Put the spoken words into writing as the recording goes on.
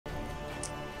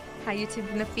Hi YouTube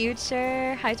in the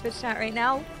future, hi Twitch chat right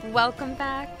now. Welcome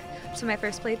back to my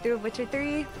first playthrough of Witcher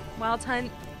 3, Wild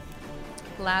Hunt.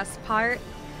 Last part,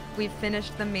 we've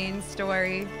finished the main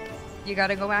story. You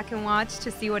gotta go back and watch to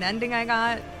see what ending I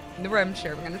got. I'm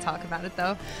sure we're gonna talk about it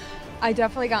though. I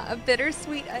definitely got a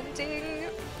bittersweet ending,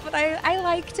 but I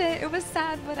liked it. It was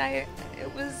sad, but it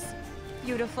was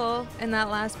beautiful. And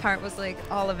that last part was like,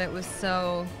 all of it was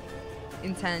so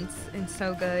intense and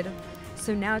so good.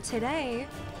 So now today,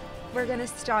 we're gonna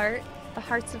start the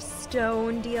Hearts of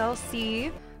Stone DLC,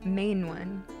 main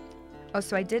one. Oh,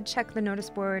 so I did check the notice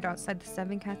board outside the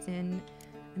Seven Cats Inn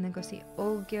and then go see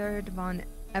Olgierd von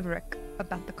Everec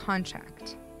about the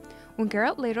contract. When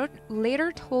Geralt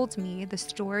later told me the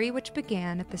story which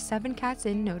began at the Seven Cats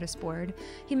Inn notice board,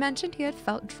 he mentioned he had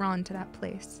felt drawn to that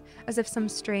place, as if some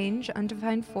strange,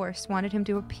 undefined force wanted him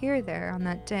to appear there on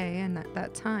that day and at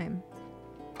that time.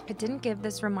 I didn't give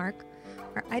this remark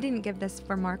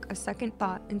a second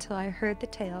thought until I heard the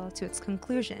tale to its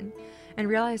conclusion and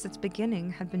realized its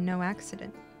beginning had been no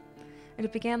accident. And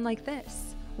it began like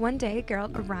this. One day,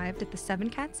 Geralt arrived at the Seven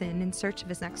Cats Inn in search of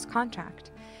his next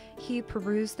contract. He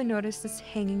perused the notices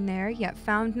hanging there, yet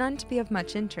found none to be of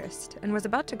much interest, and was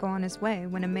about to go on his way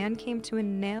when a man came to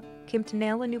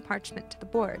nail a new parchment to the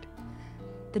board.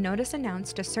 The notice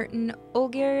announced a certain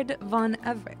Olgierd von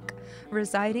Everec,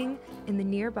 residing in the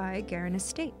nearby Garen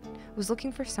estate, was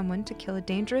looking for someone to kill a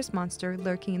dangerous monster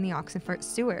lurking in the Oxenfurt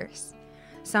sewers.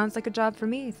 Sounds like a job for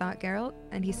me, thought Geralt,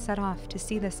 and he set off to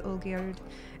see this Olgierd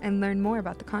and learn more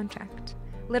about the contract.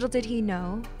 Little did he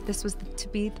know, this was to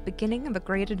be the beginning of a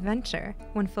great adventure,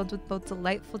 one filled with both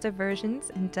delightful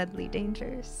diversions and deadly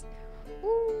dangers.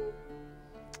 Ooh.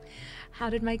 How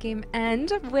did my game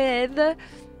end? With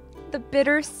the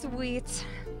bittersweet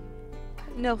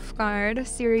Nilfgaard.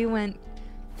 Ciri went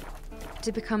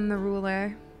to become the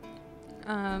ruler,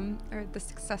 or the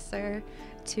successor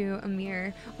to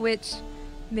Emhyr, which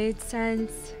made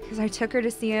sense because I took her to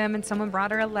see him and someone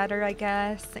brought her a letter, I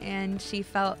guess, and she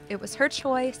felt it was her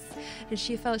choice and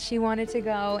she felt she wanted to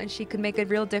go and she could make a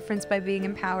real difference by being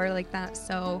in power like that,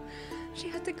 so she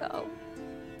had to go.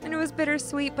 And it was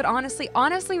bittersweet, but honestly,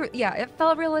 yeah, it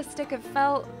felt realistic. It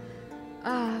felt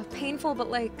painful, but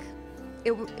like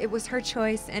it was her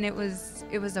choice and it was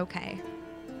okay.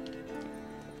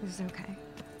 It was okay.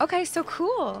 Okay, so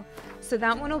cool. So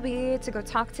that one will be to go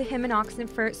talk to him in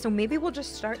Oxenfurt. So maybe we'll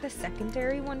just start the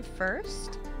secondary one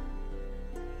first.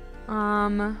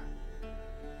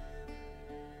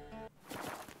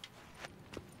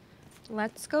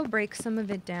 Let's go break some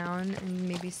of it down and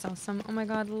maybe sell some. Oh my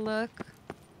god, look.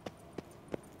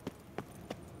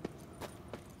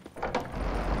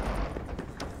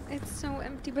 It's so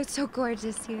empty, but so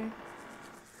gorgeous here.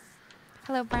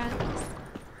 Hello, Brad.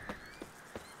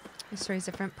 The story's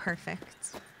different.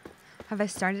 Perfect. Have I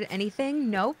started anything?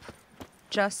 Nope.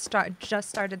 Just started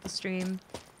the stream.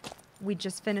 We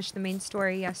just finished the main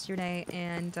story yesterday,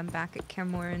 and I'm back at Kaer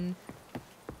Morhen.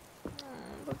 Oh,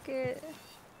 look it.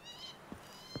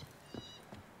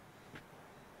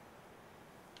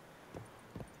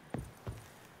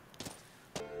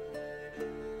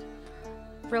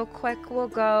 Real quick, we'll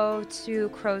go to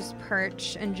Crow's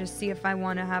Perch and just see if I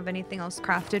want to have anything else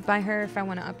crafted by her, if I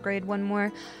want to upgrade one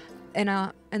more. And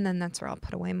then that's where I'll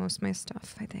put away most of my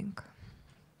stuff, I think.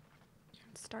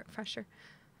 Start fresher.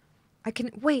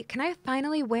 Wait, can I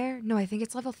finally wear? No, I think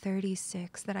it's level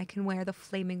 36 that I can wear the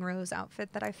Flaming Rose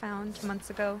outfit that I found months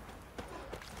ago.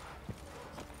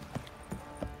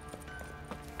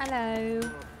 Hello.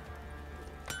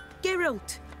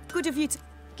 Geralt, good of you to...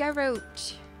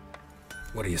 Geralt.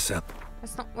 What do you sell?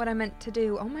 That's not what I meant to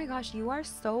do. Oh my gosh, you are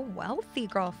so wealthy,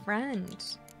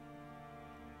 girlfriend.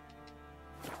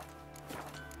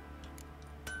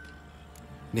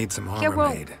 Need some armor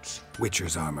made.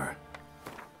 Witcher's armor.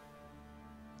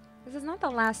 This is not the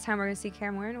last time we're gonna see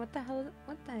Kaer Morhen. What the hell?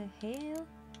 What the hell?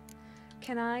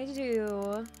 Can I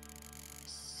do?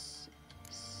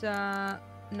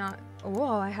 Not.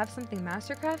 Whoa! I have something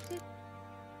mastercrafted.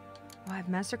 Oh, I have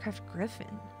mastercraft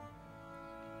Griffin.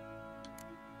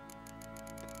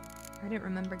 I didn't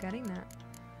remember getting that.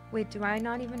 Wait, do I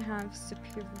not even have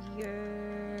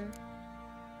superior?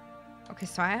 Okay,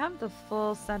 so I have the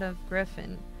full set of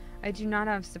Griffin. I do not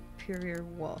have superior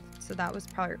wolf. So that was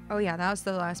probably... Oh yeah, that was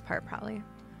the last part probably.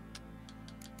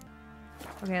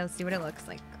 Okay, let's see what it looks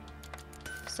like.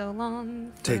 So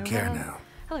long. Take care now.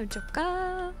 Hello,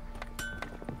 Joka.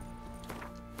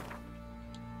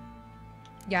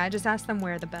 Yeah, I just asked them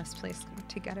where the best place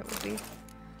to get it would be.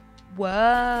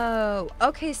 Whoa.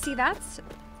 Okay, see, that's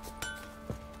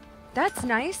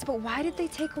nice, but why did they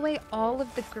take away all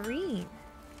of the green?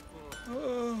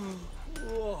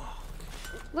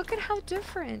 Look at how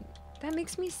different. That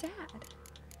makes me sad.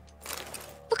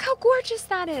 Look how gorgeous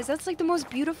that is. That's like the most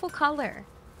beautiful color.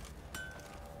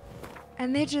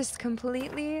 And they just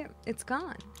completely, it's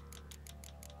gone.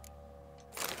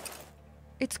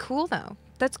 It's cool though.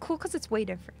 That's cool because it's way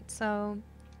different. So,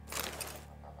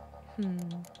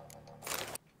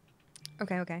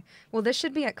 Okay. Well, this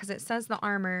should be it because it says the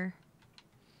armor.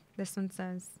 This one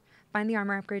says, find the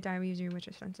armor upgrade diary using your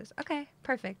Witcher senses. Okay,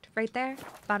 perfect. Right there.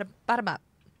 Bada bop.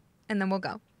 And then we'll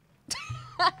go.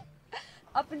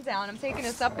 Up and down. I'm taking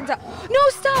this up and down. No,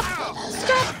 stop!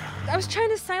 Stop! I was trying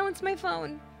to silence my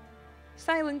phone.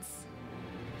 Silence.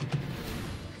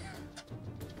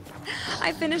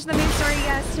 I finished the main story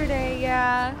yesterday,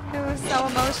 yeah. It was so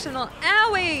emotional.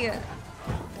 Owie!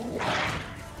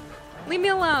 Leave me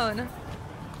alone.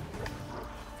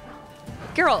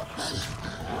 Girl.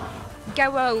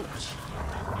 Go out.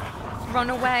 Run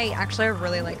away. Actually, I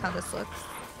really like how this looks.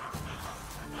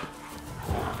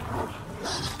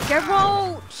 Get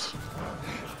out!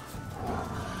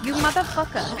 You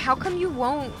motherfucker. How come you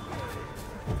won't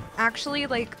actually,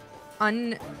 like,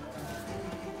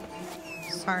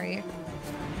 Sorry.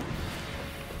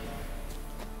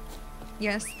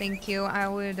 Yes, thank you. I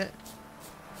would...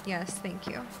 Yes, thank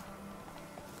you.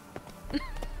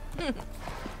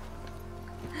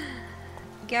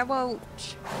 Get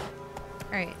out.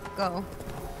 Alright, go.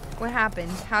 What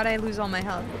happened? How'd I lose all my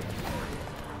health?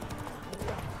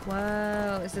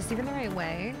 Whoa, is this even the right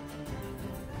way?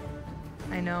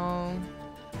 I know.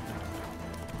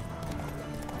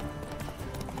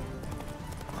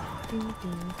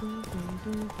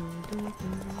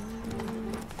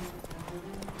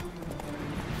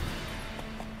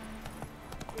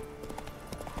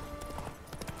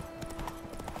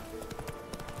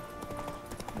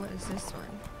 What is this one?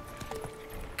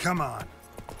 Come on.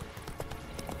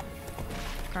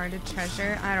 Guarded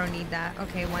treasure? I don't need that.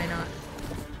 Okay, why not?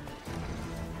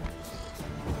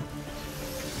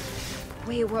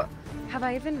 Wait, what? Have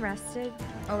I even rested?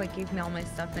 Oh, it gave me all my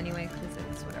stuff anyway, because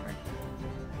it's whatever.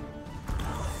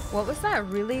 What was that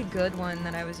really good one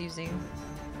that I was using?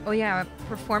 Oh yeah,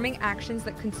 performing actions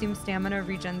that consume stamina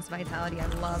regens vitality. I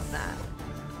love that.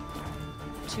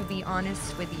 To be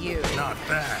honest with you. Not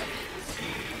bad.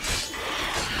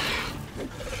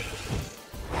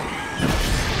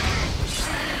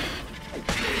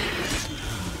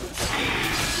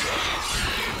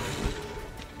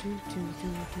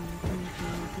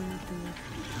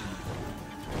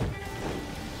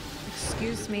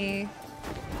 Excuse me.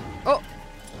 Oh!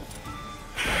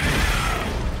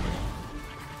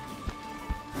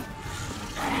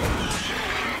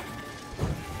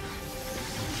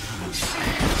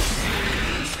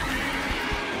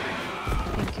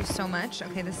 Thank you so much.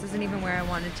 Okay, this isn't even where I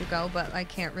wanted to go, but I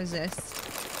can't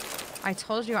resist. I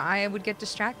told you I would get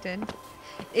distracted.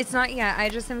 It's not yet. I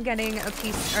just am getting a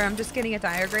piece, or I'm just getting a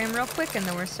diagram real quick, and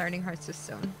then we're starting Hearts of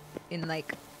Stone in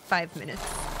like 5 minutes.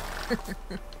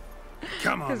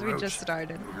 Come on, because we Roach. just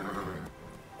started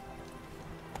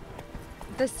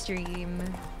the stream.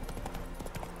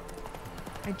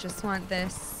 I just want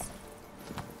this.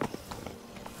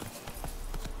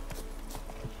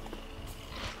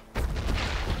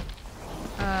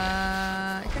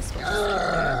 I guess we'll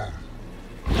just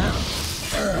keep it.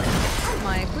 Oh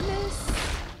my goodness.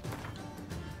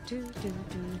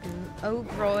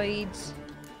 Ogroid.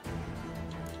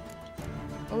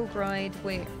 Ogroid.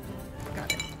 Wait.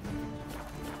 Got it.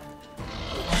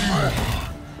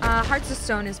 Hearts of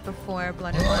Stone is before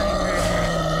Blood and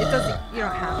Wine. It doesn't. You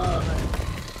don't have to, but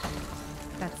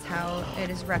that's how it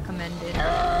is recommended.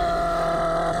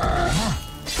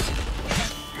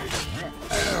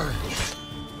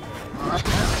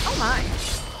 Oh my!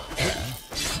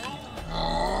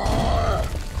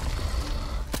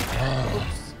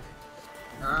 Oops.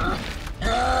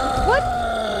 What?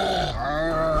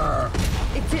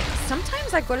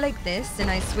 Sometimes I go like this and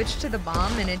I switch to the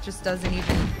bomb and it just doesn't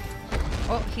even.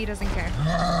 Oh, he doesn't care.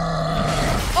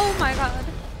 Oh my god.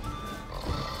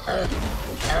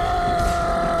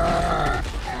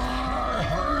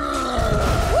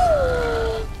 Woo!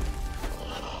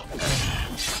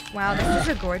 Wow, this is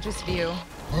a gorgeous view.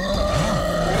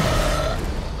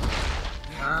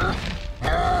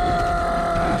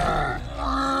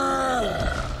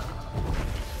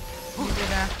 You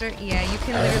did after? Yeah, you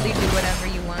can literally do whatever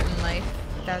you want in life.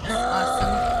 That's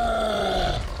awesome.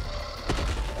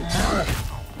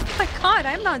 Oh my god,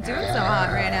 I'm not doing so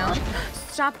hot right now.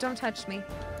 Stop, don't touch me.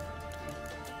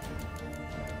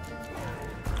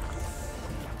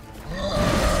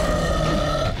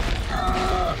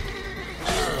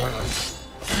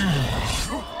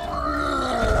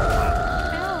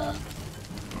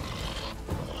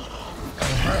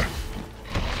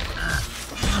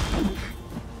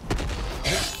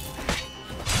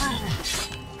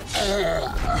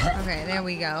 Okay, there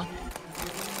we go.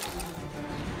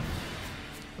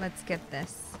 Let's get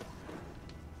this.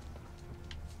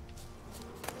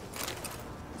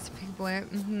 It's a big boy.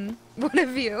 What a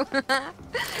view.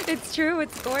 It's true.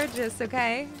 It's gorgeous,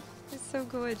 okay? It's so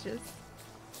gorgeous.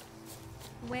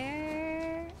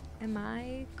 Where am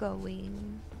I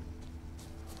going?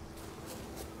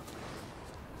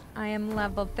 I am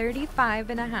level 35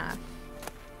 and a half.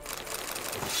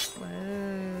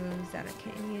 Whoa, is that a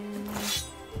canyon?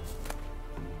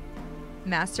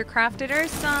 Master crafted our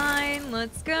sign.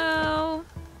 Let's go.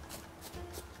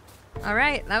 All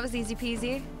right, that was easy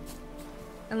peasy.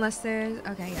 Unless there's,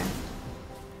 okay, yeah.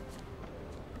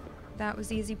 That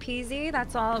was easy peasy.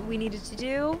 That's all we needed to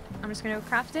do. I'm just gonna go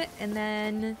craft it, and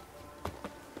then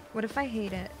what if I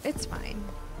hate it? It's fine.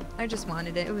 I just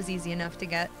wanted it. It was easy enough to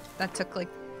get. That took like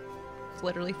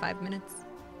literally 5 minutes.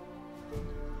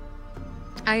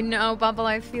 I know, Bubble,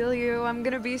 I feel you. I'm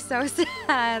gonna be so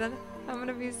sad. I'm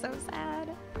gonna be so sad.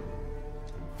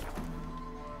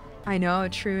 I know,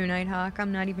 true, Nighthawk.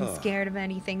 I'm not even scared of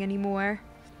anything anymore.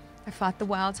 I fought the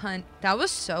Wild Hunt. That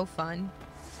was so fun.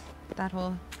 That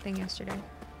whole thing yesterday.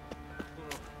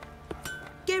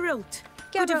 Geralt,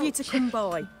 good of you to come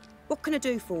by. What can I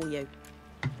do for you?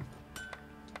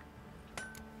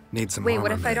 Need some Wait, armor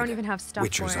what if I don't made. even have stuff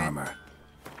Witcher's for it? armor.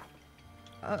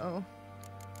 Uh-oh.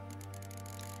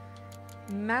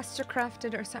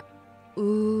 Mastercrafted or something.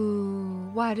 Ooh,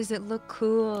 why does it look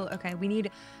cool? Okay, we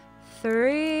need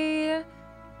 3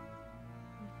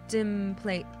 dim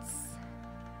plates.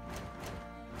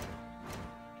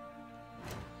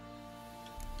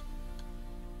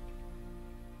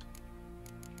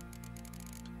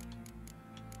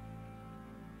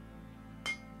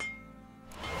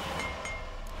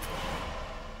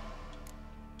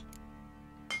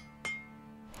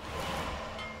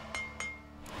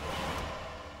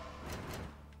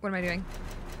 What am I doing?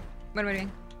 What am I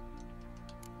doing?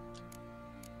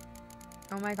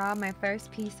 Oh my god, my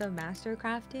first piece of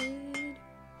Mastercrafted.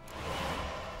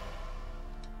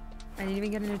 I didn't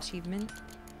even get an achievement.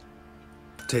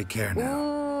 Take care now.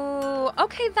 Ooh,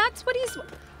 okay, that's what he's...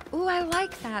 Ooh, I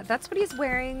like that. That's what he's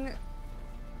wearing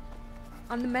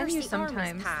on the menu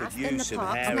sometimes.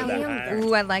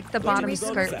 Ooh, I like the bottom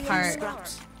skirt part.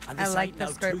 I like the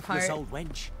skirt part.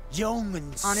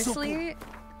 Honestly,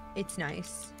 it's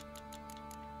nice.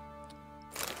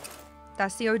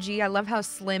 That's the OG. I love how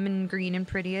slim and green and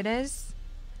pretty it is.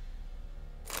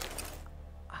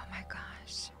 Oh my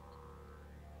gosh.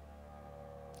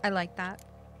 I like that.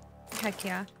 Heck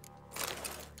yeah.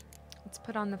 Let's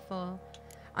put on the full.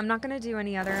 I'm not going to do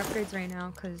any other upgrades right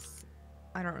now because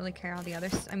I don't really care how the other...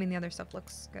 I mean, the other stuff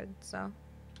looks good, so...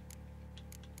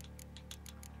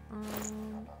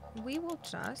 we will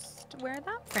just wear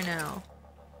that for now.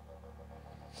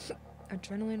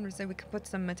 Adrenaline reserve. We could put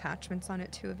some attachments on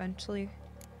it too eventually.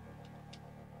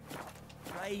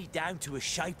 Down to a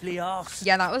shapely arse.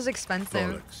 Yeah, that was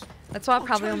expensive. That's why I'll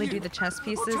probably only do the chest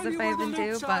pieces if I even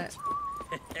do, but...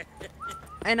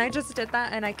 And I just did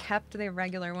that and I kept the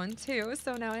regular one too,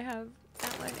 so now I have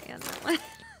that one and that one.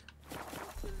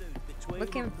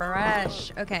 Looking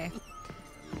fresh. Okay.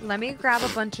 Let me grab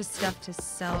a bunch of stuff to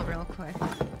sell real quick.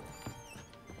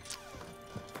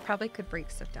 Probably could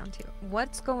break stuff down too.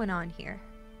 What's going on here?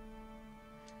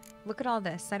 Look at all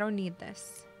this. I don't need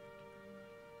this.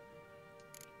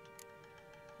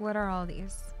 What are all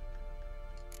these?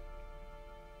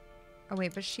 Oh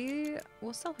wait, but she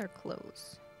will sell her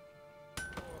clothes.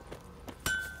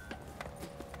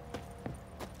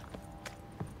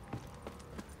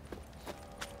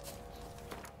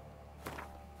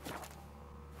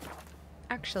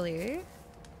 Actually,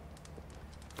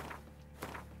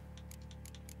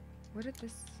 what did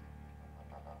this...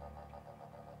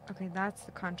 Okay, that's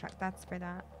the contract. That's for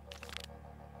that.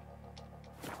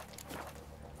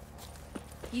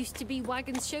 Used to be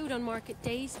wagons showed on market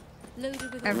days,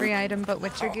 loaded with Every item but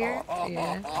Witcher gear?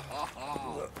 Yeah.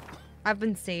 I've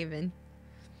been saving.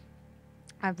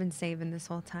 I've been saving this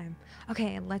whole time.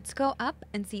 Okay, let's go up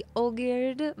and see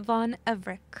Olgierd von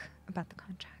Everick about the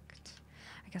contract.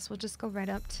 I guess we'll just go right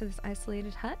up to this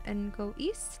isolated hut and go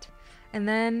east. And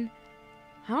then...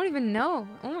 I don't even know.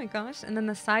 Oh my gosh. And then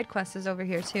the side quest is over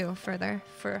here too, further,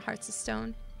 for Hearts of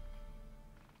Stone.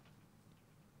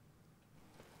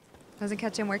 Doesn't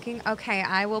catch him working? Okay,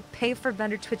 I will pay for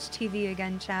better Twitch TV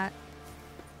again, chat.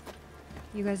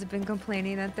 You guys have been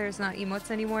complaining that there's not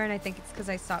emotes anymore, and I think it's because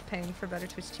I stopped paying for better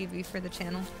Twitch TV for the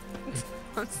channel.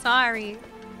 I'm sorry.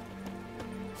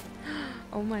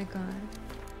 Oh my god.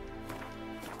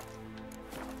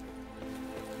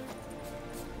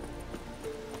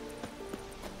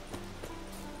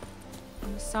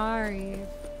 I'm sorry.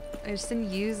 I just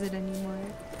didn't use it anymore.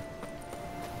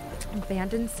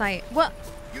 Abandoned site. What?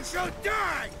 You shall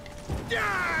die!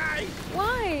 Die!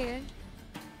 Why?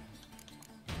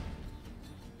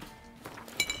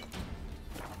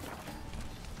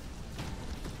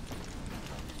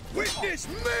 Witness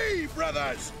me,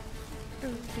 brothers!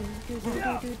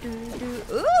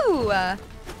 Ooh!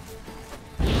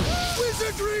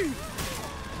 Wizardry!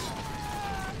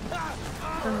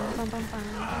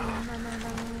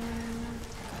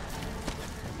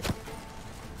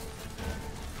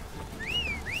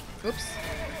 Oops.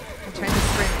 I'm trying to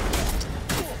sprint.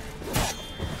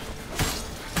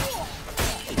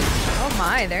 Oh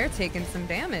my, they're taking some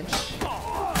damage.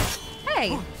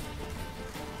 Hey!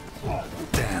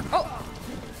 Damn. Oh!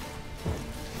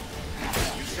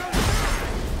 You shall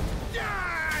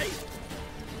die!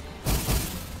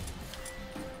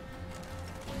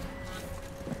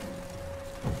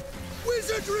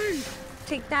 Wizardry!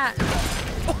 Take that.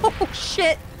 Oh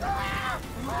shit!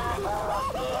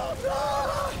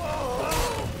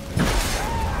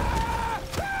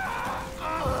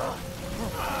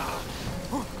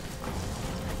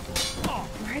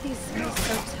 Why are these guys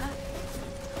so tough?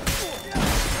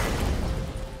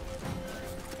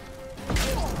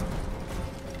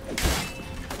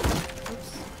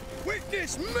 Oops.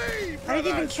 Witness me, brothers! I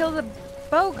didn't even kill the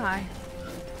bow guy.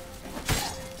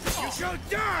 You shall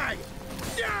die!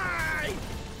 Die!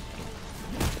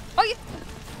 Oh, yeah.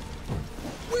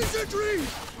 Wizardry!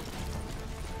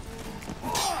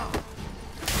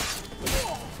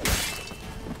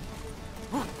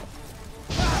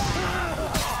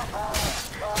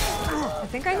 I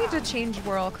think I need to change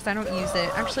whirl because I don't use it.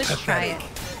 Actually, let's try it.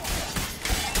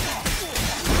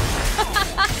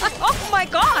 Oh my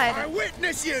god! I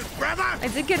witness you, brother! I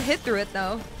did get hit through it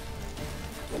though.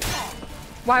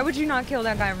 Why would you not kill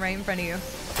that guy right in front of you?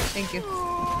 Thank you.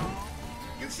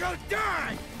 You shall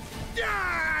die!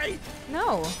 Die!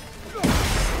 No.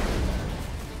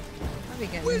 I'll be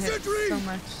getting hit so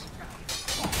much.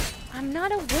 I'm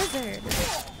not a wizard.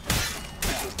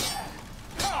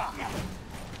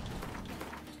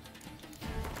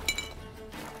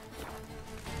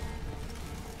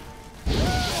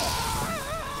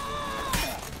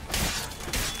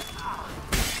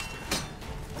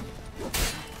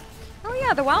 Oh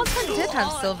yeah, the Wild Hunt did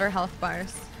have silver health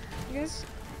bars. You guys,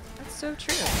 that's so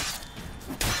true.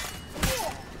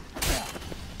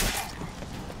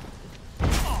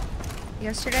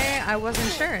 Yesterday, I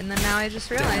wasn't sure, and then now I just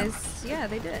realized, yeah,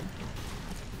 they did.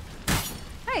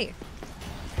 Hey!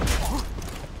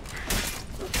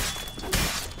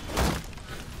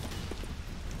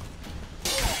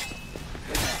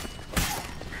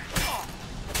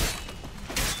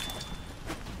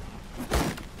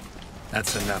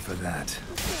 That's enough of that.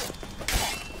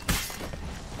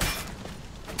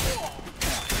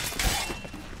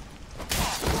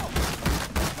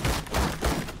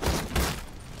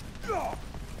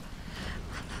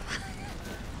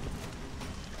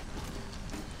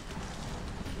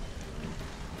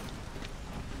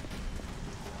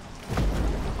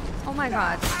 Oh my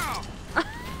god.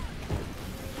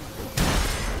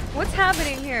 What's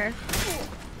happening here?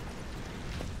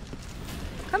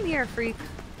 Come here, freak.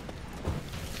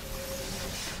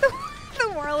 The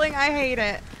whirling, I hate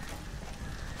it.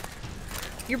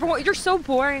 You're so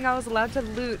boring. I was allowed to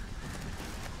loot.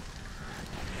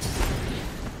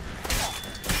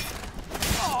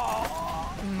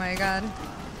 Oh my god.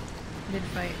 Mid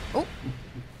fight. Oh,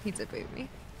 he did wave me.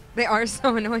 They are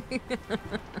so annoying.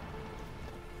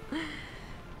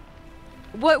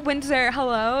 What, Winter?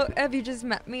 Hello? Have you just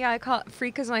met me? I call it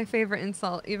freak is my favorite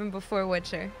insult, even before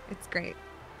Witcher. It's great.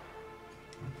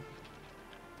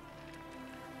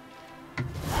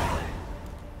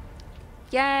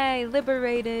 Yay,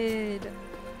 liberated!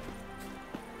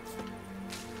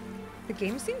 The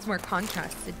game seems more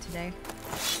contrasted today.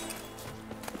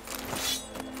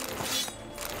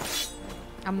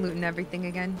 I'm looting everything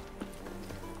again.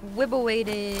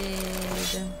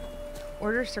 Wibble-weighted.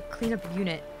 Orders for cleanup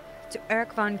unit. To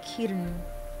Eric von Kieden.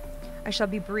 I shall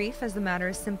be brief, as the matter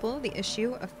is simple. The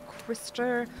issue of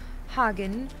Christer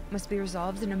Hagen must be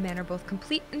resolved in a manner both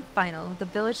complete and final. The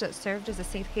village that served as a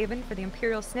safe haven for the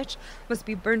Imperial snitch must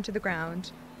be burned to the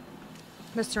ground.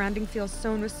 The surrounding fields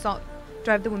sown with salt.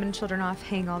 Drive the women and children off,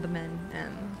 hang all the men.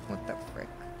 And what the frick?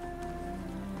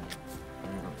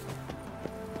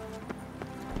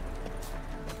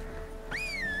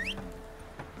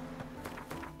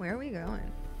 Where are we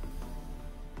going?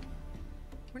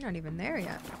 We're not even there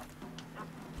yet.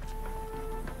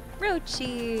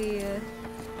 Rochi!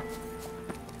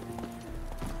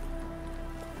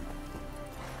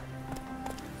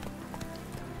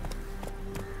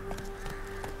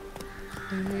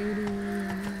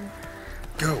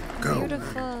 Go, go.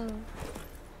 Beautiful.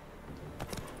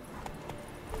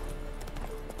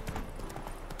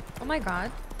 Oh my god.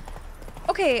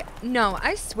 Okay, no,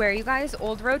 I swear, you guys,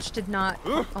 Old Roach did not.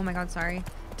 Oh my god, sorry.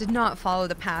 Did not follow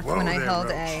the path Whoa when I there, held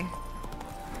Roach. A.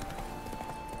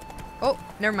 Oh,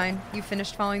 never mind. You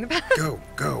finished following the path. Go,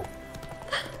 go.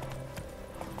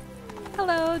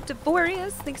 Hello,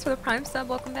 Devorius. Thanks for the Prime sub.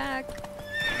 Welcome back.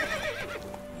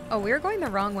 Oh, we were going the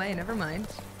wrong way. Never mind.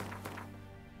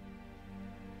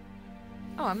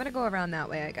 Oh, I'm gonna go around that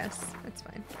way, I guess. It's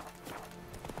fine.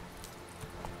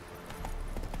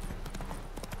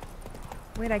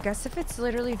 Wait, I guess if it's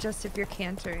literally just if you're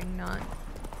cantering, not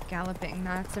galloping.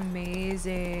 That's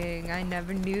amazing. I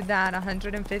never knew that.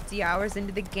 150 hours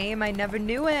into the game, I never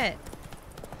knew it.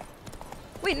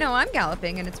 Wait, no, I'm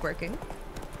galloping and it's working.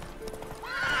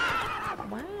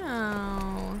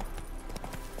 Wow.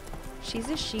 She's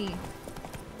a she.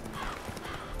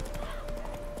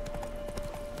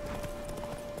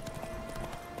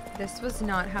 This was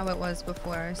not how it was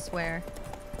before, I swear.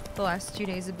 The last 2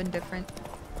 days have been different.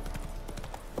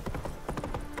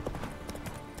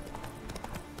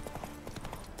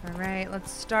 Alright,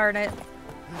 let's start it.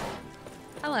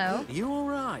 Hello. You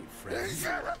alright, friend?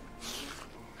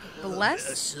 Bless.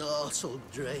 The sauce will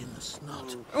drain the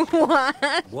snot.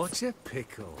 What? What a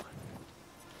pickle.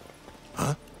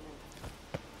 Huh?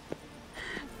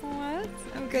 What?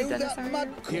 I'm good, Dennis. How are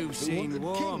you? You've seen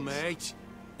war, mate,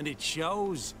 and it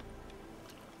shows.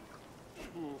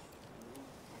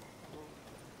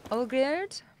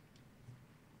 Olgerd?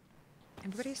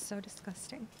 Everybody's so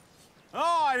disgusting.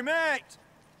 Hi, mate!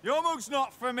 Your mug's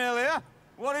not familiar.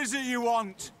 What is it you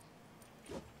want?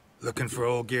 Looking for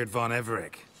Olgierd von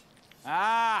Everec.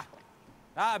 Ah,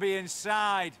 that'll be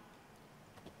inside.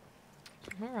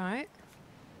 Alright.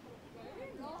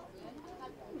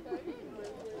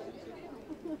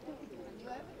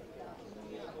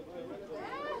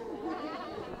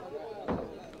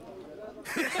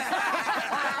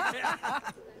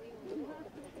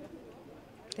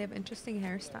 They have interesting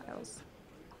hairstyles.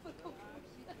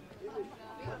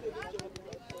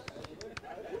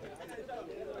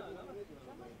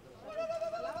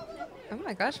 Oh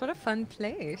my gosh, what a fun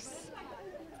place.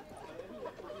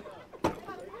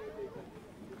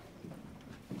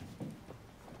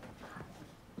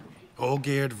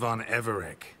 Olgierd von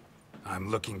Everec. I'm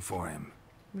looking for him.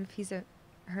 What if he's a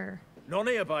her? None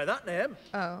here by that name.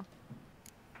 Oh.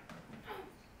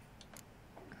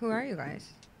 Who are you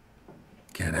guys?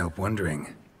 Can't help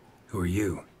wondering. Who are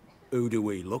you? Who do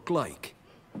we look like?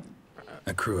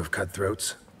 A crew of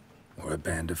cutthroats? Or a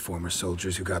band of former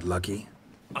soldiers who got lucky?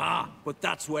 Ah, but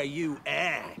that's where you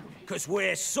err. 'Cause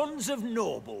we're sons of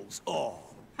nobles,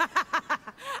 all.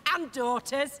 And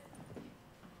daughters.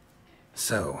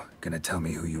 So, gonna tell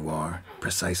me who you are,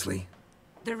 precisely?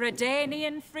 The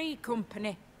Redanian Free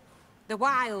Company. The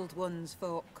Wild Ones,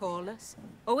 folk call us.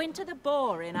 Owing to the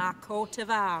boar in our coat of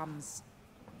arms.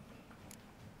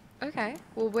 Okay.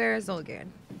 Well, where is Olgerd?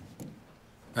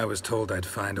 I was told I'd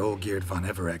find Olgierd von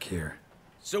Everec here.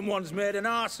 Someone's made an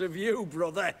arse of you,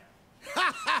 brother.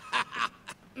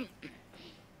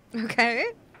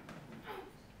 Okay.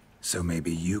 So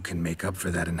maybe you can make up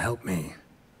for that and help me,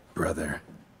 brother.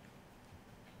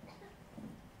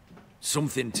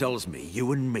 Something tells me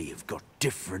you and me have got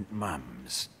different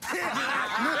mums.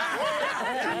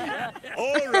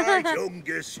 All right,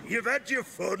 Ungus, you've had your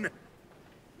fun.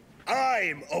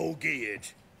 I'm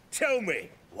Olgierd. Tell me,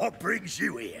 what brings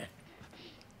you here?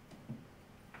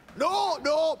 No,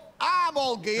 I'm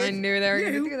Olgierd. I knew they were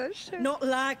gonna do that shit. Not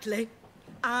likely.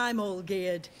 I'm all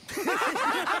geared.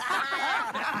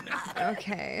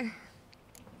 Okay.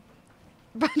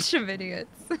 Bunch of idiots.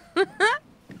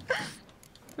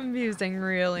 Amusing,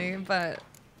 really, but...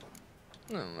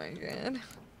 Oh my god.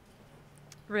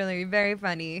 Really, very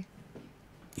funny.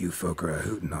 You folk are a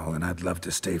hoot and all, and I'd love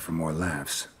to stay for more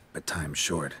laughs, but time's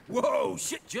short. Whoa,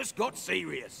 shit just got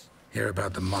serious. Hear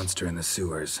about the monster in the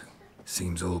sewers.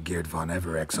 Seems Olgierd von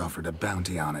Everec's offered a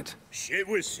bounty on it. Shit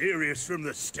was serious from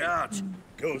the start.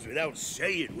 Goes without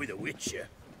saying with a Witcher.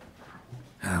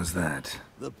 How's that?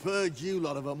 The purge you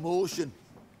lot of emotion.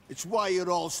 It's why you're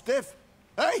all stiff.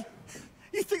 Hey?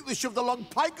 You think they shoved a long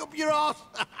pike up your arse?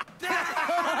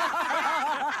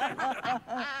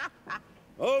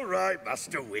 All right,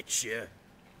 Master Witcher.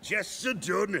 Jests are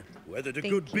done. Whether the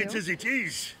Thank good bit you. as it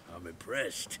is, I'm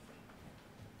impressed.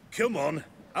 Come on,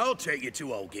 I'll take you to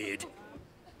Olgierd.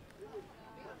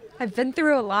 I've been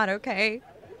through a lot, okay?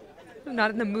 I'm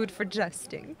not in the mood for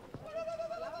jesting.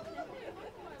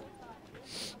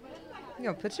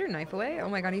 Yo, put your knife away. Oh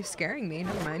my god, he's scaring me.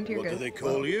 Never mind, you're What good. do they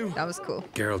call you? That was cool.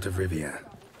 Geralt of Rivia.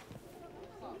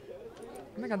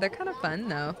 Oh my god, they're kind of fun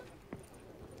though.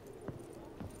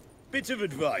 Bit of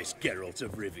advice, Geralt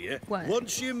of Rivia. What?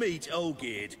 Once you meet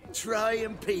Olgierd, try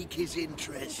and pique his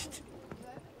interest.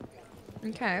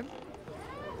 Okay.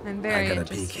 I'm very I gotta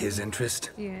interested. pique his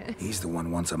interest? Yeah. He's the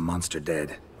one wants a monster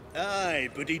dead. Aye,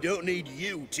 but he don't need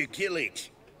you to kill it.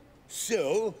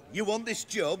 So, you want this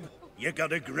job? You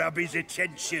gotta grab his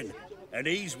attention. And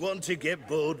he's one to get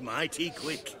bored mighty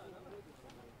quick.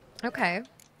 Okay.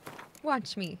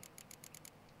 Watch me.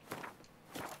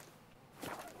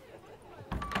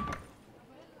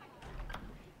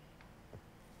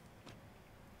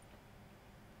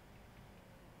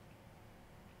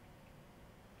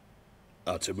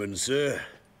 Ataman, sir.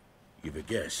 You've a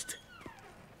guest.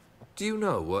 Do you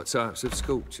know what types of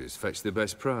sculptures fetch the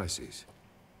best prices?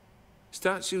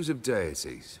 Statues of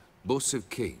deities, busts of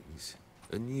kings,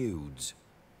 and nudes.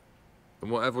 And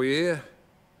what have we here?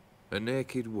 A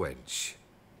naked wench.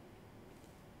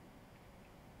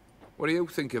 What do you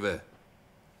think of her?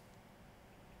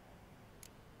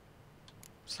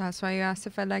 So that's why you asked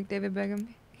if I like David Beckham.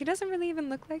 He doesn't really even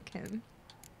look like him.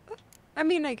 I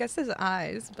mean, I guess his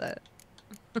eyes, but...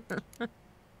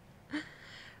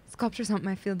 Sculpture's not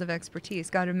my field of expertise.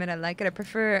 Gotta admit, I like it. I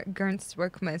prefer Gernst's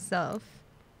work myself.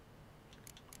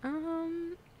 I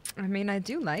mean, I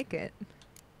do like it.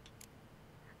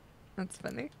 That's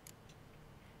funny.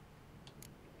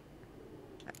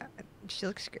 She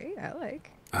looks great. I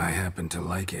like. I happen to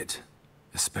like it.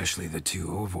 Especially the two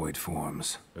ovoid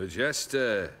forms. A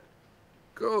jester.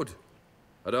 Good.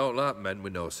 I don't like men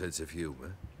with no sense of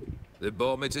humour. They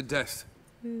bore me to death.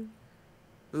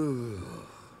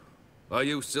 I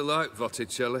used to like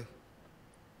Botticelli.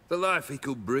 The life he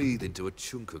could breathe into a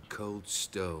chunk of cold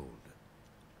stone.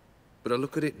 But I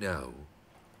look at it now,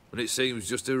 and it seems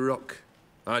just a rock,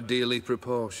 ideally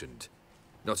proportioned.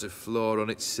 Not a flaw on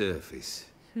its surface.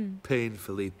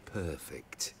 Painfully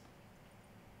perfect.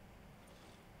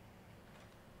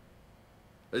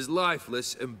 As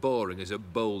lifeless and boring as a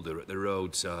boulder at the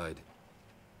roadside.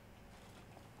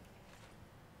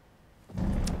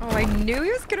 Oh, I knew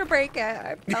he was gonna break it.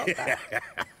 I felt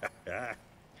that.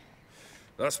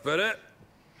 That's better.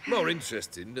 More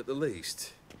interesting, at the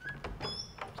least.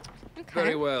 Okay.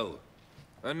 Very well.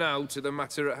 And now to the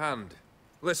matter at hand.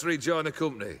 Let's rejoin the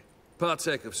company.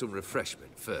 Partake of some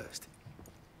refreshment first.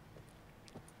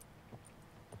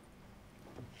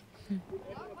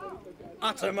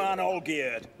 Ataman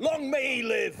Olgierd, long may he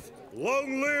live!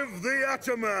 Long live the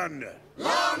Ataman!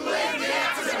 Long live the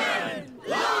Ataman!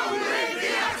 Long live the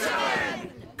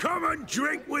Ataman! Come and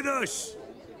drink with us!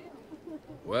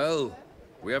 Well,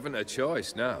 we haven't a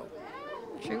choice now.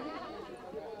 True.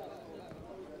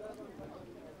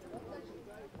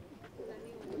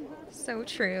 So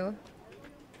true.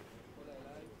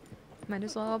 Might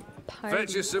as well party.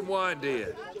 Fetch us some wine,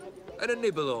 dear. And a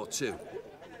nibble or two.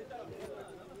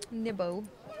 Nibbo.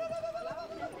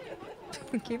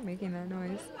 I keep making that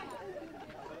noise.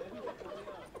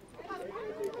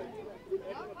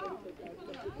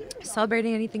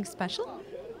 Celebrating anything special?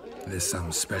 This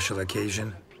some special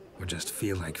occasion? Or just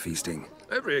feel like feasting?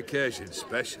 Every occasion's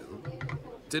special.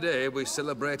 Today we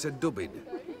celebrate a dubbing.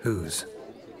 Whose?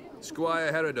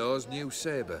 Squire Herodor's new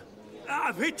sabre.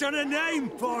 I've hit on a name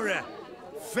for her.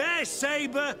 Fair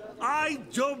Sabre, I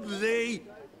dub thee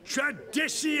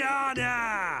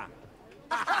Tradiciana!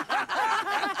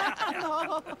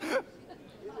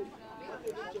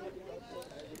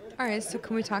 Alright, so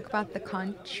can we talk about the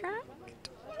contract?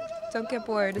 Don't get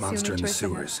bored. It's Monster the in only the choice I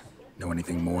have. sewers. Know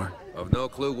anything more? I've no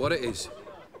clue what it is.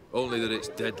 Only that it's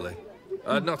deadly.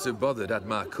 I'd not have bothered had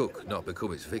my cook not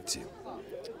become its victim.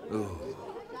 Oh,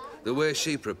 the way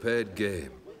she prepared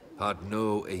game had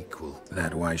no equal.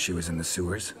 That why she was in the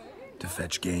sewers? To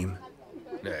fetch game?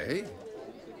 Nay.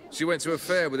 She went to a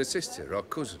fair with a sister or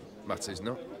cousin, matters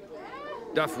not.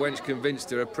 Daft wench convinced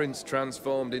her a prince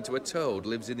transformed into a toad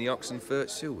lives in the Oxenfurt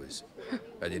sewers.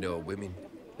 And you know women.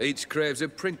 Each craves a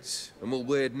prince and will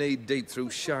wade knee-deep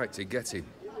through shite to get him.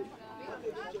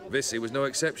 Vissy was no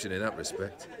exception in that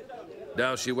respect.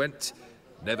 Down she went,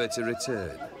 never to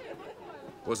return.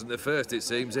 Wasn't the first, it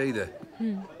seems, either.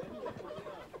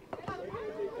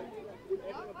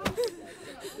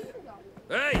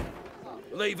 Hey!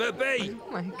 Leave her be!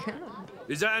 Oh my god.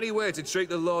 Is that any way to treat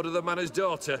the lord of the manor's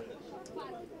daughter?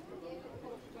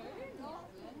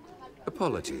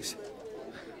 Apologies.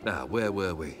 Now, where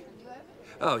were we?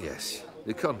 Oh, yes,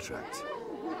 the contract.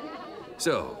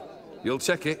 So, you'll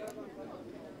check it?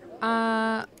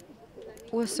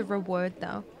 What's the reward,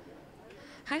 though?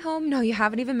 Hi, home. No, you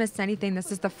haven't even missed anything.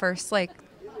 This is the first, like,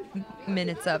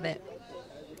 minutes of it.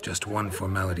 Just one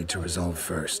formality to resolve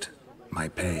first. My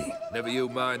pay. Never you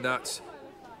mind that.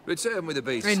 Return with the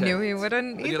beast's I knew head, he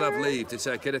wouldn't and you'll have either. leave to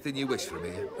take anything you wish from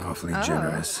here. Awfully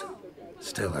generous.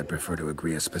 Still, I'd prefer to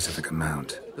agree a specific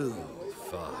amount. Ooh,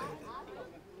 fine.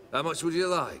 How much would you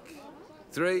like?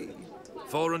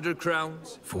 400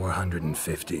 crowns?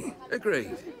 450.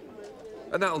 Agreed.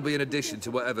 And that'll be in addition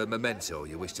to whatever memento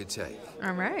you wish to take.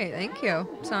 All right, thank you.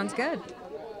 Sounds good.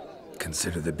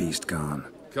 Consider the beast gone.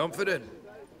 Confident?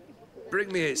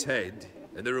 Bring me its head,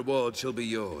 and the reward shall be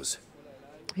yours.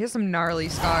 He has some gnarly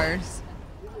scars.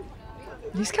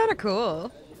 He's kind of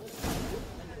cool.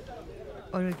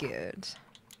 All good.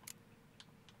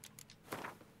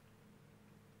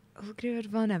 Olgierd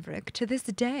von Everick. To this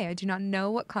day, I do not know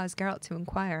what caused Geralt to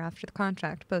inquire after the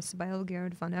contract posted by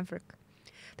Olgierd von Everick.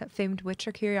 That famed witch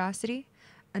or curiosity?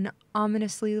 An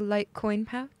ominously light coin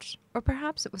pouch? Or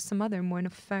perhaps it was some other more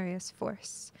nefarious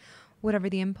force. Whatever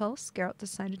the impulse, Geralt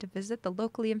decided to visit the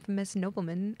locally infamous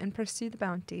nobleman and pursue the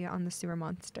bounty on the sewer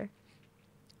monster.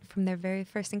 From their very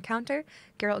first encounter,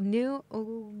 Geralt knew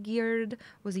Olgierd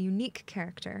was a unique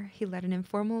character. He led an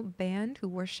informal band who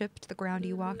worshipped the ground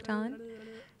he walked on.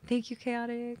 Thank you,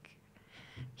 Chaotic.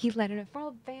 He led an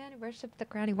informal band who worshipped the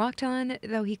ground he walked on,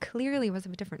 though he clearly was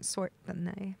of a different sort than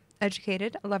they.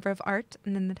 Educated, a lover of art,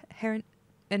 and an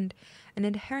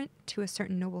adherent to a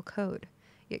certain noble code.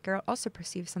 Yet Geralt also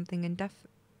perceived something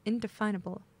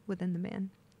indefinable within the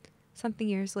man. Something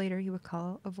years later he would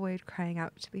call a void crying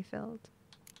out to be filled.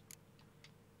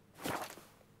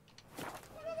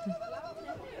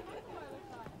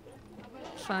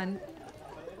 Fun.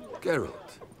 Geralt.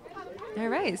 All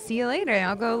right, see you later.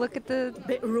 I'll go look at the...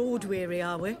 Bit road weary,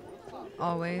 are we?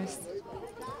 Always.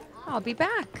 I'll be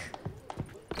back.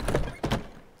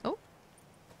 Oh.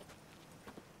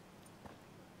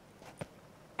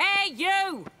 Hey,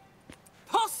 you!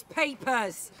 Puss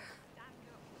papers!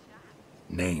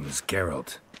 Name's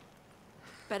Geralt.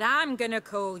 But I'm gonna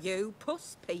call you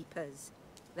Puss Peepers.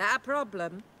 That a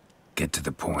problem? Get to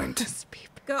the point.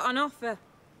 Got an offer.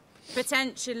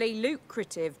 Potentially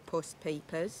lucrative Puss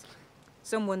Peepers.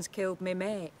 Someone's killed me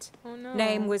mate. Oh no.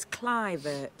 Name was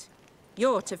Clivert.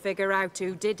 You're to figure out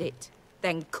who did it,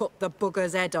 then cut the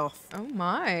bugger's head off. Oh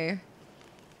my.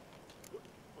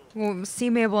 Well,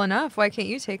 seem able enough. Why can't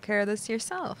you take care of this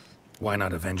yourself? Why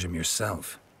not avenge him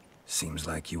yourself? Seems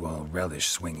like you all relish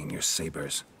swinging your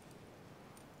sabers.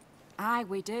 Aye,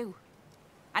 we do.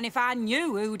 And if I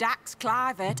knew who'd axed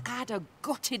Clivert, I'd have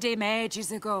gutted him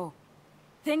ages ago.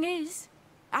 Thing is,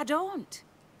 I don't.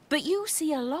 But you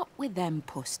see a lot with them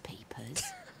Puss Peepers.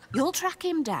 You'll track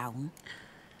him down.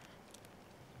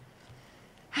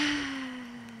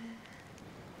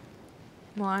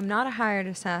 Well, I'm not a hired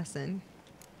assassin.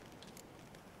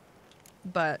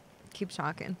 But keep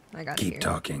talking. I gotta hear. Keep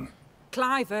talking.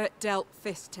 Clivert dealt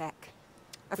Fistech.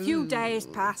 A few days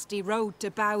past, he rode to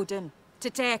Bowden to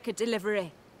take a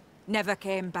delivery. Never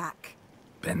came back.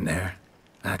 Been there?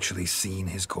 Actually seen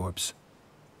his corpse?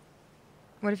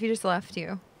 What if he just left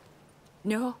you?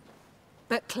 No.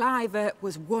 But Clivert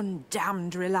was one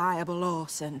damned reliable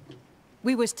Orson.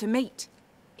 We was to meet.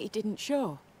 He didn't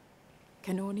show.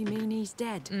 Can only mean he's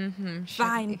dead.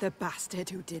 Find the bastard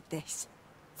who did this.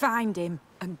 Find him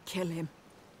and kill him.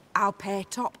 I'll pay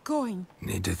top coin.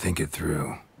 Need to think it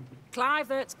through.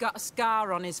 Clivert's got a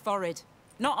scar on his forehead.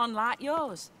 Not unlike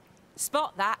yours.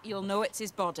 Spot that, you'll know it's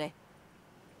his body.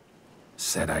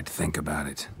 Said I'd think about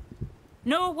it.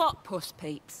 Know what, Puss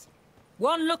Peeps?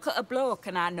 One look at a bloke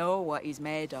and I know what he's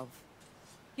made of.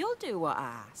 You'll do what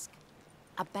I ask.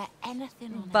 I bet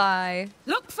anything on it. Bye.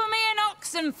 Look for me in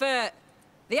Oxenfurt.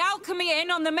 The Alchemy Inn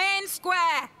on the main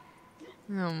square.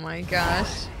 Oh my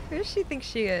gosh. Who does she think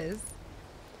she is?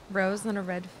 Rose on a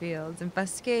red field.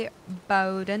 Investigate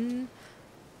Bowden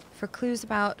for clues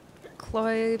about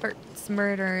Clivert's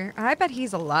murder. I bet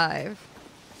he's alive.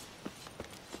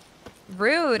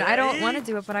 Rude. I don't want to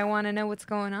do it, but I want to know what's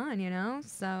going on, you know?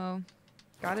 So,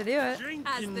 gotta do it.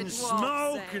 Drinking,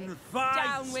 smoke and fight.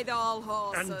 Down with all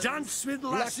horses. And dance with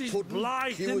lasses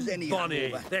blithe and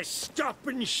bonny. They stop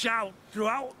and shout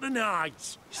throughout the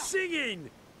night, singing,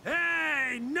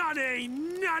 "Hey, Noddy,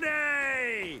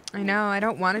 Noddy!" I know, I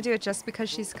don't want to do it just because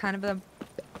she's kind of a...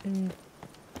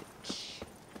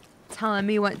 telling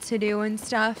me what to do and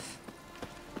stuff.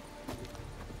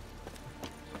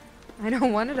 I know,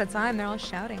 one at a time, they're all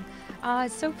shouting. Ah,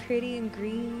 it's so pretty and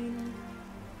green.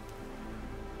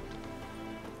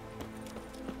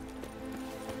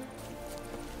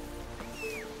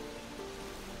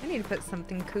 I need to put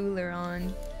something cooler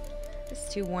on.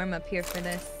 It's too warm up here for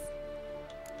this.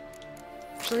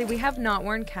 Actually, we have not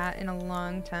worn Cat in a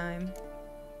long time.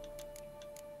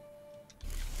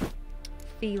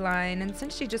 Feline, and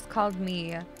since she just called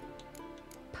me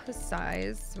Puss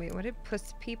size. Wait, what did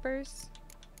puss peepers?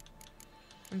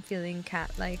 I'm feeling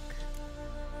cat-like.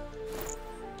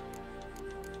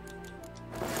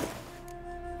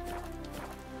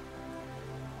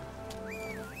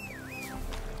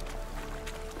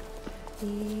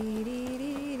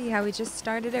 How we just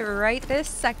started it right this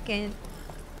second.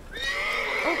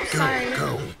 Oh, sorry.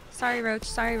 Go. Sorry, Roach.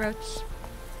 Sorry, Roach.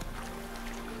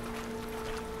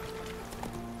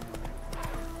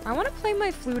 I want to play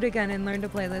my flute again and learn to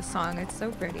play this song. It's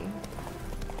so pretty.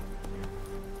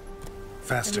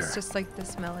 Faster. And it's just like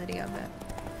this melody of it.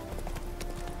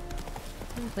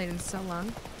 I haven't played in so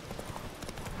long.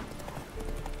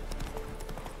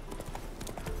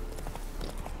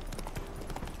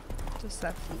 Just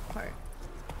that flute part.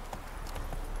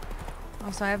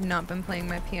 Also, I have not been playing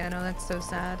my piano. That's so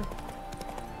sad.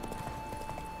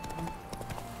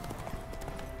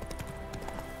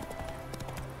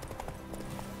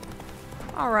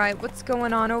 Alright, what's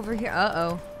going on over here?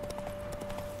 Uh-oh.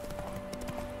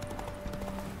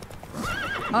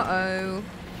 Uh-oh.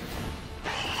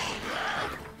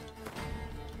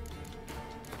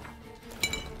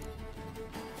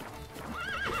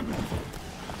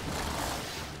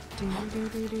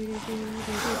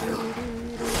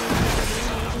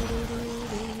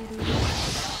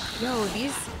 Yo,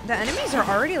 the enemies are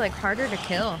already like harder to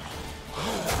kill.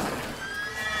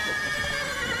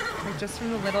 Like just from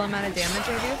the little amount of damage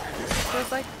I do, it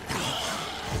feels like.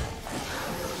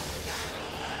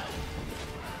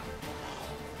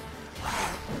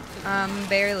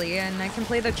 Barely, and I can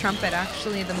play the trumpet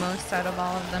actually the most out of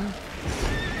all of them.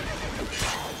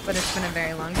 But it's been a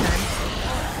very long time.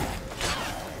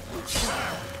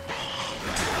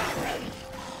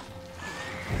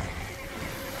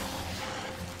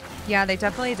 Yeah, they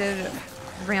definitely did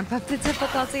ramp up the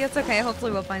difficulty. It's okay,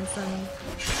 hopefully we'll find some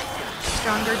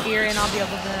stronger gear and I'll be able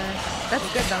to...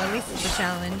 That's good though, at least it's a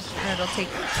challenge. And it'll take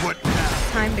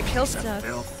time to kill stuff.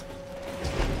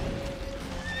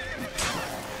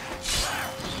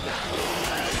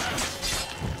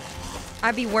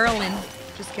 I be whirling.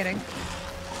 Just kidding.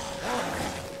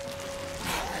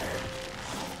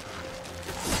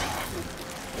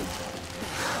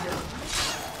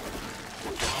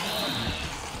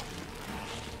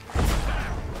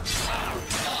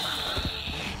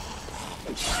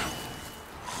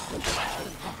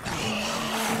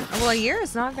 Well, a year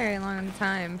is not very long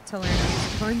time to learn a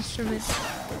musical instrument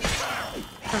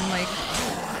from like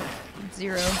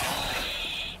 0.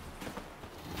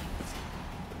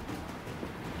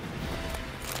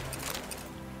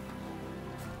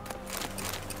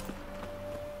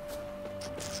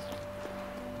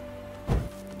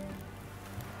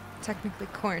 Technically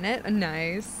cornet,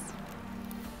 nice.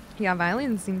 Yeah,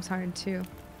 violin seems hard too.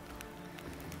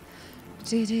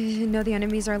 No, the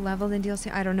enemies are leveled in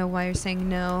DLC. I don't know why you're saying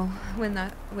no when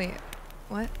that. Wait,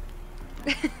 what?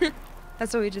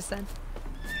 That's what we just said.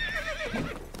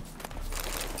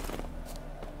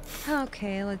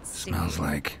 Okay, let's see. Smells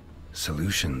like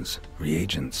solutions,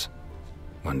 reagents.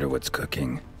 Wonder what's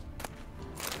cooking.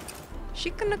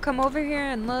 She couldn't have come over here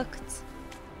and looked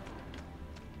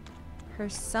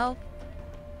herself.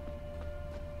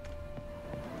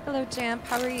 Hello, Jamp.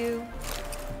 How are you?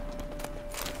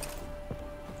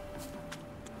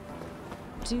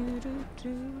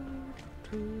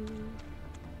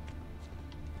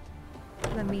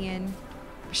 Let me in.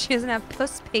 She doesn't have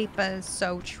puss papers.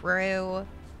 So true.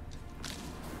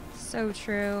 So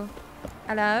true.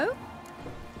 Hello?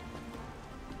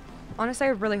 Honestly, I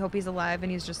really hope he's alive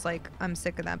and he's just like, I'm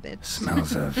sick of that bitch.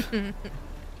 Smells of...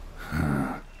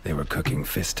 They were cooking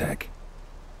Fistech.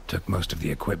 Took most of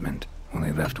the equipment,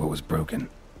 only left what was broken.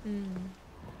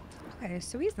 Okay,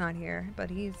 so he's not here, but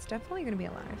he's definitely gonna be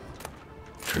alive.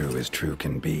 True as true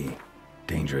can be.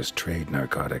 Dangerous trade,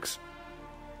 narcotics.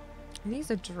 And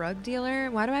he's a drug dealer?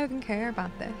 Why do I even care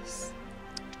about this?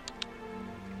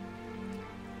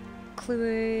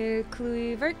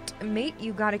 Kluivert, mate,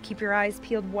 you gotta keep your eyes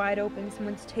peeled wide open.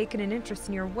 Someone's taken an interest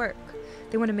in your work.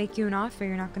 They want to make you an offer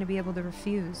you're not gonna be able to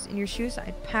refuse. In your shoes,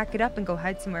 I'd pack it up and go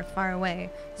hide somewhere far away.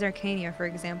 Zarkania, for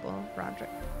example. Roderick.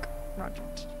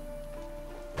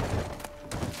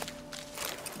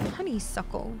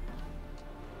 Honeysuckle.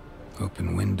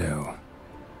 Open window.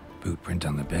 Boot print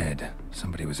on the bed.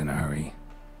 Somebody was in a hurry.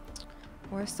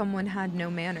 Or someone had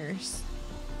no manners.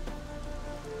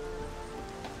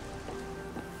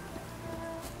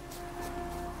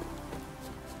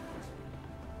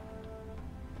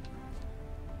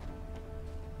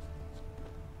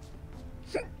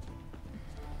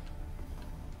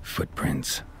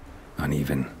 Footprints.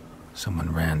 Uneven.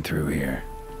 Someone ran through here.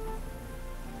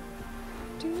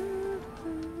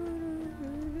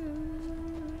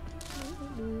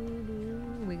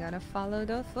 Gotta follow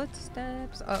the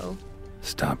footsteps. Uh-oh.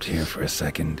 Stopped here for a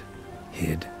second,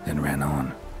 hid, then ran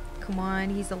on. Come on,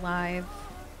 he's alive.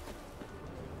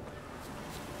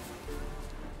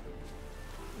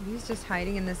 He's just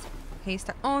hiding in this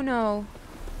haystack. Oh no.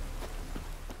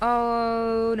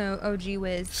 Oh no. Oh gee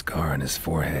whiz. Scar on his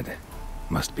forehead.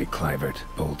 Must be Clivert.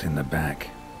 Bolt in the back.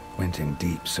 Went in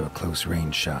deep, so a close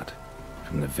range shot.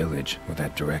 From the village, what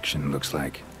that direction looks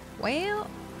like. Well,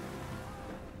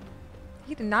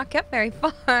 he did not get very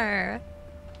far. I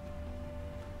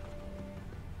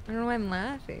don't know why I'm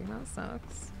laughing. That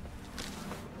sucks.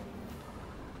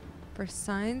 For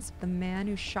signs of the man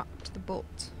who shot the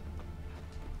bolt.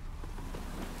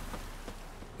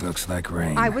 Looks like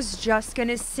rain. I was just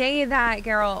gonna say that,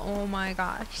 girl. Oh my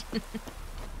gosh.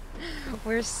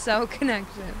 We're so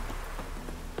connected.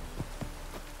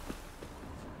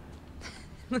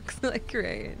 Looks like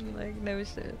rain. Like, no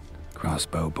shit.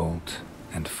 Crossbow bolt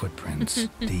and footprints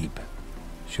deep.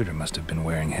 Shooter must have been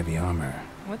wearing heavy armor.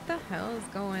 What the hell is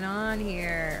going on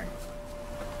here?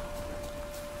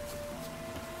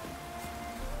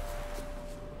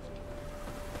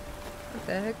 What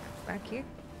the heck? Back here?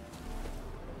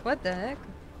 What the heck?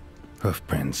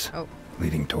 Hoofprints. Oh.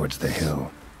 Leading towards the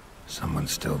hill.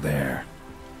 Someone's still there.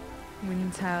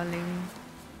 Wind's howling.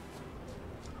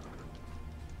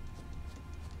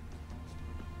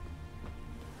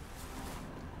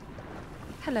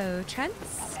 Hello,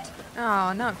 Trents.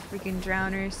 Oh, not freaking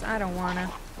drowners. I don't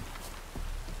wanna.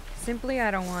 Simply,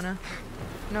 I don't wanna.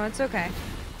 No, it's okay.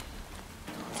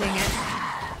 Dang it.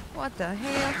 What the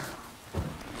hell?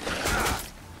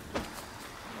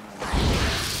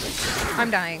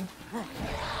 I'm dying. Well,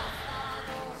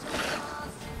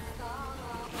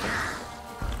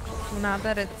 not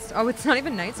that it's... Oh, it's not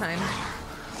even nighttime.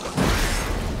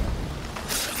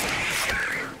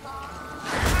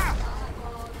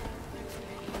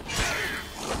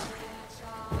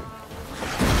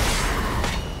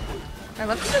 I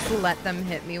love to just let them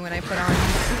hit me when I put on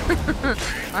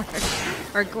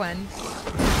or Gwen.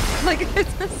 Like,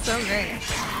 it's just so great.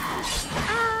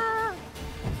 Ah!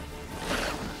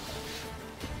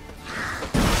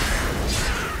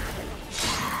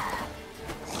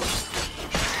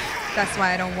 That's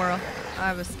why I don't whirl.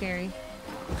 That was scary.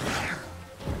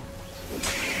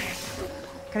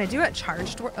 Can I do a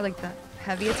charged whirl? Like the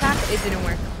heavy attack? It didn't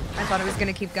work. I thought it was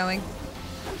gonna keep going.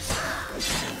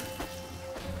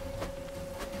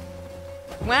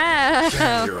 Wow.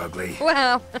 Damn, you're ugly.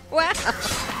 Wow. Wow.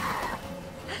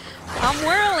 I'm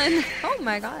whirling. Oh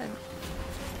my god.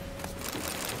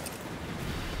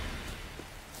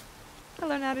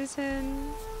 Hello,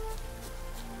 Natterson.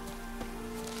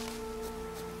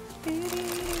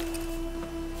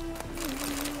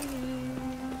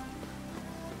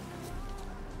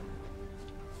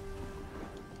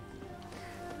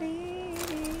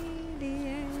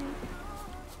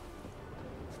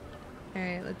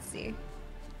 Alright, let's see.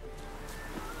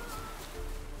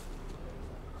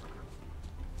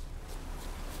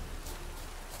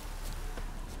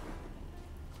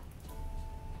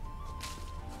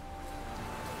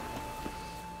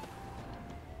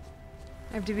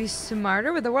 I have to be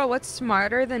smarter with the world. What's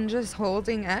smarter than just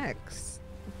holding X?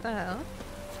 What the hell?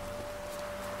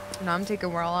 No, I'm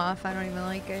taking whirl off. I don't even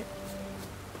like it.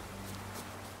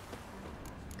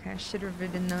 Okay, I should have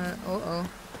ridden the... Uh-oh.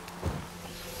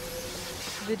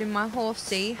 Ridden my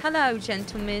horsey. Hello,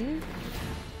 gentlemen.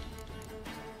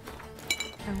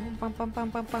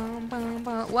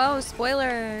 Whoa,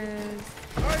 spoilers.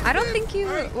 I don't think you...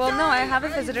 Well, no, I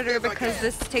haven't visited her because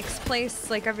this takes place,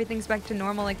 like, everything's back to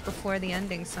normal, like, before the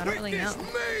ending, so I don't really know.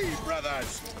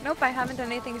 Nope, I haven't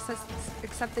done anything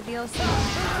except the DLC.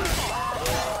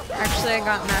 Actually, I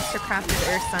got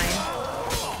Mastercrafted Earth Sign.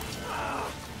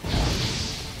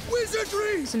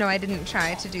 Wizardry! So no, I didn't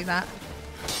try to do that.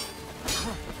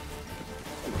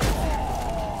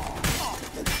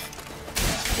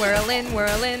 Whirlin',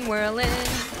 whirlin', whirlin'.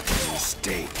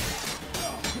 Mistake.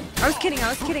 I was kidding, I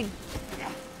was kidding.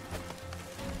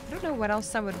 I don't know what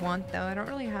else I would want, though. I don't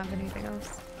really have anything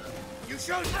else. You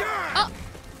shall die! Oh!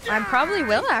 I probably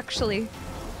will, actually.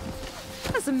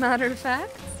 As a matter of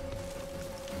fact.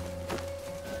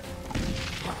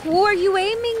 Who are you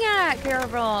aiming at,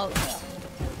 Geralt?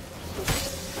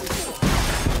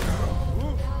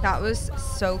 That was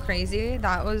so crazy.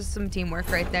 That was some teamwork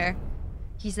right there.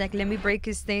 He's like, let me break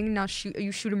his thing. Now shoot.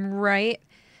 You shoot him right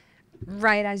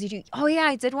as you do. Oh yeah,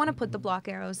 I did want to put the block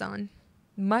arrows on.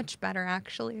 Much better,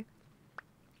 actually.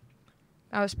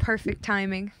 That was perfect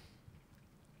timing.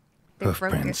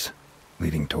 Hoofprints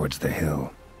leading towards the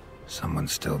hill.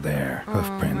 Someone's still there. Oh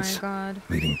Hoofprints my god.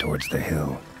 leading towards the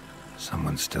hill.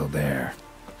 Someone's still there.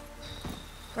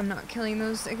 I'm not killing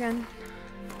those again.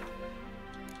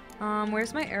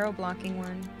 Where's my arrow blocking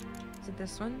one? Is it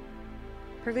this one?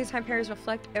 Perfectly timed parries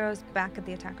reflect arrows back at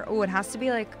the attacker. Oh, it has to be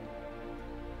like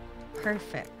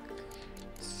perfect.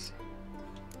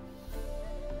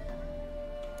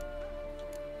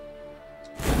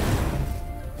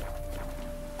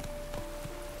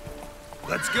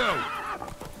 Let's go.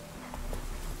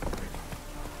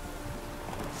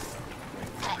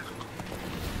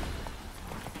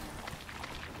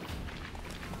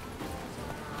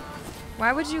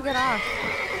 Why would you get off?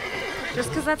 Just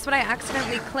because that's what I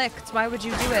accidentally clicked. Why would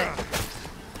you do it?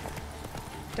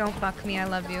 Don't buck me. I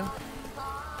love you.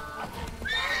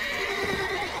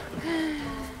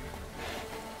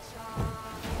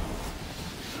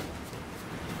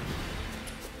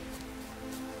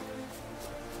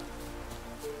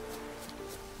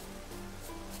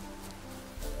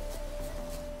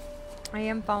 I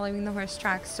am following the horse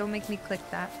tracks. Don't make me click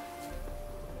that.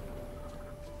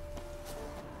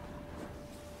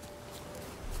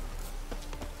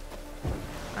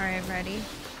 Alright, ready?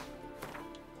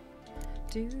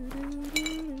 It's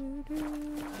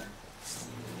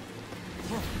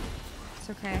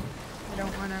okay. I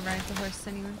don't want to ride the horse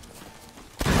anymore.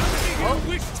 Oh.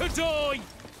 Wish to die.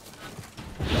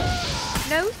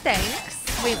 No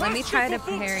thanks. Wait, let me try to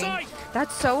parry.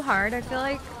 That's so hard. I feel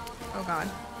like. Oh god.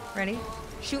 Ready?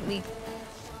 Shoot me.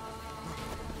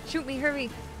 Shoot me. Hurry.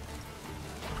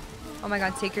 Oh my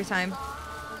god. Take your time.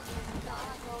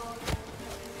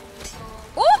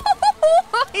 Oh!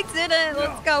 I did it.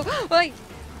 Let's go. Wait.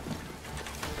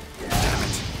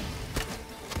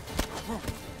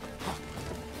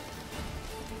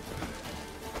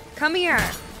 Come here.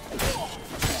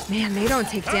 Man, they don't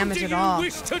take damage at all.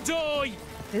 Wish to die?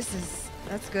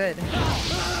 That's good.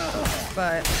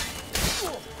 But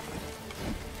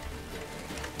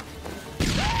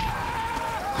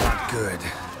good.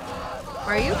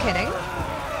 Are you kidding?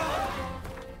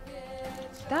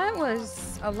 That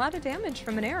was a lot of damage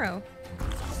from an arrow.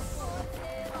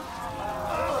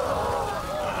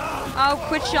 Oh,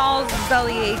 quit y'all's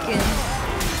belly aching.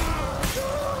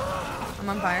 I'm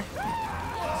on fire.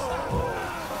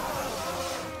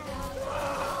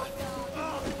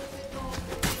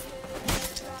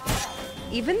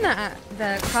 Even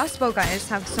the crossbow guys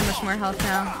have so much more health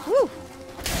now. Woo!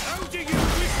 How do you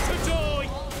wish to die?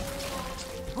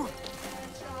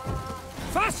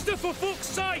 Faster, for fuck's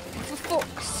sake! For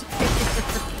fuck's sake.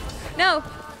 No!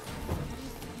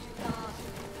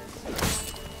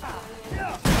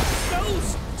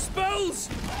 Spells! Spells!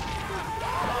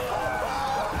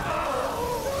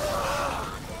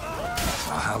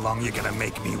 Oh, how long you gonna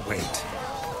make me wait?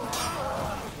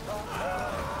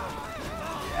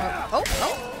 Oh,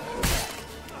 oh.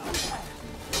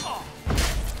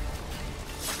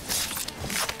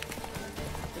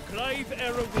 The Clive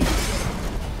arrow.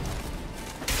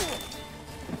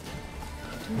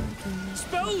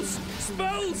 Spells!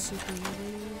 Spells!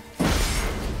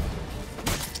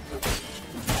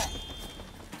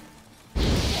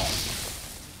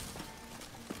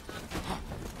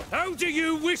 How do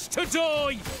you wish to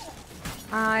die?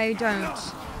 I don't.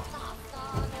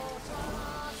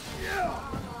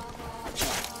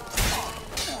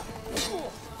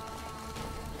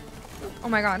 Oh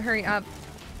my god, hurry up.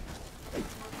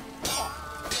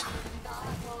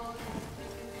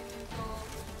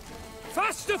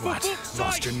 Faster, for What? fuck's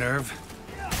Lost sake! your nerve?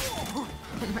 Oh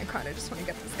my god, I just want to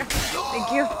get this guy.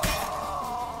 Thank you.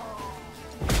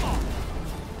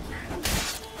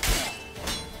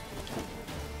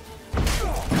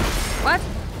 What?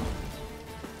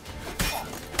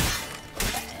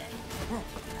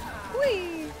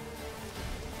 Whee!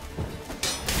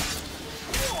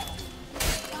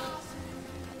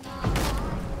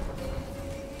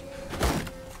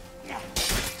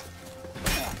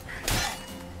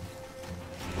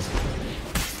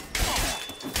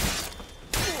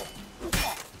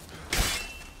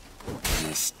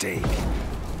 Mistake.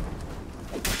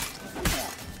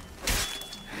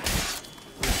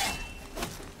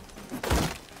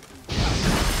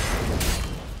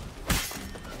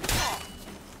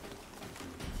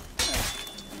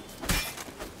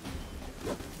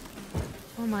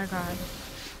 Oh my god.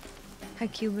 Hi,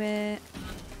 Cubit.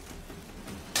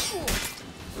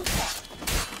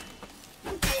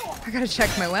 I gotta check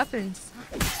my weapons.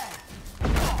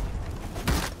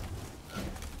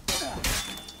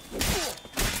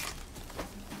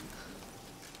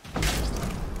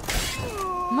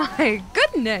 My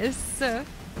goodness.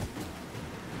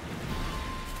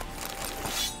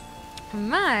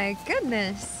 My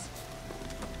goodness.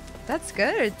 That's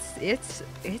good.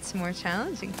 It's more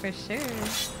challenging for sure.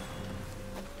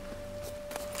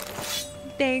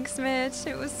 Thanks, Mitch.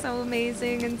 It was so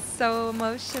amazing and so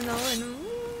emotional and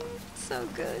so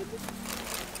good.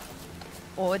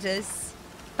 Orders.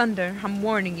 Thunder, I'm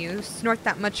warning you. Snort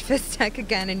that much fist tech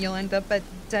again and you'll end up at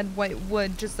dead white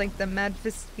wood just like the mad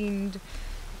fist fiend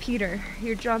Peter.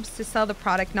 Your job's to sell the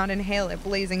product, not inhale it.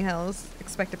 Blazing Hells.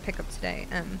 Expect a pickup today.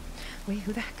 Wait,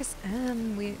 who the heck is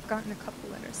M? We've gotten a couple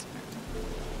letters from him.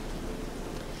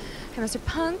 Hi, Mr.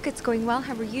 Punk. It's going well.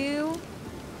 How are you?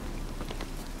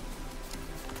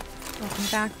 Welcome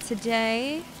back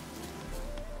today.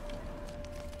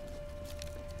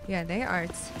 Yeah, they are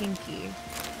tinky.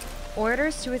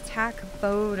 Orders to attack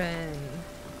Bowden.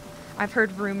 I've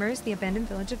heard rumors the abandoned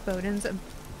village of Bowden's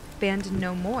abandoned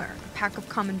no more. A pack of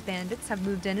common bandits have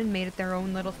moved in and made it their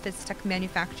own little Fiztech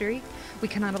manufactory. We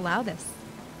cannot allow this.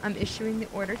 I'm issuing the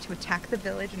order to attack the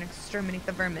village and exterminate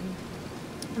the vermin.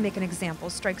 Make an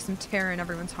example, strike some terror in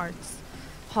everyone's hearts.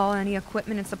 Haul any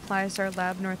equipment and supplies to our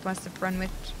lab northwest of Brunwich.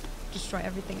 Destroy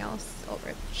everything else,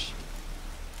 Ulrich.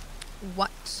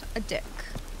 What a dick.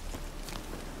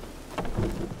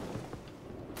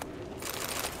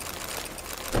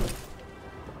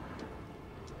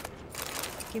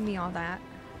 Give me all that.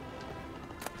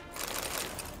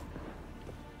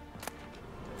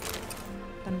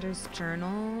 Thunder's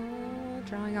journal.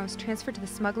 Drawing. I was transferred to the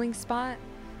smuggling spot.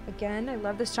 Again, I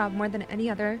love this job more than any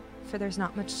other, for there's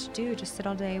not much to do. Just sit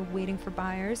all day waiting for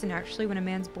buyers, and actually when a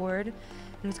man's bored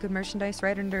and there's good merchandise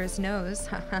right under his nose,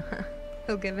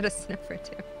 he'll give it a sniff or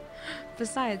two.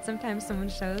 Besides, sometimes someone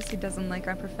shows he doesn't like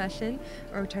our profession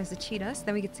or tries to cheat us,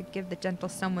 then we get to give the gentle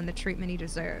someone the treatment he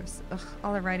deserves. Ugh,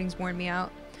 all our writings worn me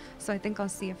out, so I think I'll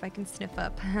see if I can sniff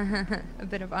up a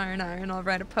bit of R&R and I'll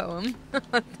write a poem.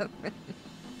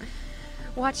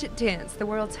 Watch it dance, the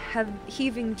world's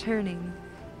heaving, turning.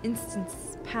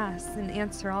 Instants pass and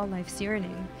answer all life's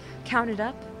yearning. Count it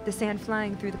up, the sand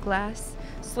flying through the glass.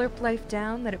 Slurp life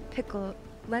down, let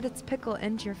its pickle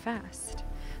end your fast.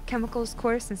 Chemicals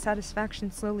course and satisfaction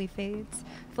slowly fades.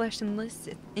 Flesh enlists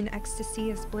in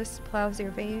ecstasy as bliss plows your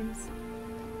veins.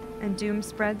 And doom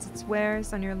spreads its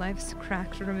wares on your life's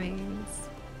cracked remains.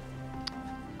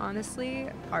 Honestly,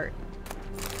 art.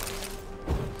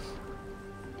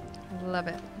 Love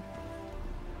it.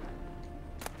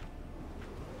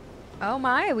 Oh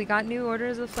my, we got new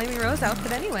orders of Flaming Rose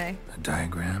outfit anyway. A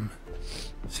diagram?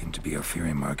 Seemed to be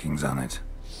Ophiri markings on it.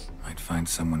 Might find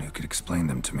someone who could explain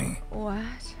them to me.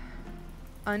 What?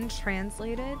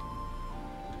 Untranslated?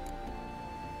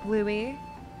 Louis,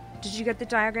 did you get the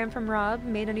diagram from Rob?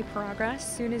 Made any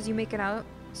progress? Soon as you make it out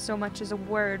so much as a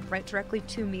word, write directly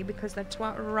to me, because that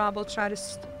twat Rob will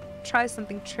try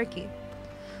something tricky.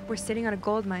 We're sitting on a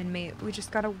gold mine, mate. We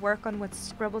just gotta work on what's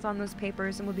scribbled on those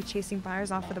papers and we'll be chasing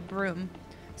buyers off with a broom.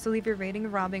 So leave your raiding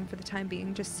and robbing for the time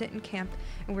being. Just sit in camp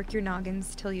and work your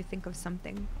noggins till you think of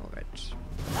something. Ulrich.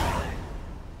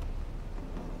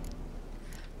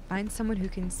 Find someone who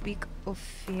can speak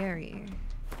Ophiri.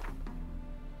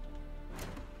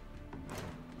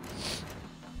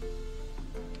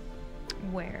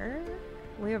 Where?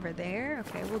 Way over there?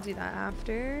 Okay, we'll do that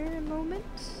after a moment.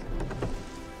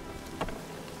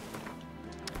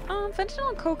 Fentanyl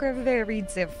and coke are very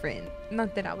different.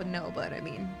 Not that I would know, but I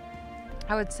mean,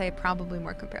 I would say probably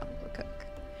more comparable to coke,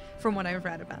 from what I've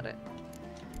read about it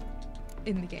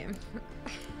in the game.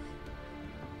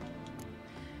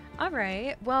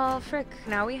 Alright, well, frick,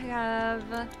 now we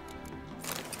have...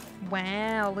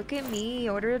 Wow, look at me,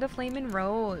 Order of the Flaming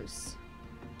Rose.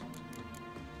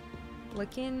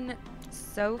 Looking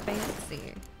so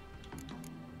fancy.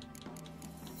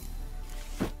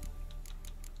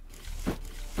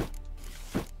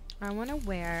 I want to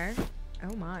wear...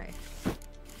 Oh my.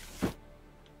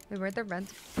 Wait, where'd the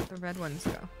red ones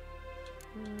go?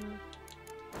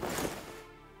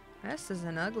 This is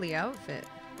an ugly outfit.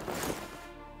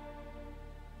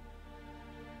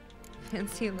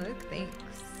 Fancy look,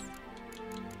 thanks.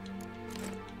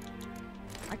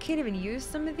 I can't even use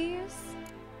some of these.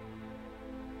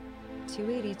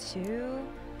 282.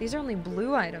 These are only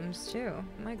blue items too.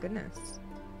 My goodness.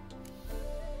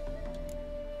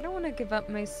 I don't want to give up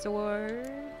my swords.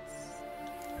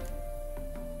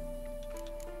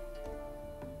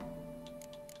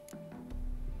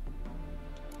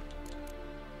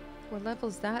 What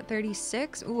level's that?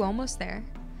 36? Ooh, almost there.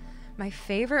 My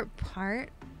favorite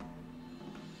part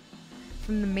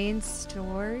from the main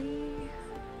story?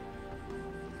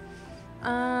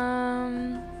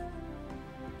 I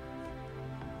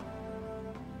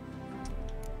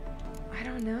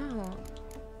don't know.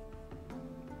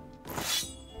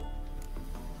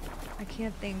 I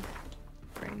can't think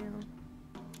right now.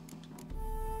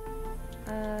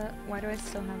 Why do I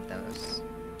still have those?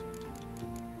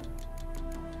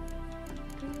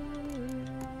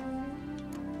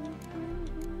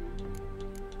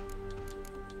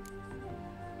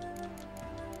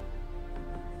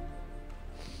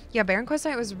 Yeah, Baron Quest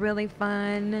Night was really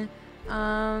fun.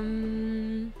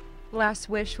 Last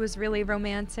Wish was really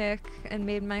romantic and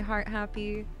made my heart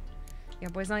happy. Yeah,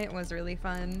 Boys Night was really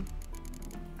fun.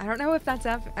 I don't know if that's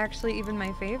actually even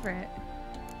my favorite.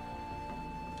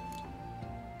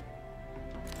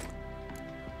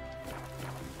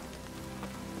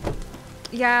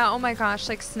 Yeah, oh my gosh,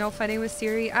 like snow fighting with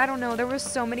Ciri. I don't know, there were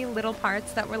so many little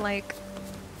parts that were like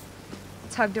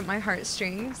tugged at my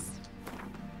heartstrings.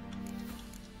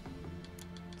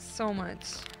 So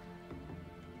much.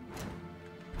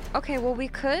 Okay, well we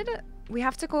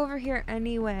have to go over here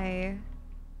anyway.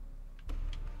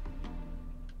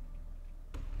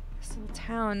 This little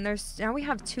town, now we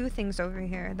have 2 things over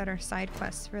here that are side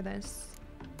quests for this.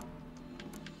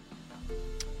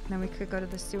 Then we could go to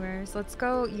the sewers. Let's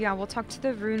go, yeah, we'll talk to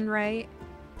the Runewright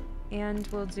and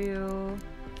we'll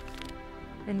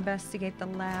investigate the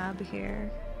lab here.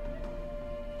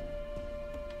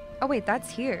 Oh wait, that's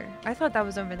here. I thought that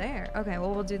was over there. Okay,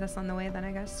 well we'll do this on the way then,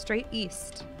 I guess. Straight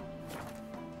east.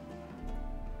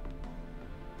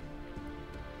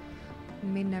 We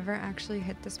may never actually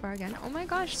hit this bar again. Oh my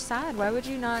gosh, sad. Why would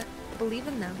you not believe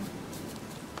in them?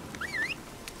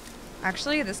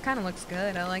 Actually, this kind of looks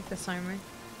good. I like this armor.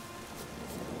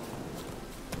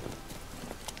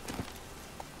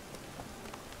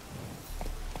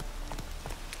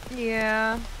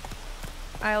 Yeah.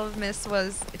 Isle of Mist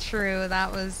was true.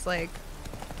 That was like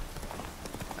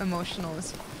emotional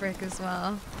as frick as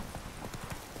well.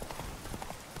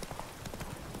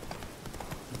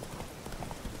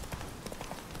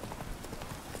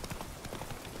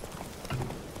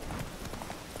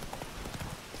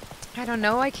 I don't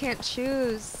know, I can't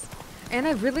choose. And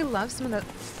I really love some of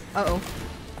the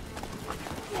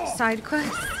side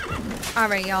quests.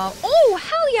 Alright, y'all. Oh,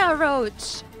 hell yeah,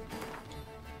 Roach!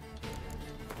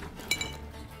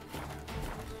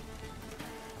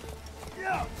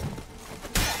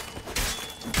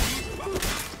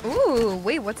 Ooh,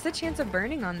 wait, what's the chance of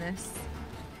burning on this?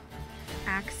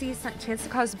 Axes, chance to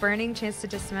cause burning, chance to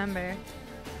dismember.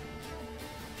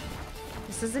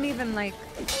 This isn't even like...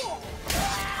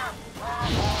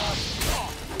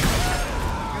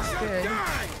 That's good.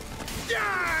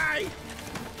 Die!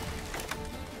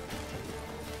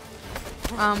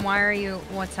 Why are you...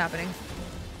 What's happening?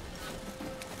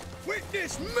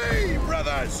 Witness me,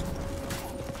 brothers!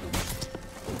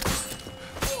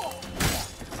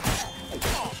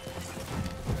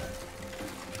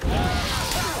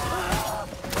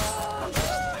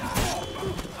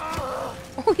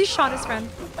 Oh, he shot his friend.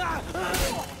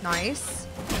 Nice.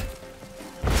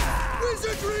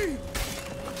 Wizardry!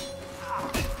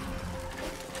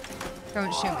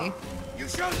 Don't shoot me. You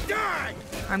shall die!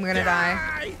 I'm gonna die.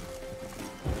 I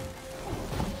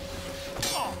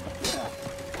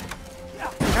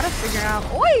gotta figure out.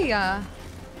 Oi!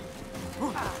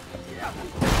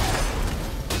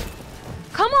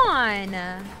 Come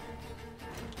on!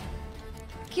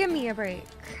 Give me a break.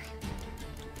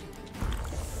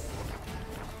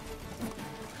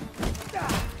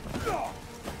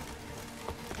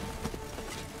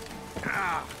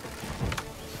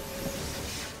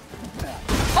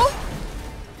 Oh!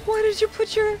 Why'd you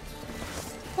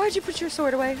put your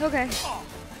sword away? Okay.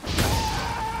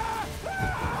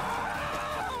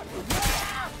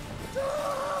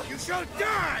 You shall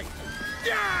die!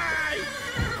 Die!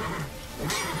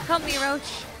 Help me,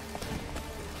 Roach.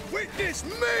 Witness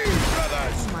me,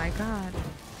 brothers! Oh my god.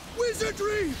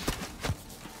 Wizardry!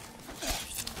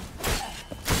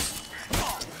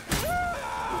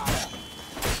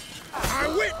 I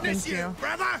witness you,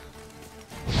 brother!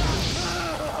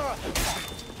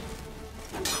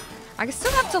 I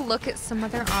still have to look at some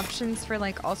other options for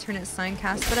like alternate sign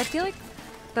cast, but I feel like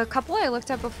the couple I looked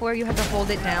at before, you had to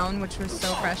hold it down, which was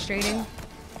so frustrating.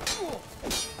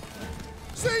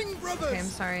 Sing, brothers! Okay, I'm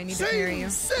sorry, I need to hear you.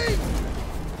 Sing!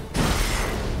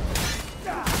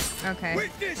 Okay,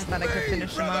 Witness I thought I could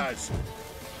finish him off.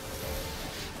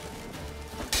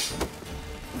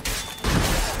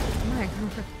 Oh my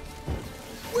god.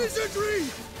 Wizardry!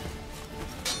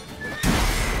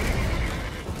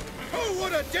 Oh,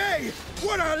 what a day!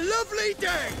 What a lovely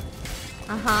day!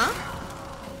 Uh-huh.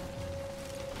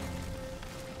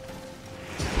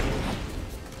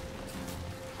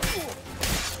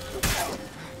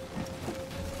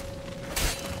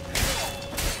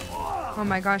 Oh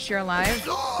my gosh, you're alive?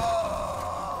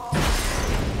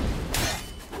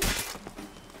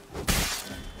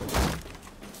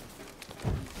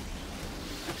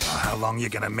 How long you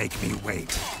gonna make me wait?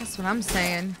 That's what I'm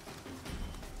saying.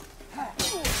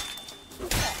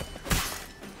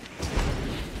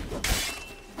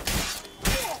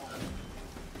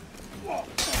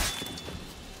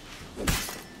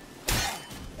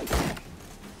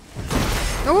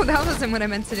 Oh, that wasn't what I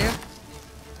meant to do.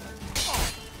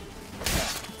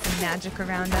 Some magic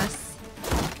around us.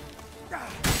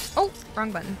 Oh,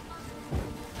 wrong button.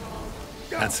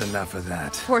 That's enough of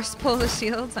that. Force pull the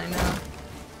shields, I know.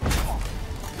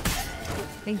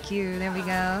 Thank you, there we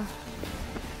go.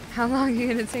 How long are you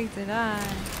gonna take to die?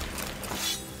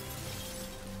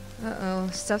 Uh-oh,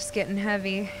 stuff's getting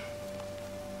heavy.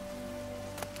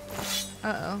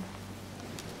 Uh-oh.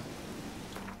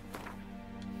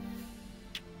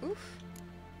 Oof.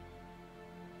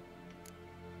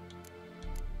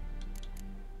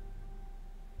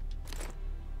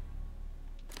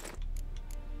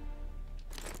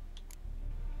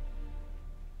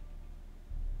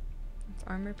 It's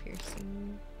armor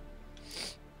piercing.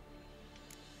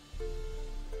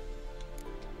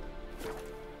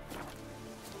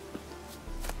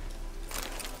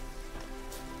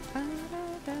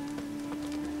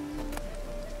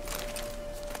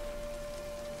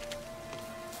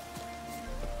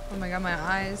 Oh my god, my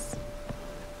eyes.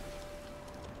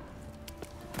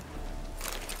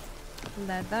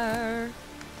 Leather.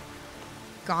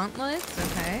 Gauntlets?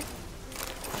 Okay.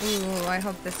 Ooh, I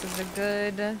hope this is a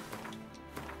good...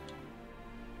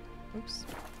 Oops.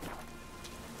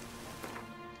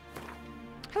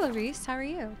 Hello, Reese. How are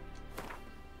you?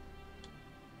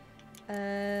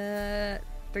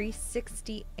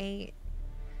 368.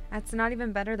 That's not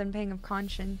even better than Pang of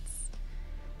Conscience.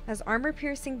 Has armor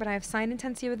piercing, but I have sign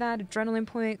intensity with that, adrenaline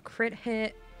point, crit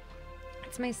hit.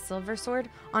 It's my silver sword.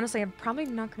 Honestly, I'm probably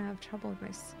not gonna have trouble with my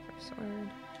silver sword.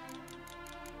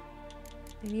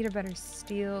 I need a better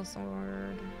steel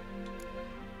sword.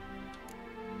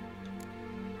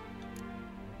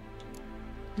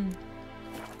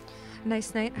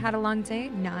 Nice night. Had a long day.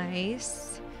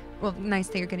 Nice. Well, nice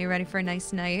that you're getting ready for a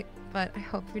nice night, but I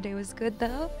hope your day was good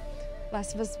though.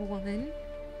 Last of Us 1.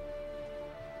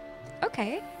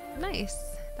 Okay, nice.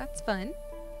 That's fun.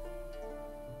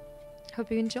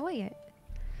 Hope you enjoy it.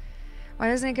 Why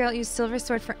doesn't a girl use silver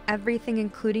sword for everything,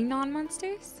 including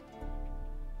non-monsters?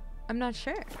 I'm not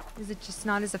sure. Is it just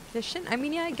not as efficient? I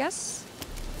mean, yeah, I guess.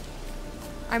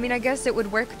 I mean, I guess it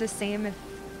would work the same if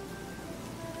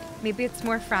maybe it's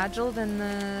more fragile than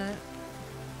the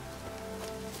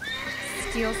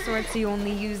steel sword, so you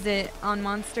only use it on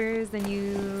monsters and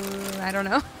you... I don't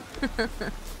know.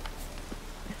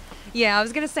 Yeah, I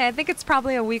was gonna say, I think it's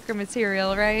probably a weaker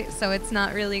material, right? So it's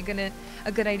not really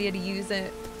a good idea to use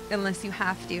it unless you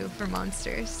have to for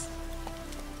monsters.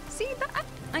 See,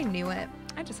 I knew it.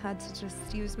 I just had to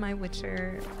just use my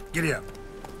Witcher Giddy up.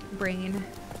 brain.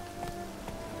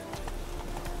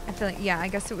 I feel like, yeah, I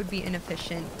guess it would be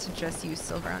inefficient to just use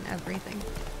silver on everything.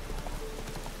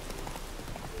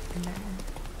 And then,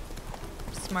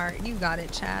 smart, you got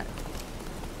it, chat.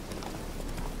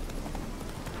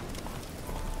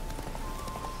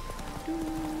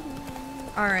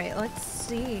 Alright, let's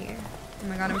see. Oh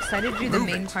my god, I'm excited to do the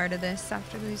main part of this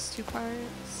after these two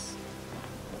parts.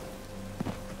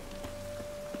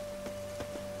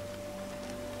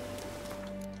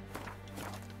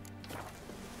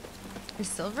 Is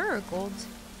silver or gold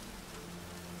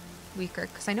weaker?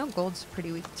 Because I know gold's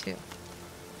pretty weak too.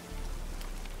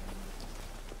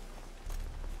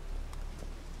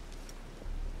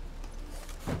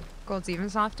 Gold's even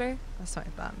softer? That's what I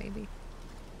thought, maybe.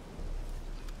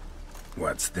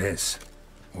 What's this?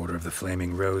 Order of the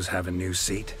Flaming Rose have a new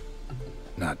seat?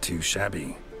 Not too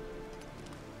shabby.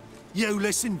 You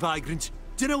listen, vagrant.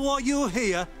 Dunno why you're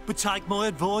here, but take my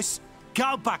advice.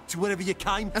 Go back to wherever you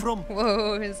came from.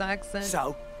 Whoa, his accent.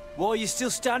 So, why are you still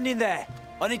standing there?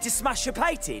 I need to smash your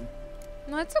painting?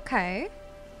 No, it's okay.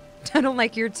 I don't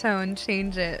like your tone.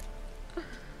 Change it.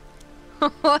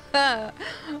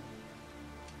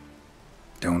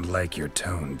 Don't like your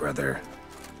tone, brother.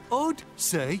 I'd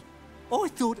say. I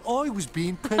thought I was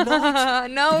being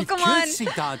polite. No, but come if on. courtesy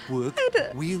don't work,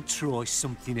 we'll try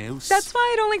something else. That's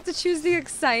why I don't like to choose the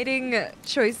exciting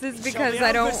choices, because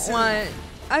I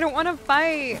don't want to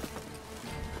fight.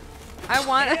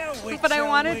 But I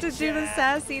wanted to do the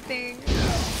sassy thing.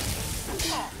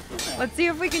 Let's see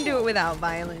if we can do it without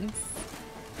violence.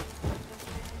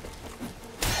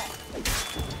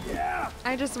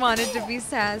 I just wanted to be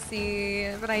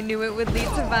sassy, but I knew it would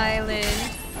lead to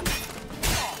violence.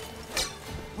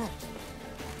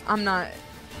 I'm not.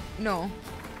 No.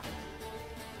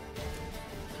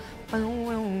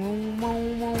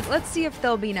 Let's see if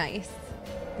they'll be nice.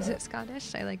 Is it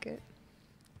Scottish? I like it.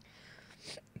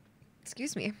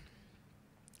 Excuse me.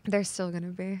 They're still gonna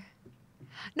be.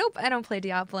 Nope, I don't play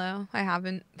Diablo. I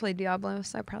haven't played Diablo,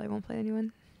 so I probably won't play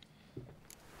anyone.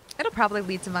 It'll probably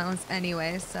lead to violence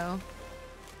anyway, so.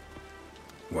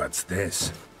 What's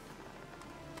this?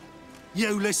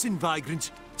 You listen,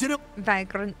 Vagrant. Dinner.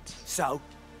 Vagrant. So,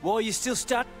 why are you still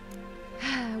standing?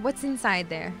 What's inside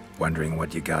there? Wondering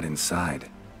what you got inside,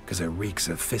 because it reeks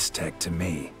of fist tech to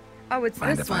me. Oh, it's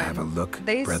Mind this if one. I have a look,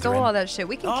 They brethren? stole all that shit.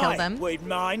 We can kill them. We'd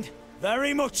mind.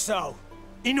 Very much so.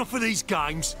 Enough of these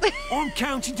games. I'm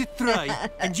counting to 3,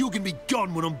 and you're gonna be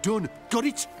gone when I'm done. Got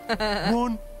it?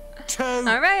 1, 2. All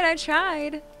right, I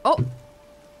tried. Oh.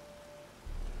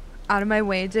 Out of my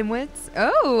way, dimwits.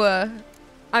 Oh.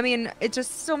 I mean, it's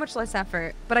just so much less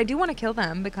effort. But I do want to kill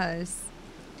them because...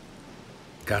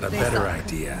 Got a they better suck,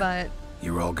 idea. But...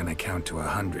 You're all gonna count to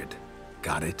 100.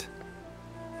 Got it?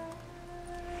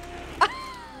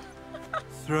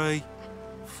 3,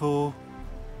 4,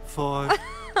 5,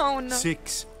 oh, no.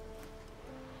 6.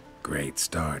 Great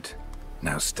start.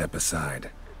 Now step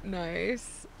aside.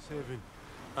 Nice. 7,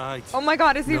 8. Oh my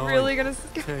god, is he 9, really gonna...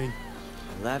 10,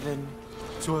 11,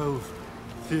 12,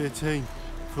 13,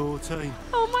 14,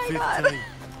 Oh my 15, god.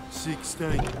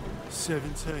 16,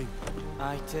 17,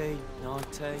 18,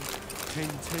 19,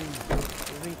 20.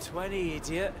 you mean 20,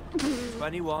 idiot.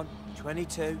 21,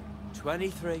 22,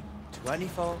 23,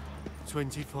 24,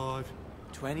 25,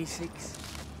 26,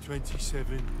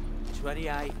 27,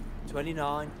 28,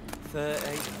 29,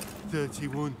 30.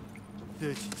 31,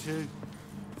 32,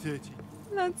 30.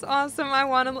 That's awesome.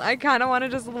 I kind of want to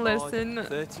just listen.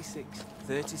 36,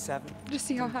 37. Just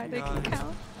see how high they can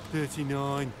count.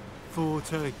 39,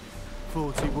 40,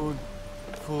 41,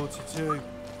 42,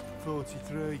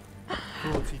 43,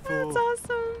 44. That's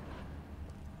awesome.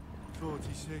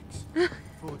 46,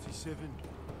 47,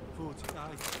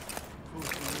 48,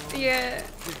 49. Yeah.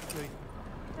 50.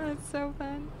 That's so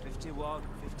fun. 51,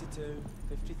 52,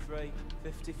 53,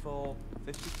 54,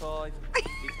 55,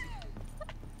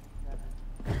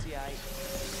 58,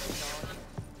 59.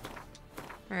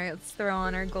 All right, let's throw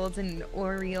on our golden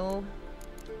Oriole.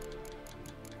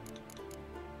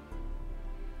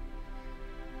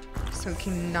 So we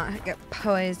can not get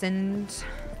poisoned.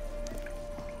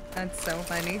 That's so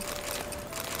funny.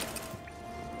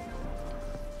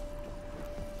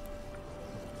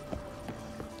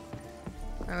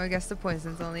 Oh, I guess the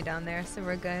poison's only down there, so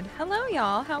we're good. Hello,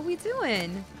 y'all. How we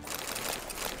doing?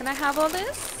 Can I have all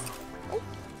this? Oh.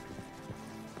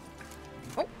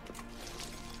 Oh.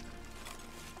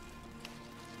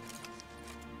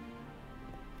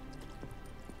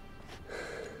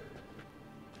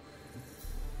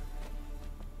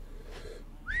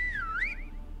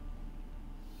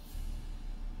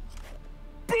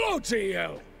 Bloody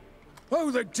hell!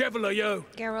 Who the devil are you?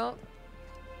 Geralt.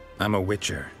 I'm a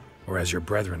witcher, or as your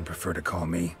brethren prefer to call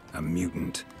me, a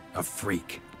mutant, a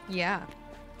freak. Yeah.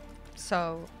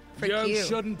 So, for You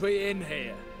shouldn't be in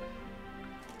here.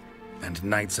 And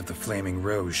Knights of the Flaming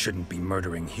Rose shouldn't be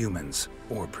murdering humans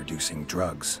or producing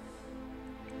drugs.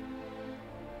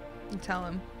 You tell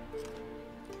him.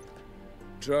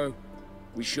 True.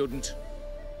 We shouldn't.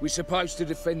 We're supposed to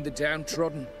defend the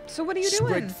downtrodden. So what are you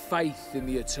Spread doing? faith in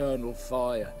the eternal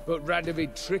fire. But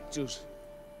Radovid tricked us.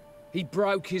 He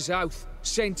broke his oath,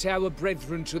 sent our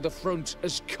brethren to the front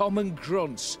as common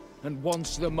grunts, and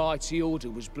once the mighty order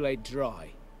was bled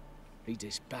dry, he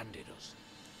disbanded us.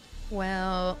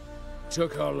 Well...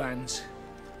 Took our lands,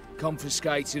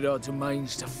 confiscated our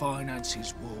domains to finance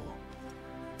his war.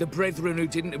 The brethren who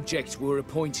didn't object were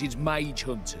appointed mage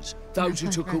hunters. Those who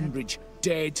took umbrage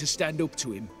dared to stand up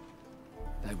to him.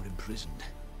 They were imprisoned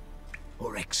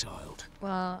or exiled.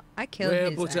 Well, I killed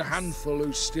We're his but a ass. handful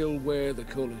who still wear the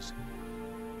colours.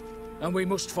 And we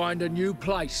must find a new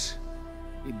place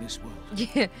in this world.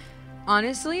 Yeah.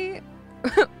 Honestly,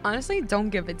 honestly, don't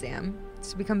give a damn.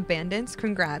 To become bandits,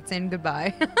 congrats and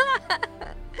goodbye.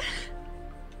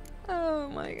 Oh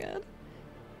my god.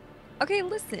 Okay,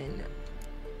 listen.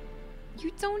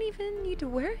 You don't even need to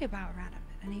worry about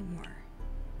Radovid anymore.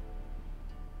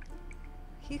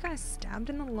 He got stabbed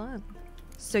in the lung.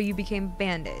 So you became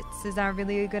bandits. Is that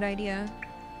really a good idea?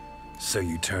 So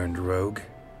you turned rogue?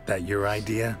 That your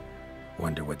idea?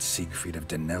 Wonder what Siegfried of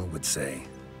Denel would say.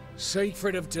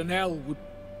 Siegfried of Denel would...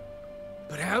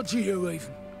 But how do you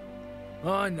even...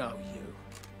 I know you.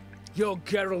 You're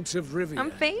Geralt of Rivia.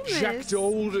 I'm famous. Jacques de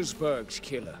Aldersberg's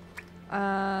killer.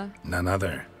 None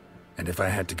other. And if I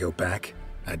had to go back,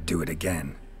 I'd do it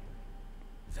again.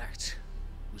 That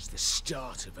was the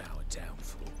start of our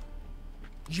downfall.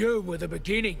 You were the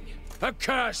beginning.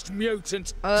 Accursed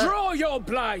mutant. Draw your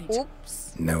blade!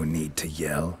 Oops. No need to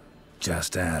yell.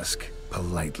 Just ask,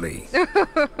 politely.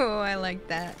 Oh, I like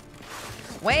that.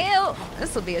 Well,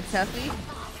 this will be a toughie.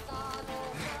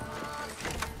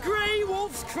 Grey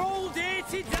Wolf's crawled here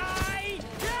to die!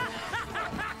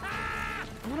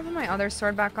 I'm gonna put my other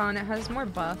sword back on. It has more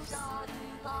buffs.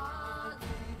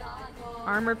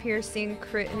 Armor piercing,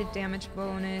 crit hit damage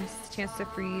bonus, chance to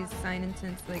freeze, sign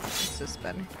intense, like, it's just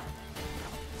better.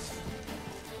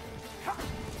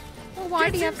 Well, why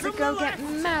do you have to go get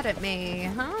mad at me,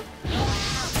 huh?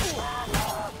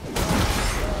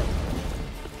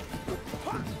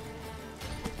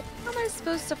 How am I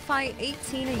supposed to fight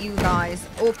 18 of you guys?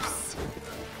 Oops.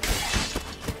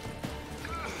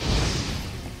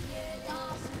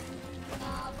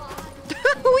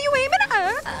 Who are you aiming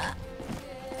at?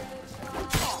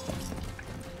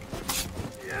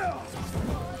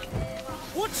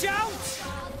 Watch out!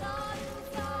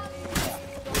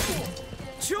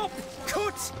 Chop,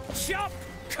 cut, chop,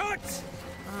 cut.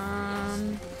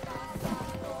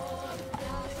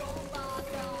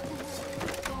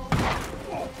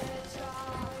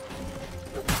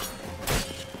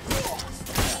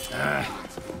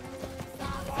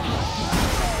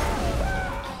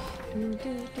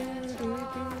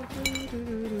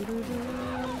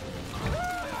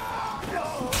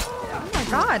 Oh my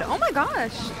god, oh my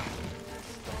gosh.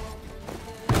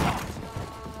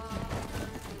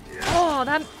 Oh,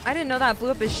 that, I didn't know that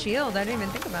blew up his shield. I didn't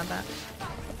even think about that.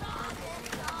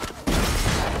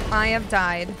 I have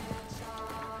died.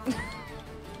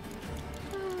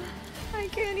 I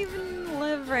can't even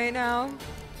live right now.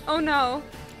 Oh no.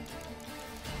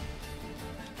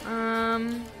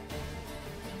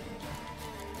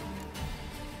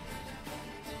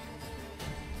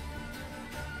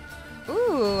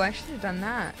 Ooh, I should have done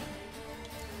that.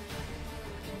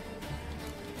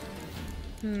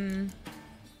 I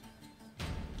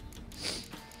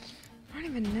don't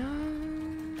even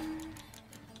know.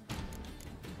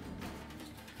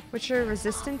 Which are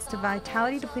resistance to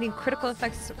vitality, depleting critical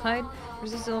effects applied.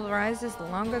 Resistance rises the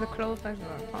longer the critical effects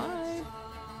are applied.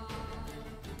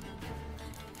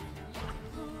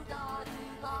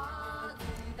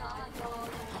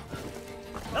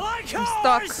 Like I'm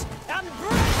stuck. And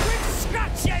break with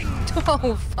scratching.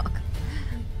 Oh fuck.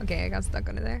 Okay, I got stuck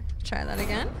under there. Try that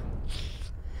again.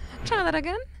 Try that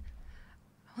again.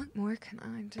 What more can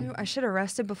I do? I should have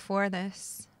rested before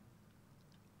this.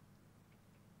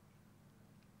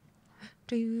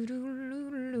 I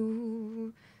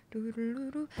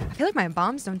feel like my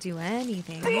bombs don't do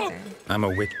anything either. I'm a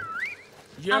witch.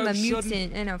 I'm a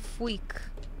mutant and a freak.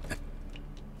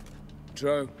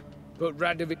 True, but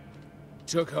Radovid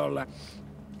took our land.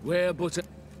 We're but a...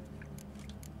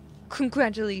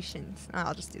 Congratulations.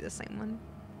 I'll just do the same one.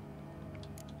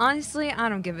 Honestly, I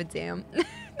don't give a damn.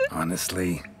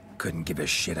 Honestly, couldn't give a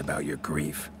shit about your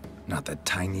grief. Not the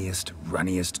tiniest,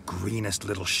 runniest, greenest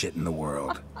little shit in the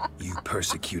world. You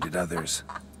persecuted others,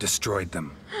 destroyed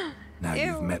them. Now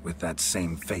you've met with that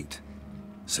same fate.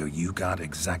 So you got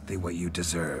exactly what you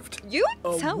deserved. You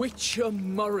a witcher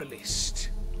moralist.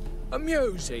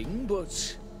 Amusing,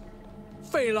 but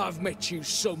feel I've met you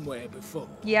somewhere before.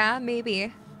 Yeah,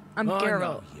 maybe. I'm I Geralt.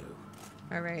 know you.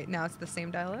 Alright, now it's the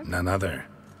same dialogue? None other.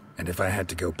 And if I had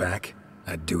to go back,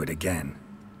 I'd do it again.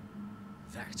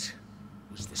 That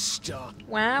was the start.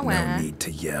 Wah, wah. No need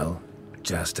to yell.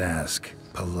 Just ask,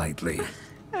 politely.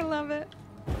 I love it.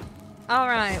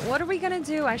 Alright, what are we gonna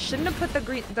do? I shouldn't have put the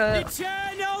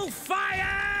Eternal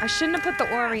fire! I shouldn't have put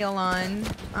the Oriel on.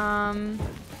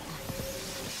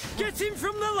 Get him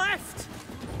from the left!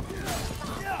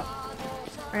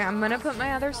 Alright, I'm gonna put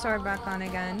my other sword back on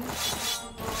again.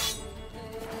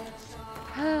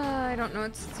 I don't know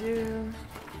what to do.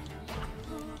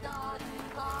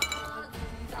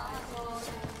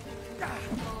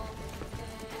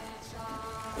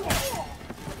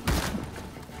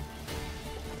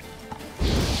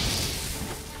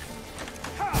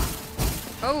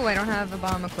 Oh, I don't have a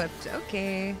bomb equipped.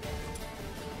 Okay.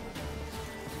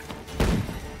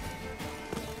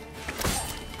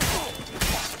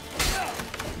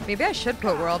 Maybe I should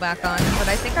put Whirl back on, but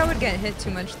I think I would get hit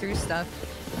too much through stuff.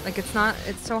 Like, it's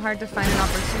so hard to find an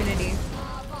opportunity.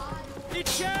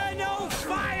 Eternal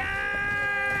fire!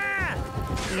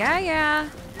 Yeah.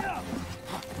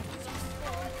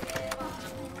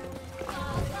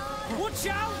 Watch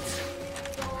out!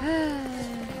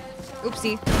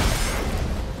 Oopsie.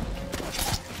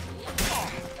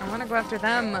 I want to go after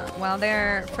them while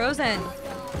they're frozen.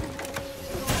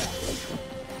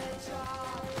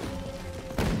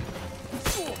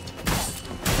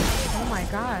 Oh my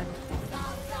god.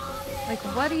 Like,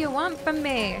 what do you want from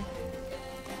me?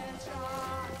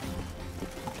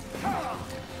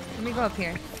 Let me go up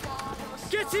here.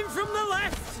 Get him from the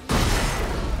left!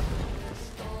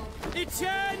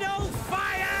 Eternal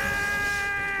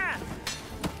fire!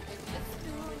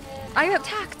 I got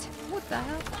attacked! What the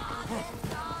hell?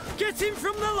 Get him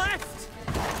from the left!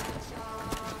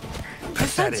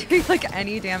 That's not doing like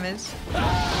any damage.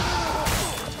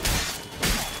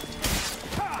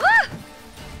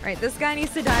 Alright, this guy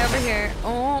needs to die over here.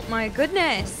 Oh my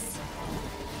goodness.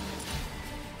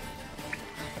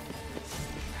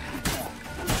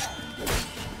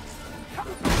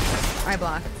 I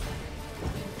blocked.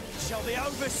 Shall be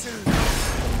over soon.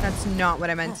 That's not what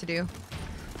I meant to do.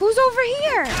 Who's over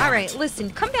here? Alright, listen,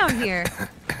 come down here.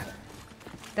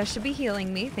 That should be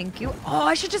healing me, thank you. Oh,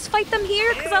 I should just fight them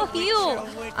here because I'll heal.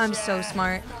 I'm so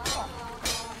smart.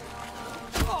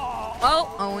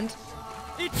 Oh, owned.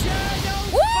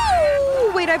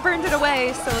 Woo! Wait, I burned it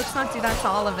away, so let's not do that to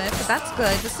all of it. But that's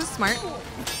good. This is smart.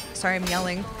 Sorry, I'm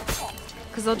yelling.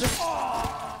 Because they'll just...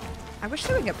 I wish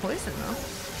they would get poisoned, though.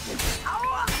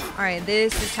 Alright,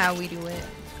 this is how we do it.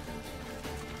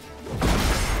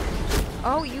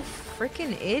 Oh, you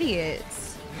freaking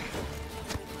idiots.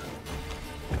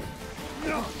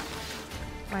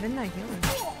 Why didn't I heal him?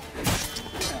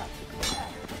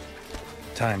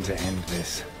 Time to end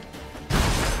this.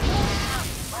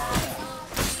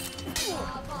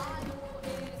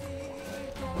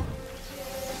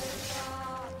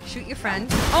 Shoot your friend.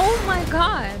 Oh my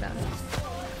god.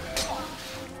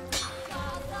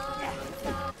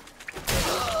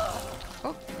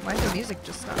 Oh, why did the music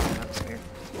just stop? That was weird.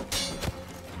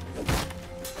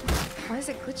 Why is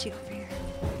it glitchy over here?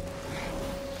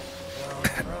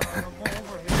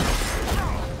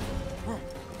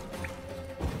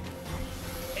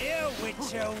 Here,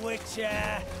 Witcher,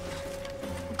 Witcher.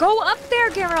 Go up there,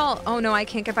 Geralt! Oh no, I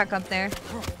can't get back up there.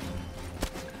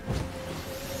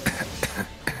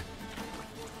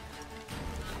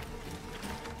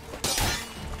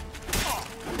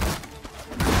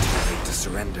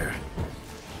 Surrender.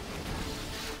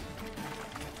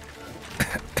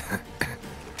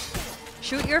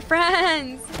 Shoot your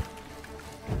friends!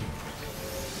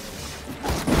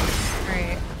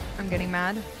 Alright, I'm getting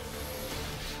mad.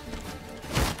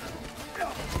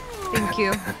 Thank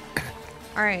you.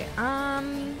 Alright,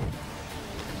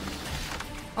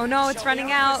 oh no, it's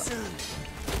running out.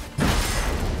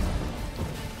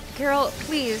 Geralt,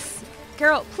 please.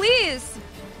 Geralt, please!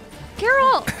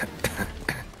 Geralt!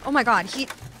 Oh my god,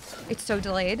 it's so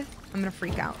delayed. I'm gonna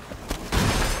freak out.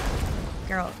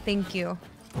 Geralt, thank you.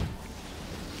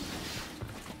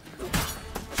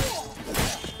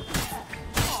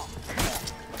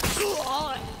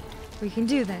 We can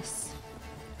do this.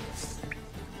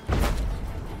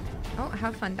 Oh,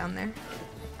 have fun down there.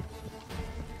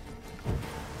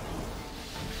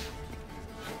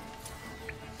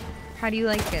 How do you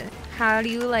like it? How do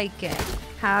you like it?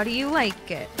 How do you like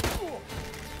it?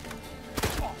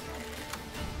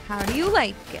 How do you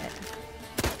like it?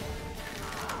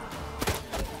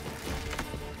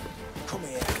 Come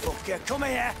here, fucker, come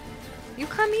here. You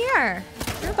come here.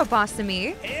 You're the boss of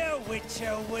me. Here,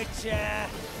 Witcher, Witcher.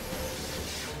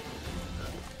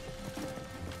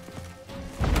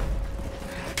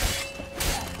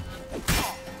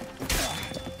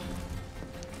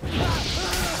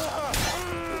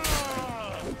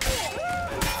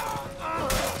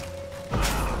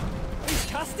 He's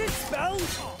casted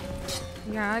spells.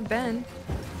 Yeah, I've been.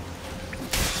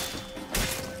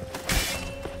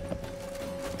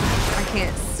 I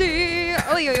can't see.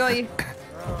 Oi, oi, oi.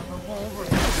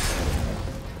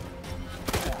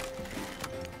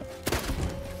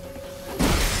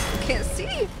 Can't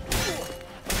see.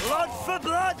 Blood for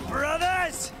blood,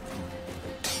 brothers.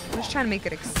 I'm just trying to make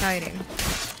it exciting.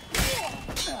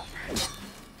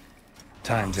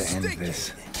 Time to end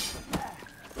this.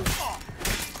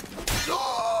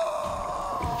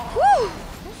 Whew!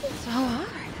 This is so hard.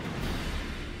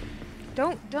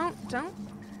 Don't.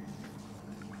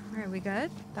 Alright, we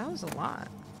good? That was a lot.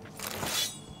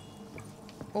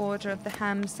 Order of the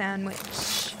ham sandwich.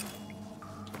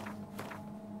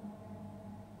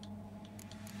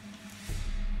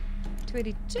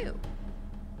 $282.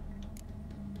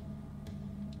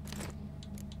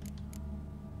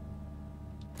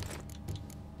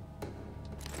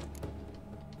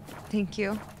 Thank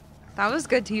you. That was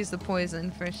good to use the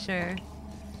poison for sure.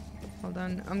 Hold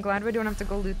on. I'm glad we don't have to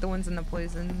go loot the ones in the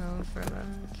poison though for the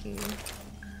key.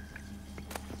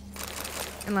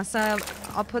 Unless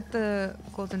I'll put the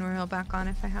golden oil back on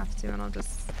if I have to, and I'll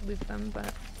just loot them,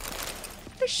 but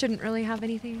they shouldn't really have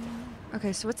anything.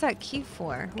 Okay, so what's that key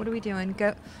for? What are we doing?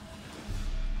 Go.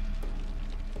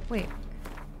 Wait.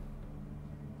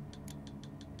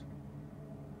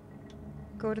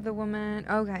 Go to the woman.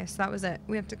 Okay, so that was it.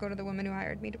 We have to go to the woman who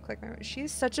hired me to click my...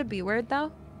 She's such a B-word,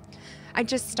 though. I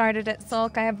just started at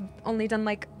Sulk. I have only done,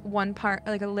 like, one part,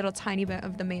 like a little tiny bit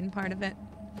of the main part of it.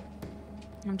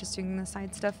 I'm just doing the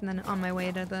side stuff and then on my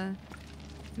way to the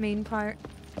main part.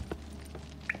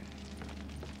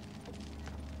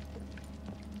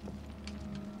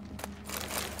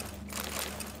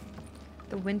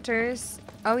 The winters.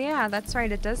 Oh yeah, that's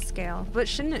right, it does scale. But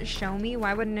shouldn't it show me?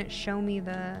 Why wouldn't it show me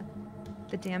the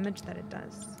damage that it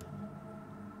does?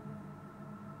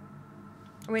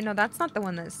 Oh, wait, no, that's not the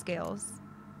one that scales.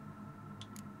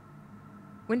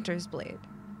 Winter's Blade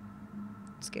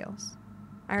scales.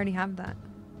 I already have that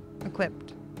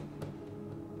equipped.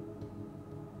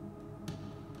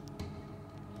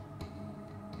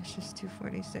 It's just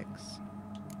 246.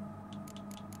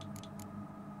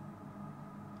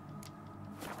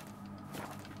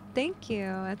 Thank you.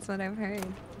 That's what I've heard.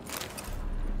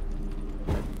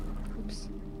 Oops.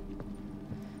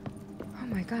 Oh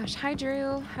my gosh. Hi,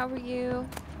 Drew. How are you?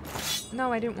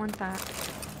 No, I didn't want that.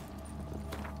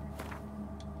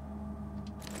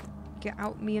 Get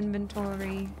out me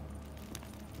inventory.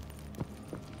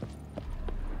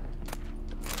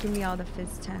 Give me all the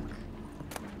fizz tech.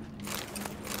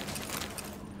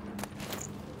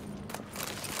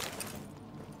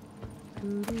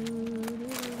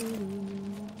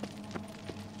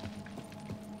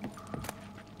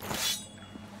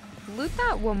 Loot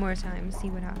that one more time, see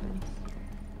what happens.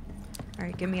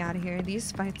 Alright, get me out of here.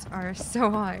 These fights are so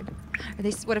hard. Are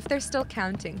they? What if they're still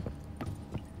counting?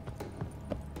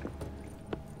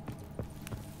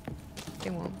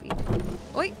 They won't be.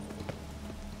 Oi!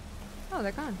 Oh,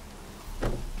 they're gone.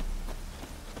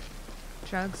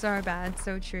 Drugs are bad,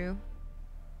 so true.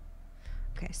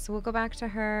 Okay, so we'll go back to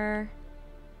her.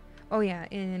 Oh yeah,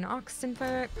 in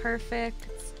Oxenfurt, perfect.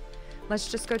 Let's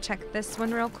just go check this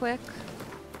one real quick.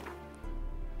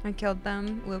 I killed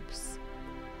them, whoops.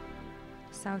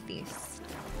 Southeast.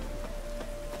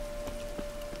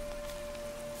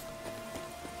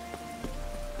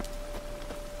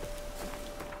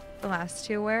 The last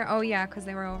two were? Oh yeah, because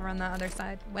they were over on the other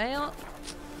side. Well,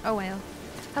 oh well.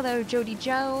 Hello, Jody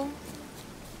Joe.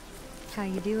 How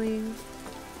you doing?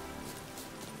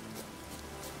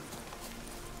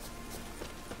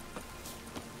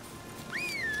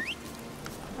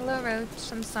 Hello,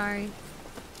 Roach. I'm sorry.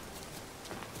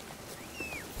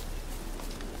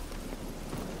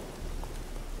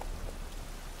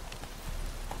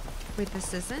 Wait,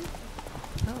 this isn't?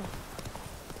 Oh.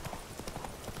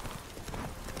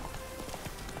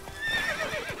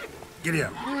 Giddy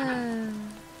up.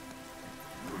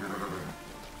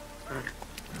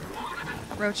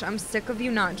 Roach, I'm sick of you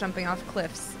not jumping off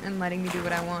cliffs and letting me do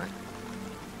what I want.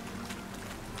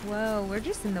 Whoa, we're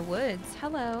just in the woods.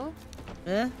 Hello.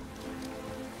 Yeah?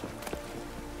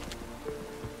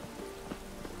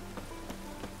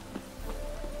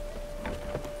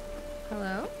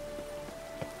 Hello?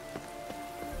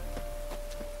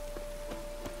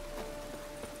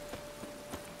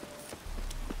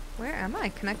 Where am I?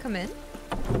 Can I come in?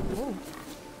 Oh.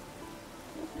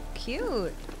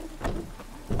 Cute.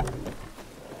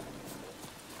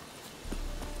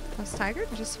 How's Tiger?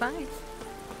 Just fine.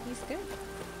 He's good.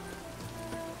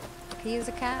 He is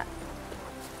a cat.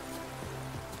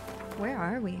 Where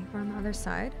are we? We're on the other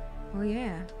side? Oh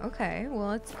yeah. Okay, well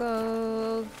let's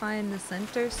go find the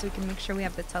center so we can make sure we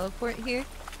have the teleport here.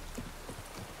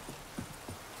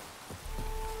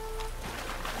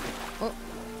 Oh.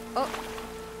 Oh.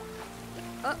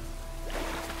 Oh.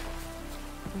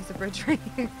 There's a bridge right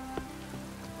here.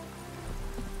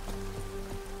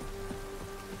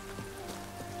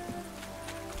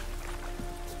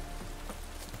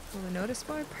 Oh, a notice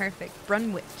board? Perfect.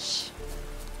 Brunwich.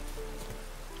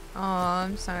 Oh,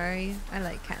 I'm sorry. I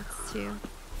like cats too.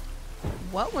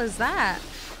 What was that?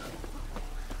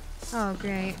 Oh,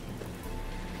 great.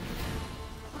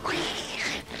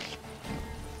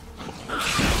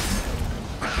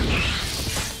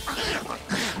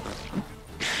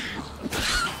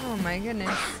 Oh my goodness.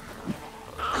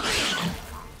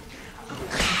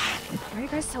 Why are you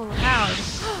guys so loud?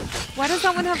 Why does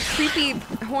that one have creepy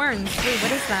horns? Wait,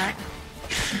 what is that?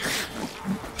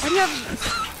 Why do you have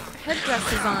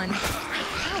headdresses on?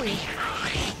 Howie.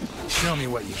 Show me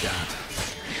what you got.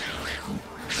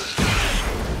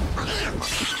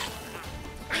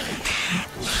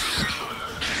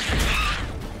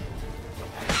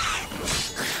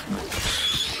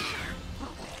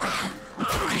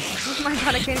 Oh my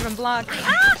god, I can't even block.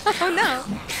 Ah! Oh no.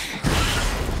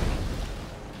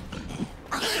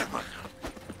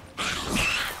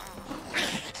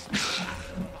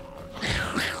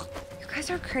 You guys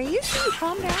are crazy.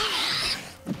 Calm down.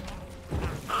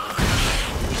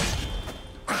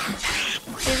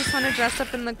 They just want to dress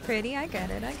up and look pretty. I get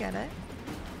it. I get it.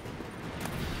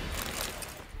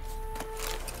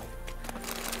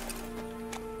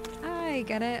 I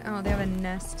get it. Oh, they have a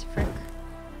nest. Frick.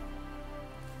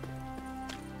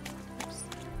 Oops.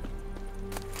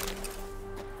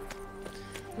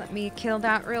 Let me kill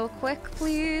that real quick,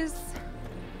 please.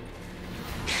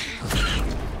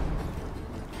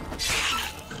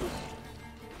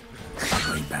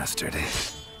 bastard.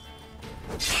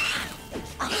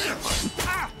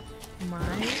 My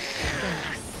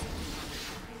goodness.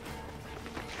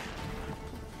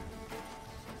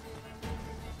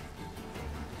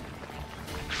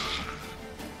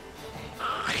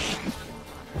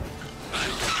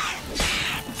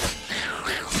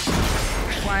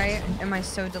 Why am I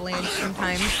so delayed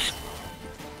sometimes?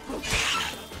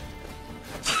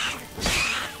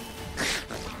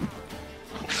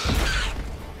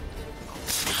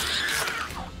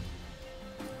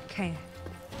 Okay.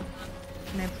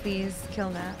 Can I please kill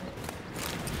that?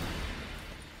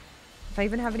 If I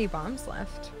even have any bombs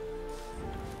left.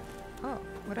 Oh,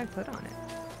 what'd I put on it?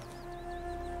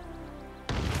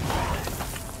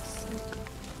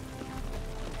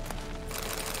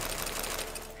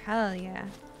 Hell yeah.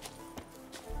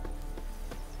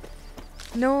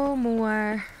 No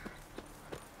more.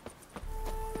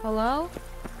 Hello?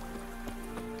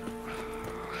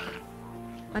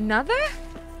 Another?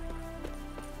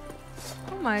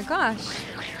 Oh my gosh.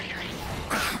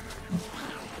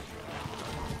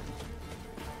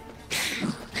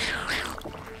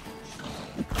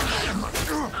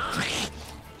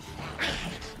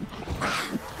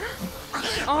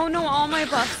 Oh no, all my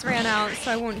buffs ran out,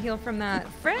 so I won't heal from that.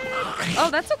 Frick! Oh,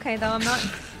 that's okay though, I'm not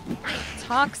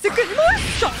toxic anymore.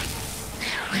 Stop!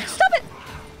 Stop it!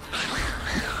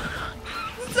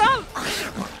 Stop!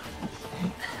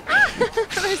 Ah,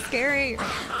 they're scary.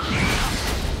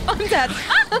 Oh, I'm dead.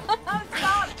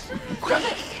 Stop! I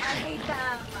hate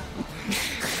them.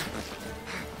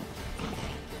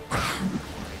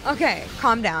 Okay,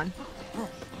 calm down.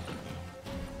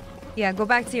 Yeah, go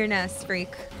back to your nest,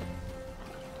 freak.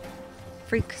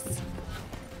 Freaks.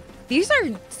 These are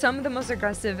some of the most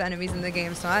aggressive enemies in the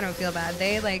game, so I don't feel bad.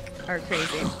 They, like, are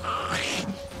crazy.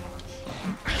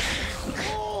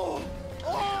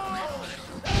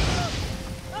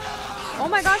 Oh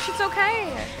my gosh, it's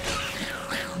okay.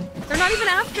 They're not even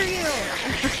after you.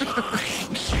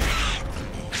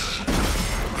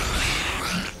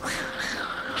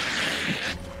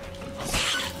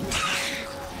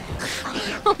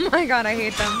 Oh my god, I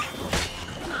hate them.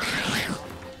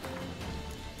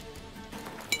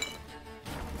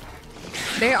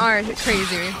 They are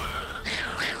crazy.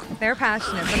 They're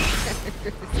passionate.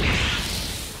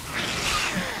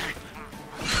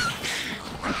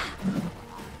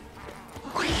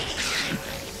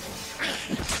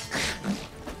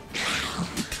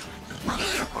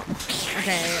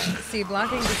 Okay, see,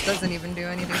 blocking just doesn't even do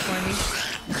anything for me.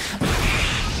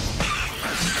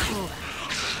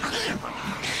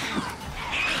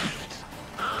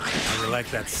 I really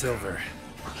like that silver.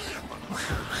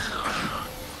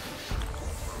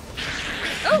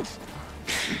 Oh!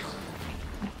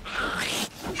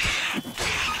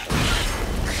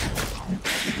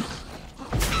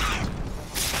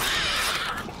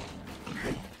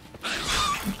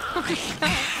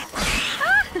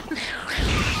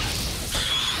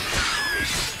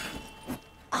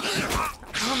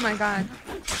 Oh my god.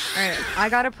 Alright, I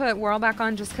gotta put Whirl back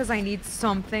on just because I need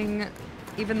something,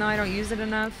 even though I don't use it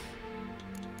enough.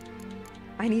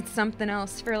 I need something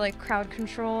else for like crowd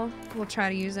control. We'll try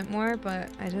to use it more, but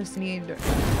I just need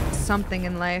something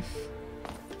in life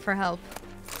for help.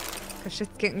 Cause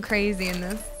shit's getting crazy in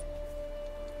this.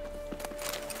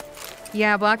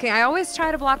 Yeah, blocking. I always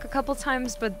try to block a couple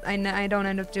times, but I don't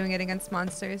end up doing it against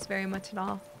monsters very much at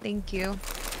all. Thank you.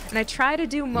 And I try to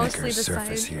do mostly the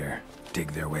surface side. here.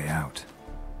 Dig their way out.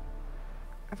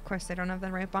 Of course, they don't have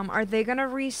the right bomb. Are they gonna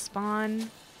respawn?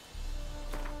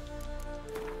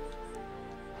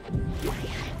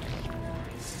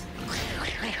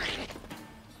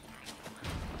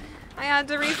 I had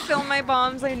to refill my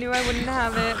bombs. I knew I wouldn't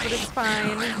have it, but it's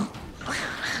fine.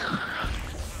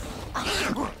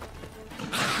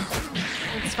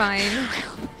 It's fine.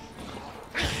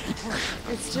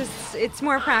 It's just, it's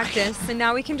more practice, and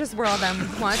now we can just whirl them.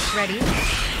 Watch, ready?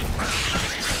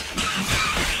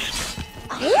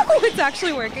 Ooh, it's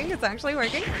actually working. It's actually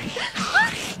working.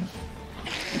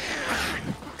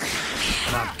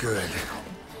 Not good.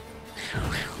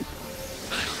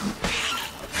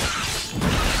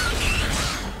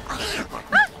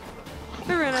 I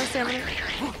ran out of stamina.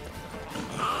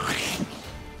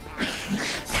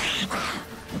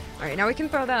 Alright, now we can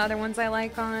throw the other ones I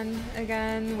like on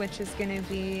again, which is gonna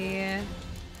be...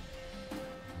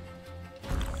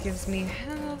 gives me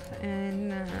health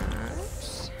and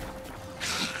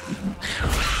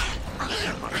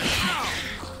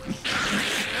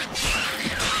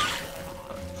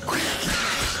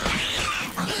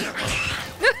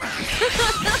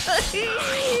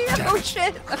oh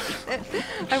shit! Oh shit!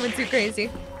 I went too crazy.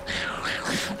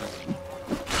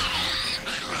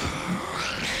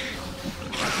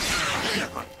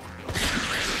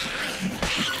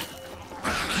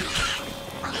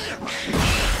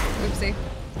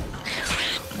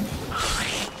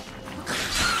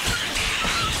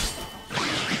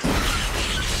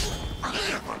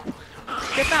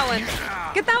 Get that one.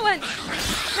 Get that one.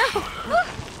 No.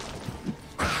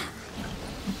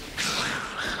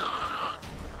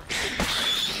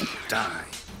 Die.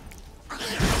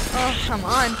 Oh, come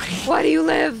on. Why do you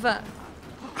live?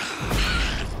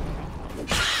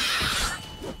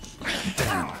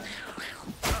 Damn.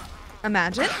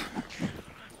 Imagine.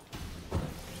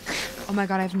 Oh my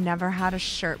god, I've never had a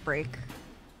shirt break.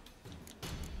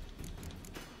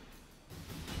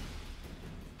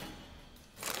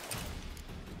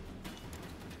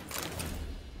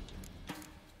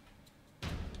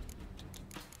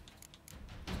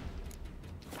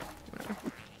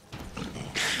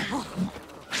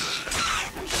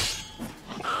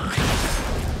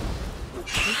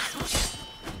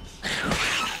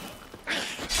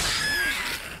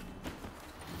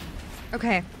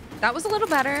 Okay, that was a little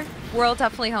better. Whirl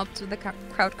definitely helped with the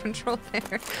crowd control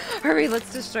there. Hurry,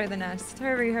 let's destroy the nest.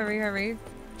 Hurry, hurry, hurry.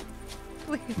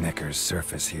 Please. Necker's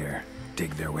surface here.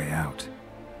 Dig their way out.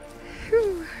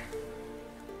 Whew.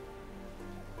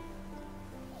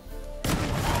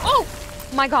 Oh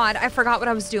my god, I forgot what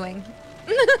I was doing.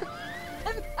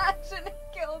 Imagine it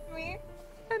killed me.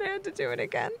 And I had to do it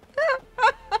again.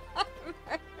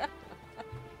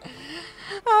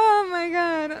 Oh my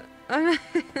god. I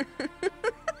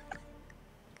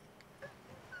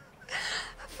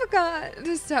forgot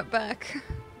to step back.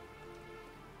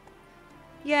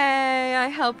 Yay, I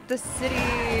helped the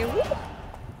city. Woo.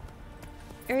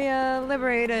 Area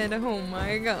liberated. Oh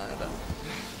my god.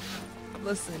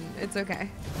 Listen, it's okay.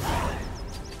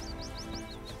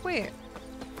 Wait.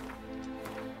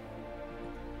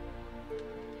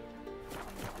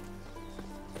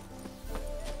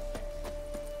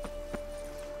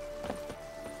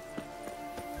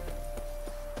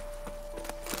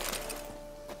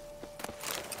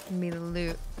 Me the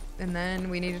loot. And then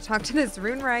we need to talk to this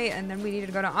Runewright, and then we need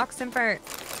to go to Oxenfurt.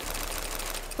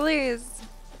 Please.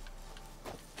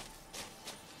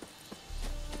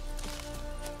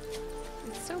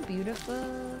 It's so beautiful.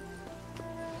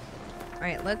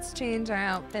 Alright, let's change our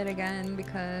outfit again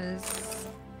because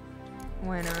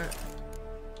why not?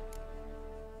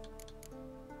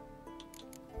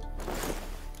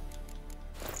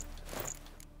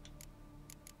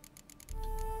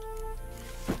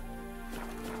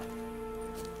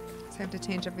 I have to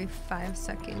change every 5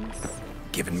 seconds.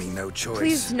 Giving me no choice.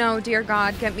 Please no, dear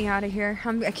God, get me out of here.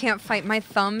 I can't fight. My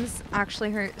thumbs actually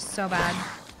hurt so bad.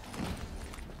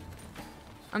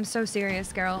 I'm so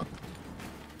serious, girl.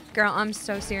 Girl, I'm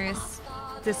so serious.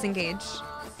 Disengage.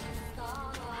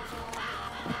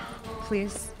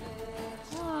 Please.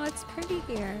 Oh, it's pretty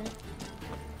here.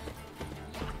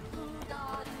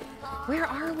 Where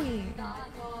are we?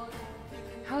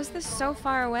 How is this so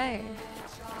far away?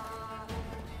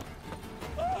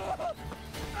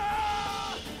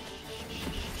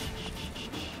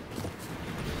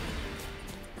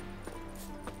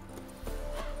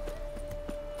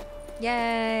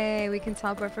 Yay, we can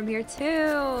teleport from here too.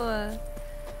 Oh,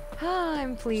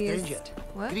 I'm pleased. Stranger,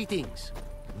 what? Greetings.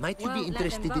 Might you be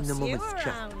interested in a moment's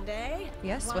chat?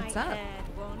 Yes, what's up?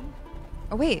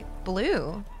 Oh wait,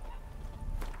 blue.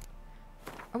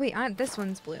 Oh wait, this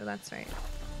one's blue, that's right.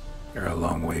 You're a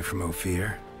long way from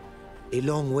Ophir. A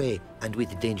long way, and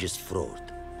with dangers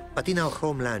fraught. But in our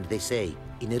homeland, they say,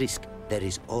 in risk, there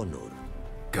is honor.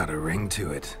 Got a ring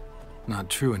to it. Not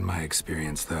true in my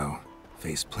experience, though.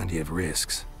 Faced plenty of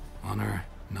risks. Honor,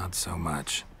 not so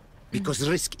much. Because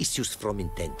risk issues from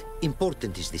intent.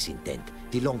 Important is this intent.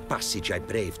 The long passage I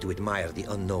brave to admire the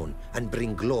unknown and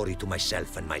bring glory to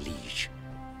myself and my liege.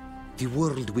 The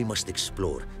world we must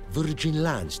explore, virgin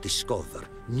lands discover,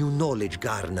 new knowledge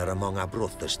garner among our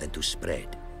brothers than to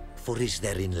spread. For is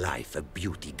there in life a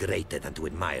beauty greater than to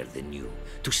admire the new,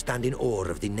 to stand in awe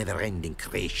of the never-ending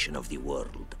creation of the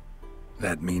world?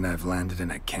 That mean I've landed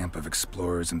in a camp of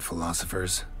explorers and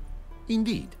philosophers?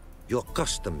 Indeed. Your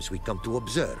customs we come to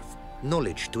observe,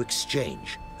 knowledge to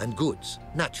exchange, and goods,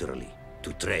 naturally,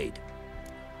 to trade.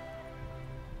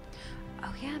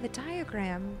 Oh yeah, the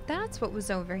diagram. That's what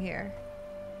was over here.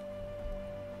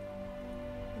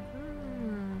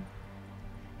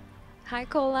 Hi,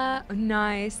 Cola.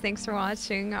 Nice. Thanks for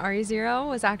watching. RE0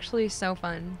 was actually so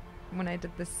fun when I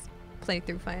did this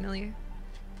playthrough finally.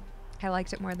 I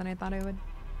liked it more than I thought I would.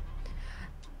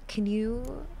 Can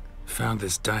you... Found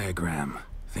this diagram.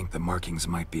 Think the markings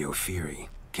might be Ophiri.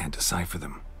 Can't decipher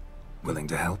them. Willing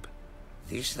to help?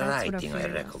 This writing I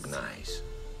recognize.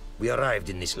 We arrived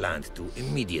in this land to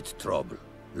immediate trouble.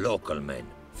 Local men,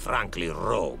 frankly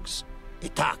rogues.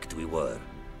 Attacked we were.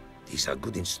 These are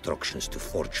good instructions to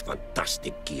forge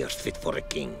fantastic gear fit for a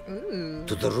king. Ooh.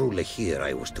 To the ruler here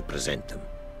I was to present them.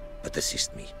 But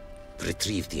assist me.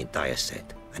 Retrieve the entire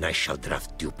set. and I shall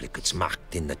draft duplicates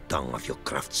marked in the tongue of your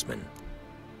craftsman.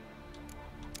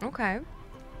 Okay.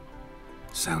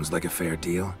 Sounds like a fair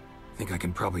deal. Think I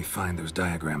can probably find those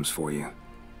diagrams for you.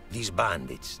 These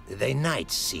bandits, they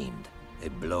knights seemed. They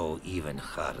blow even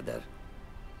harder.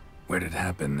 Where did it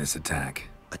happen, this attack?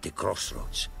 At the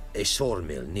crossroads. A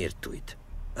sawmill near to it.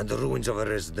 And the ruins of a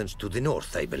residence to the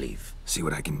north, I believe. See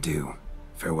what I can do.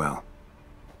 Farewell.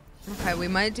 Okay, we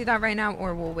might do that right now,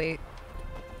 or we'll wait.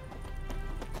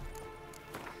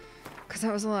 Because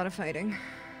that was a lot of fighting.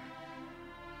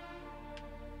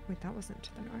 Wait, that wasn't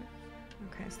to the north.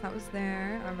 Okay, so that was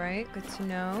there. Alright, good to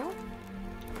know.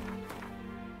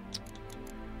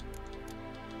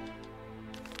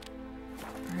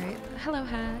 Alright, hello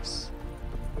Hash.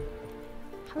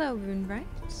 Hello Runewright.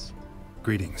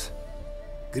 Greetings.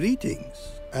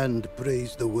 Greetings, and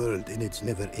praise the world in its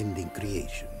never-ending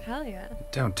creation. Hell yeah.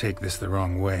 Don't take this the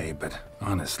wrong way, but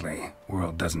honestly,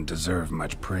 world doesn't deserve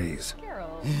much praise.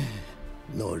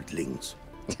 Nordlings.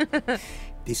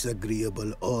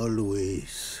 Disagreeable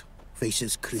always.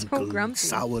 Faces crinkled,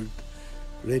 soured,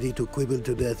 ready to quibble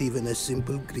to death even a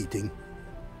simple greeting.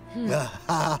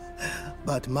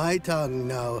 But my tongue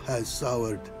now has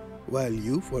soured, while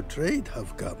you for trade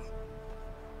have come.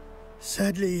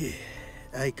 Sadly,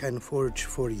 I can forge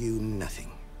for you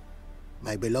nothing.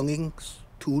 My belongings,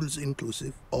 tools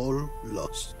inclusive, all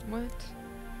lost. What?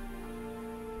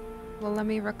 Well, let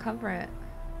me recover it.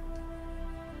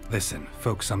 Listen,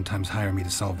 folks sometimes hire me to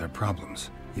solve their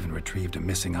problems. Even retrieved a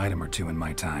missing item or two in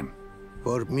my time.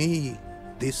 For me,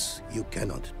 this you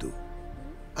cannot do.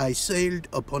 I sailed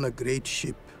upon a great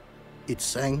ship. It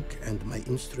sank, and my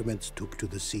instruments took to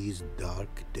the sea's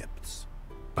dark depths.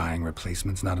 Buying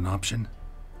replacements not an option?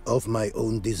 Of my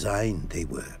own design they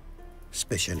were,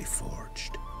 specially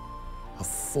forged. A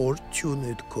fortune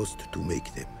it cost to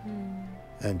make them.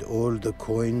 And all the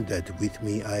coin that with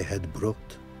me I had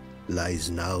brought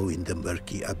lies now in the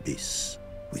murky abyss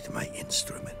with my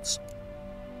instruments.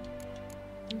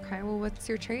 Okay, well, what's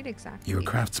your trade exactly? You a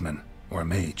craftsman or a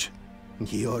mage?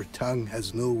 Your tongue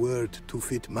has no word to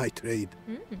fit my trade.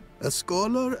 A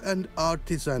scholar and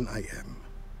artisan I am.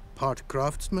 Part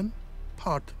craftsman,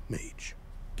 part mage.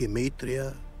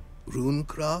 Gematria,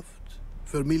 runecraft.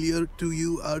 Familiar to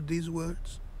you are these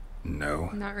words? No.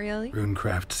 Not really.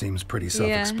 Runecraft seems pretty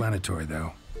self-explanatory,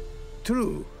 though.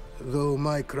 True, though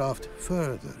my craft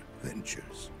further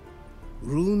ventures.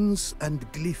 Runes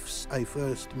and glyphs I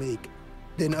first make,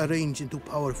 then arrange into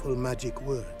powerful magic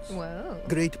words. Whoa.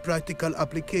 Great practical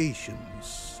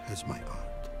applications as my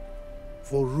art.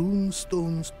 For rune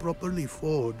stones properly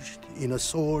forged in a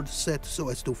sword set so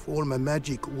as to form a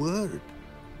magic word.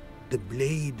 The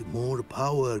blade more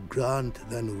power grant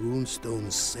than rune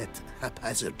stones set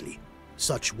haphazardly.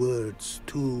 Such words,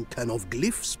 too, can of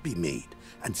glyphs be made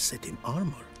and set in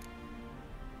armor.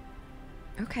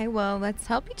 Okay, well, let's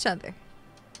help each other.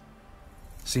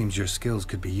 Seems your skills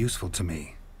could be useful to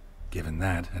me. Given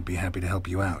that, I'd be happy to help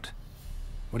you out.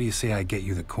 What do you say I get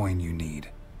you the coin you need?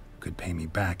 Could pay me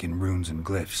back in runes and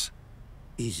glyphs.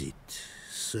 Is it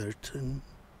certain,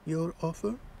 your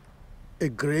offer? A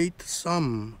great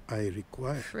sum I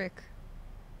require. Frick.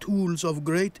 Tools of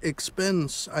great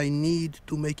expense I need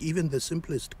to make even the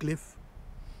simplest glyph.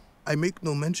 I make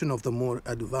no mention of the more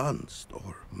advanced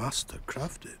or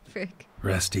master-crafted. Frick.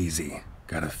 Rest easy.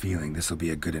 Got a feeling this'll be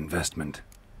a good investment.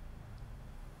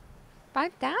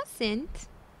 5,000?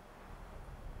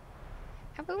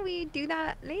 How about we do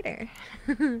that later?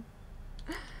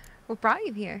 What brought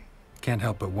you here? Can't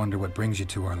help but wonder what brings you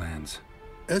to our lands.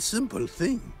 A simple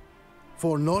thing.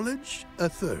 For knowledge, a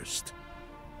thirst.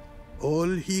 All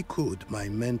he could, my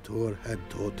mentor had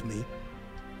taught me.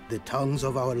 The tongues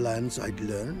of our lands I'd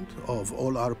learned. Of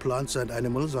all our plants and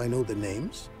animals, I know the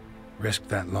names. Risked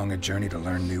that long a journey to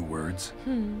learn new words?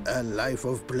 A life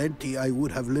of plenty I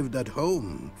would have lived at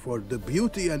home, for the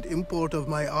beauty and import of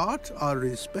my art are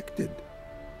respected.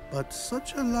 But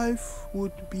such a life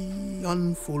would be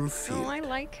unfulfilled. Oh, I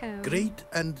like him. Great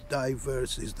and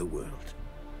diverse is the world,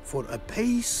 for a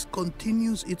pace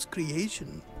continues its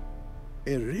creation.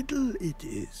 A riddle it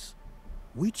is,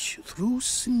 which through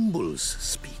symbols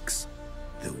speaks.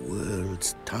 The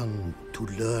world's tongue to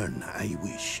learn I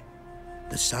wish.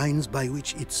 The signs by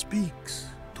which it speaks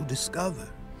to discover.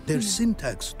 Their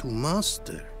syntax to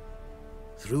master.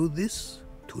 Through this,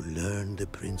 to learn the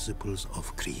principles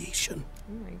of creation.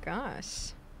 Oh my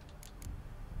gosh.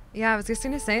 Yeah, I was just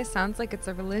gonna say, it sounds like it's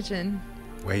a religion.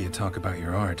 Way you talk about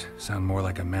your art sound more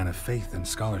like a man of faith than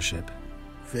scholarship.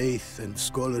 Faith and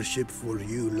scholarship for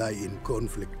you lie in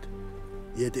conflict.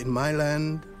 Yet in my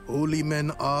land, holy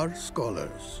men are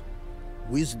scholars.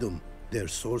 Wisdom, their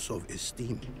source of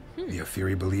esteem. The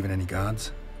Ophiri believe in any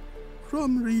gods?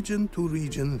 From region to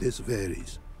region, this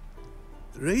varies.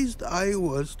 Raised I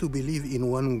was to believe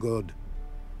in one god,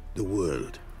 the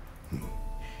world.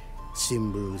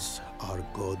 Symbols are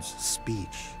God's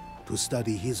speech. To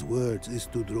study his words is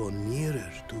to draw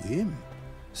nearer to him.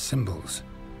 Symbols,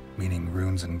 meaning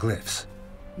runes and glyphs.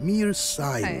 Mere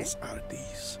signs are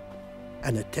these.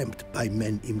 An attempt by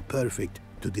men imperfect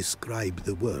to describe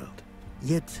the world.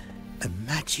 Yet a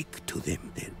magic to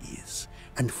them there is,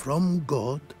 and from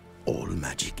God all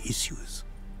magic issues.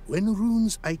 When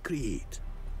runes I create,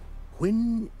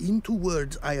 when into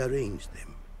words I arrange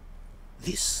them,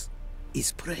 this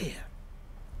is prayer.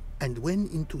 And when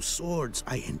into swords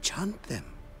I enchant them,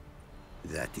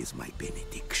 that is my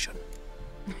benediction.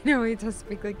 No, he does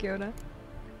speak like Yoda.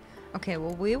 Okay,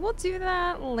 well, we will do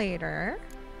that later.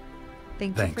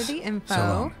 Thanks you for the info. So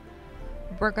long.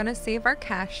 We're gonna save our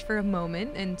cash for a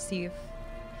moment and see if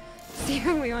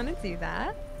we want to do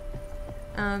that.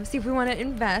 See if we want to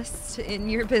invest in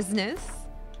your business.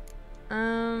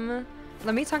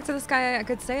 Let me talk to this guy. I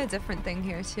could say a different thing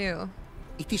here too.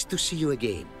 It is to see you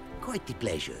again. Quite the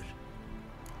pleasure.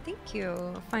 Thank you.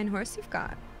 A fine horse you've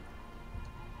got.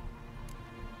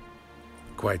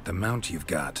 Quite the mount you've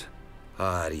got.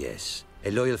 Ah, yes.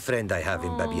 A loyal friend I have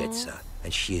in Babietza,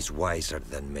 and she is wiser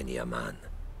than many a man.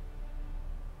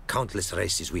 Countless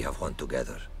races we have won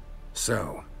together.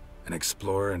 So, an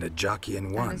explorer and a jockey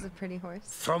in one. That is a pretty horse.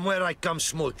 From where I come,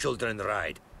 small children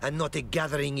ride, and not a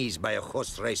gathering is by a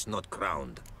horse race not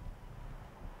crowned.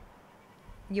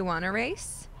 You want a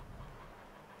race?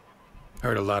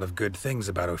 Heard a lot of good things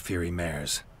about Ophiri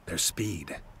mares. Their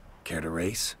speed. Care to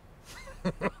race?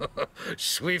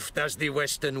 Swift as the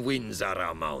western winds are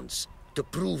our mounts. To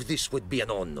prove this would be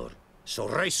an honor. So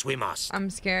race we must. I'm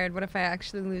scared. What if I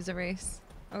actually lose a race?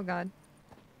 Oh god.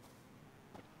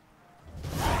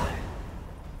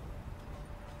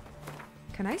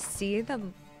 Can I see the...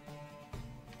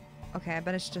 Okay, I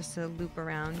bet it's just a loop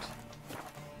around.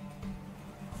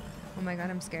 Oh my god,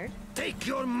 I'm scared. Take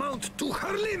your mount to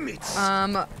her limits.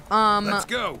 Let's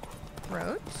go.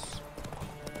 Roach?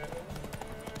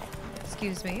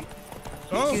 Excuse me.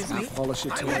 Oh, Excuse me. I will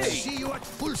see you at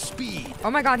full speed.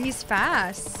 Oh my god, he's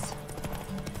fast.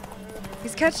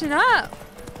 He's catching up.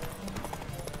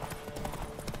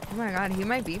 Oh my god, he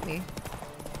might beat me.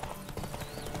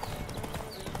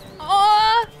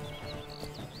 Oh!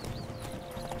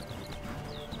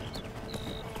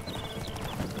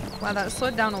 Wow, that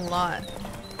slowed down a lot.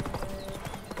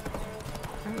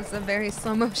 That was a very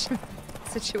slow motion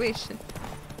situation.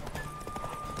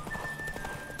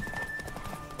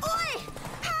 Oi!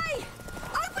 Hey!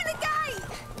 Open the gate!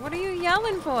 What are you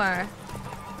yelling for?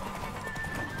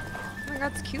 Oh my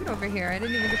god, it's cute over here. I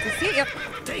didn't even get to see it yet.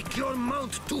 Take your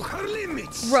mount to her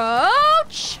limits.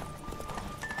 Roach!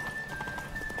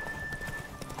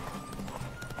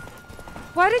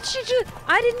 Why did she just...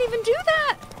 I didn't even do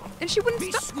that! And she wouldn't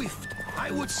Be stop. swift.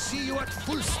 I would see you at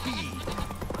full speed.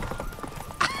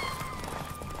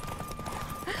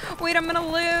 Wait, I'm gonna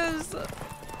lose.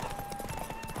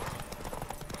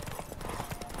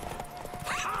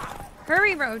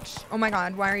 Hurry, Roach. Oh my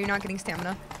god, why are you not getting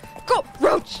stamina? Go,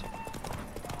 Roach!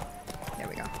 There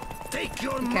we go. Take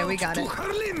your Okay, we mount got to it.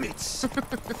 her limits.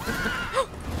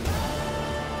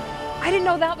 I didn't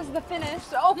know that was the finish.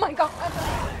 Oh my god.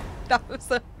 That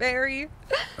was a very...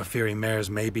 Ophiri mares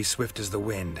may be swift as the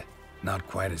wind. Not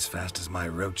quite as fast as my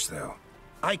roach, though.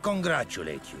 I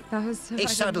congratulate you. That was A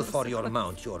saddle for your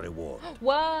mount, your reward.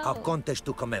 Wow. A contest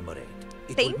to commemorate.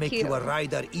 It Thank will make you. you a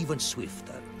rider even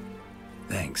swifter.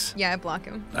 Thanks. Yeah, I block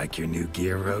him. Like your new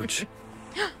gear, Roach?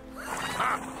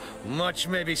 Much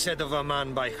may be said of a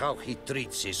man by how he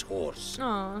treats his horse.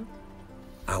 Aw.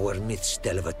 Our myths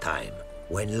tell of a time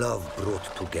when love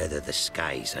brought together the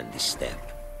skies and the steppe.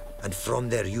 And from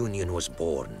their union was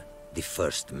born the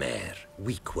first mare.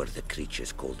 Weak were the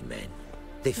creatures called men.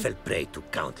 They fell prey to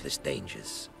countless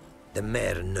dangers. The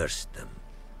mare nursed them.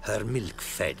 Her milk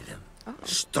fed them.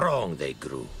 Strong they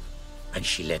grew. And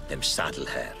she let them saddle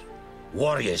her.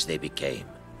 Warriors they became,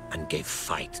 and gave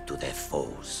fight to their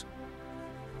foes.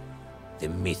 The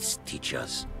myths teach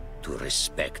us to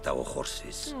respect our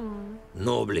horses.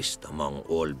 Noblest among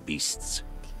all beasts.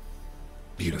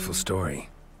 Beautiful story.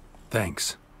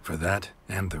 Thanks for that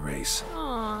and the race.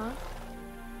 Aww.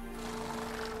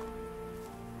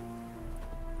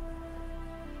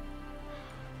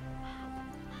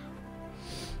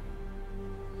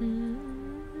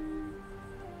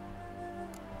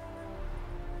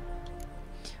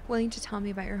 Willing to tell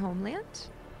me about your homeland?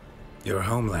 Your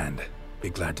homeland. Be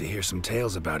glad to hear some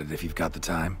tales about it if you've got the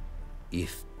time.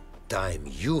 If time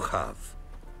you have,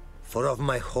 For of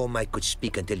my home I could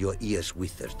speak until your ears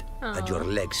withered, and your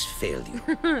legs failed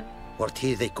you. What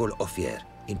here they call Ophir,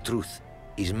 in truth,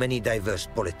 is many diverse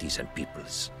polities and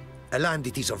peoples. A land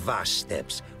it is of vast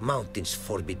steppes, mountains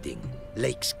forbidding,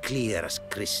 lakes clear as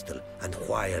crystal, and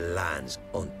wild lands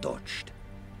untouched.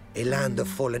 A land of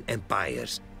fallen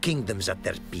empires, kingdoms at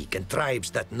their peak, and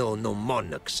tribes that know no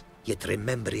monarchs, yet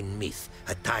remember in myth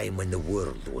a time when the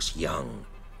world was young.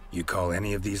 You call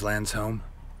any of these lands home?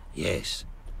 Yes.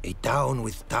 A town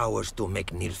with towers to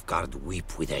make Nilfgaard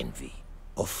weep with envy.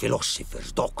 Of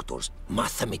philosophers, doctors,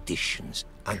 mathematicians,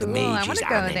 and Cool, mages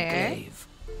an an there. enclave.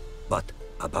 But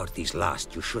about these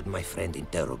last you should, my friend,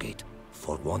 interrogate,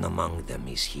 for one among them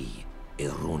is he, a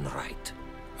Runewright.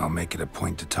 I'll make it a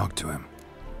point to talk to him.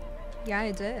 Yeah,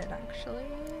 I did, actually.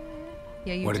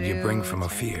 Yeah, you What did you bring from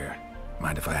that's right. Ophir?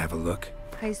 Mind if I have a look?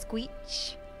 Hi,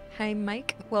 Squeech. Hi,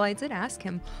 Mike. Well, I did ask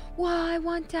him. Whoa, I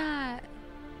want that.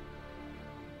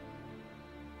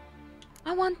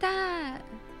 I want that.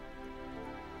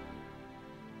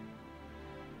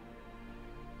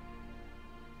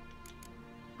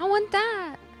 I want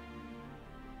that.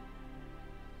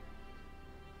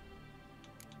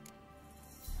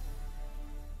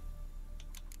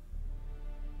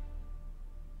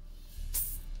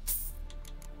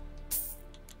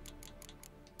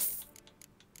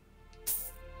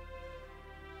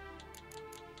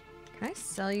 Can I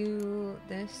sell you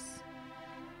this?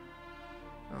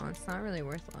 Oh, it's not really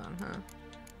worth a lot, huh?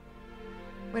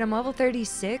 Wait, I'm level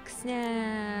 36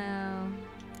 now.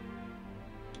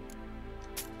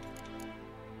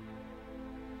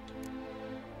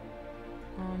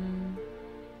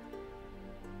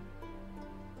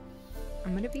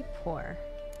 I'm gonna be poor.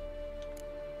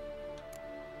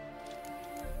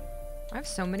 I have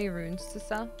so many runes to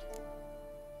sell.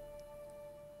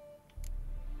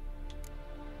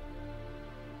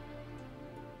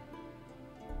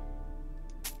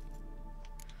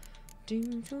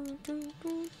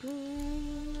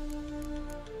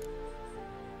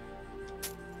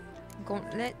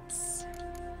 Gauntlets.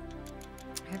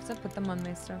 I have to put them on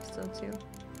my stuff still too.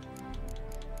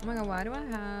 Oh my god, why do I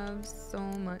have so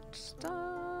much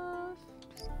stuff?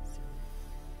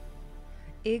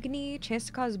 Igni, chance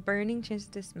to cause burning, chance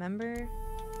to dismember.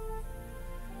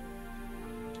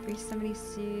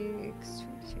 376.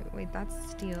 Wait, that's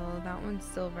steel. That one's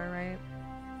silver, right?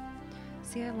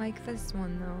 See, I like this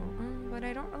one though, but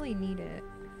I don't really need it.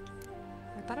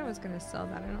 I thought I was gonna sell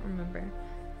that. I don't remember.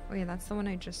 Oh yeah, that's the one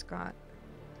I just got.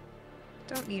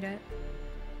 Don't need it.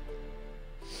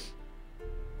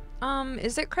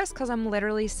 Is it Chris? Because I'm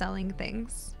literally selling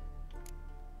things.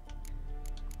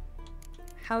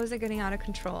 How is it getting out of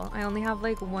control? I only have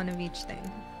like one of each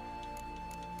thing.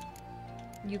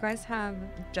 You guys have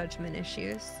judgment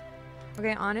issues.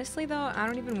 Okay, honestly though, I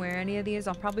don't even wear any of these.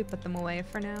 I'll probably put them away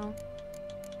for now.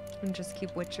 And just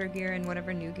keep Witcher gear and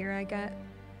whatever new gear I get.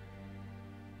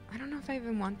 I don't know if I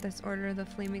even want this Order of the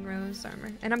Flaming Rose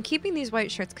armor. And I'm keeping these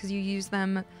white shirts because you use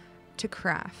them to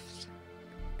craft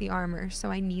the armor,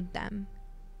 so I need them.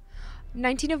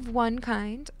 19 of one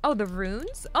kind. Oh, the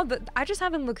runes? Oh, I just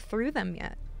haven't looked through them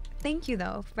yet. Thank you,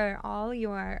 though, for all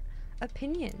your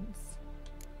opinions.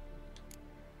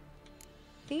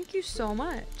 Thank you so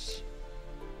much.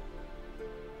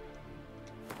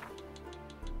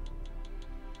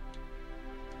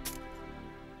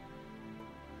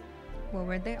 Well,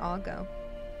 where'd they all go?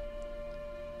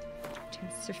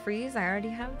 Chance to freeze. I already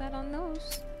have that on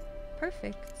those.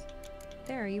 Perfect.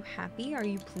 There, are you happy? Are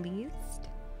you pleased?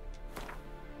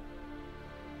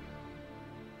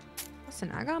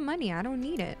 Listen, I got money. I don't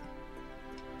need it.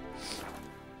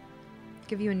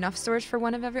 Give you enough storage for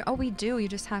one of every... Oh, we do. You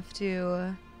just have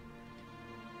to...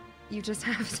 You just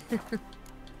have to...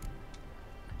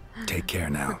 Take care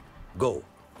now. Go,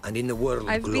 and in the world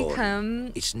I've glory,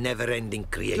 become... its never-ending Do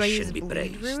I creation use be bleed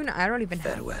praised. rune? I don't even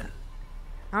have... Farewell.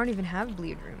 I don't even have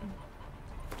bleed rune.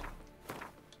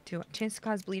 Do I chance to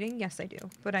cause bleeding? Yes, I do.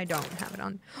 But I don't have it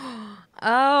on.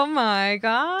 Oh my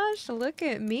gosh. Look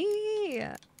at me.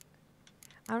 I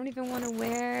don't even want to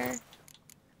wear...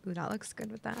 Ooh, that looks good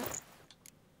with that.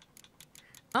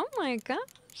 Oh my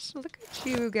gosh. Look at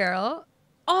you, girl.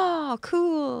 Oh,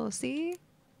 cool. See?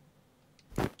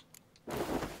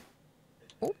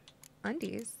 Oh,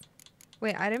 undies.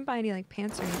 Wait, I didn't buy any like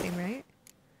pants or anything, right?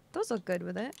 Those look good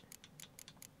with it.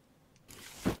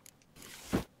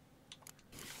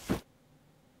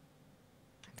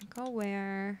 I think I'll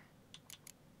wear...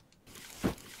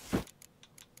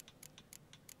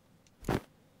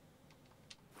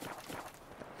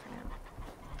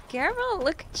 Garrel,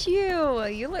 look at you.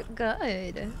 You look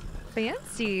good.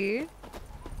 Fancy.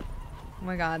 Oh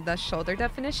my god, the shoulder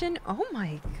definition. Oh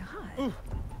my god.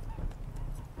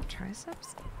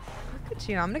 triceps? Look at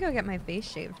you. I'm gonna go get my face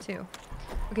shaved too.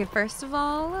 Okay, first of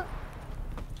all,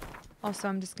 also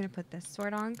I'm just gonna put this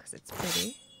sword on because it's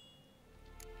pretty.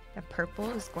 The purple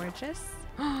is gorgeous.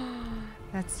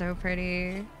 That's so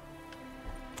pretty.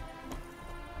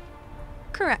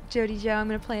 Correct, Jody Joe. I'm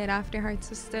gonna play it after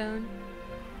Hearts of Stone.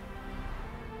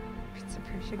 Pizza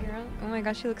Persia girl. Oh my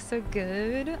gosh, she looks so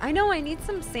good. I know, I need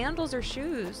some sandals or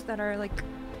shoes that are like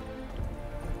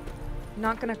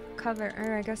not gonna cover,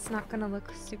 or I guess not gonna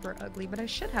look super ugly, but I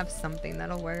should have something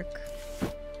that'll work.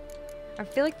 I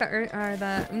feel like the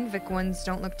Unvik ones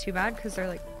don't look too bad because they're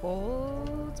like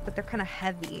gold, but they're kind of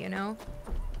heavy, you know?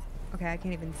 Okay, I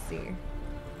can't even see.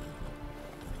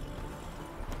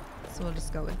 So we'll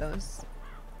just go with those.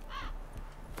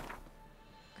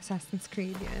 Assassin's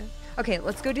Creed, yeah. Okay,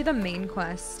 let's go do the main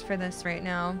quest for this right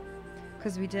now.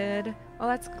 Because we did... Oh,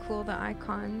 that's cool, the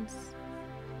icons.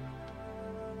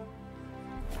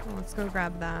 Well, let's go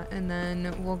grab that, and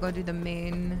then we'll go do the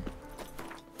main...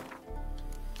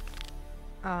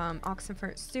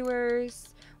 Oxenfurt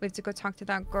Sewers. We have to go talk to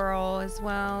that girl as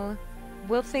well.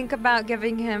 We'll think about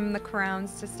giving him the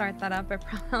crowns to start that up.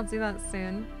 I'll do that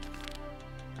soon.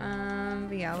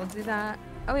 But yeah, we'll do that.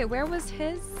 Oh wait, where was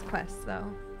his quest though?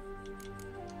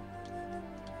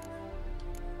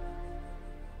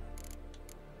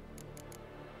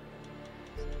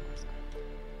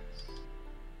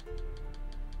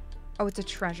 Oh, it's a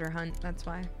treasure hunt, that's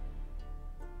why.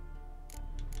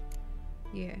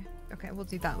 Yeah, okay, we'll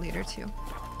do that later too.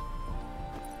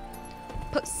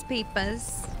 Puss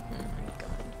peepers. Oh my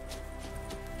god.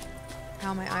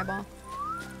 Ow, my eyeball.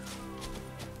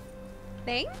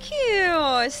 Thank you!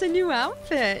 It's a new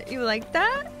outfit. You like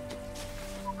that?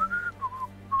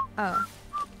 Oh.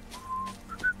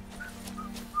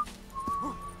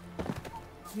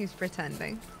 He's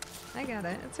pretending. I got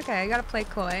it. It's okay. I gotta play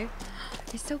coy.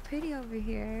 He's so pretty over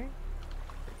here.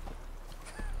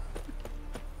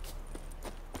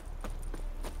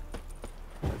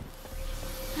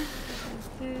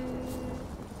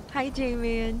 Hi,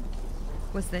 Damien.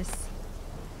 What's this?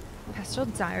 Pastoral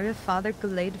Diary of Father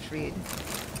Gladefried.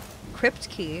 Crypt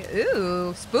key.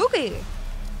 Ooh, spooky.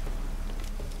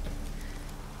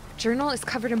 Journal is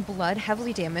covered in blood,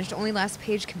 heavily damaged. Only last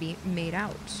page can be made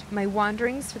out. My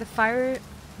wanderings for the fire's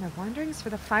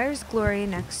glory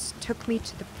next took me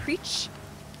to preach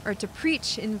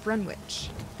in Brunwich.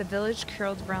 The village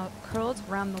curled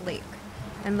round the lake.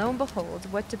 And lo and behold,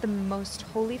 what did the most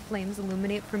holy flames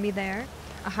illuminate for me there?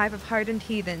 A hive of hardened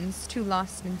heathens, too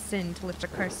lost in sin to lift a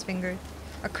cursed finger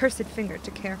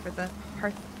to care for the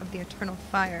hearth of the eternal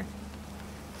fire.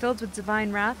 Filled with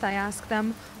divine wrath, I asked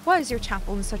them, why is your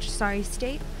chapel in such a sorry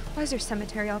state? Why is your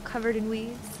cemetery all covered in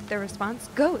weeds? Their response,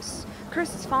 ghosts!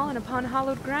 Curses fallen upon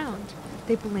hallowed ground.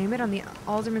 They blame it on the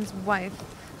alderman's wife,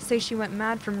 say she went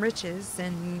mad from riches,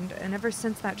 and ever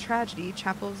since that tragedy,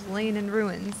 chapel's lain in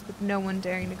ruins, with no one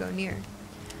daring to go near.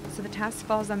 So the task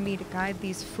falls on me to guide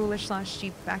these foolish lost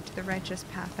sheep back to the righteous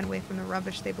path and away from the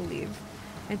rubbish they believe.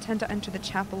 I intend to enter the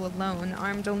chapel alone,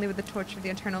 armed only with the torch of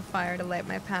the eternal fire to light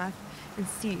my path and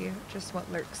see just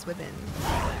what lurks within.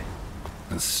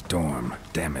 A storm,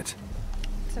 damn it.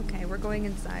 It's okay, we're going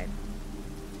inside.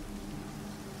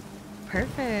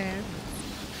 Perfect.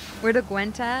 Where the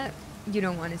Gwent at? You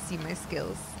don't want to see my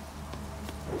skills.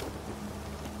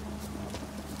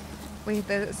 Wait,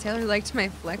 the sailor liked my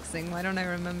flexing. Why don't I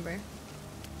remember?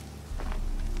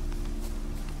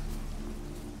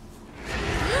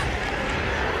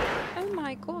 Oh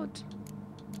my god.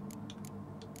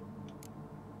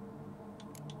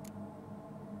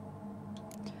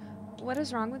 What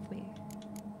is wrong with me?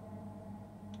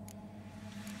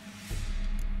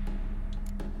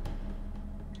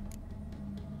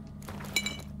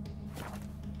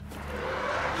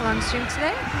 How long stream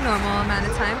today? Normal amount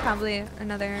of time, probably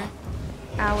another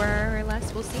hour or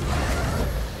less, we'll see.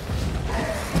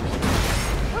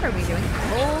 What are we doing?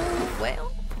 Oh,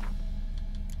 well.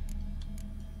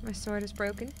 My sword is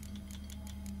broken.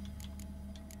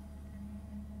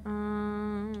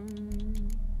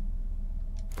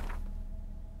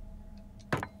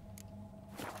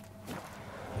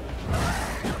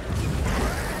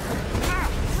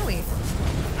 Holy.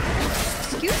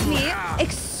 Excuse me.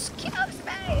 Excuse me.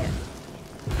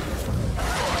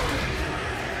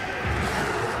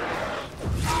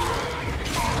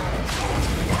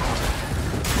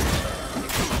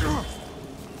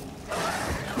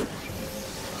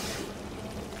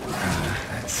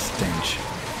 That stench.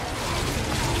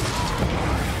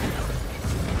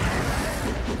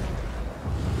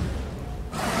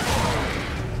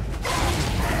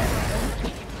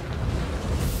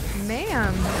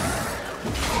 Ma'am.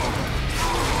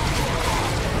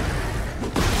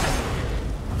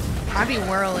 I be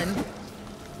whirling.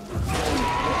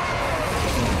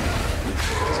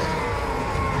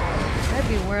 I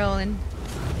be whirling.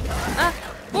 Ah!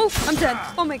 Oh, I'm dead.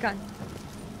 Oh my god.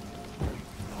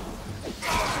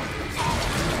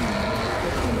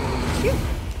 Phew.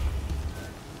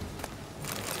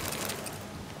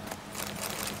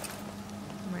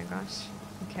 Oh my gosh.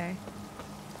 Okay.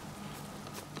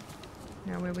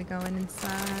 Now where are we going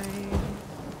inside?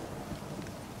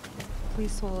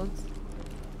 Please hold.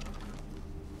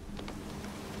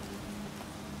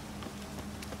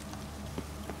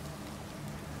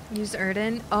 Use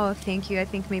Erden? Oh, thank you. I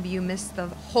think maybe you missed the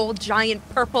whole giant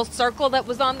purple circle that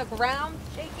was on the ground.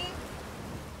 Shaky.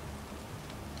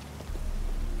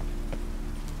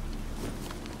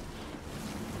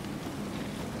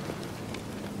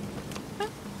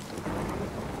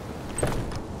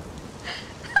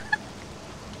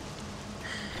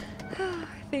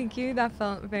 Thank you. That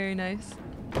felt very nice.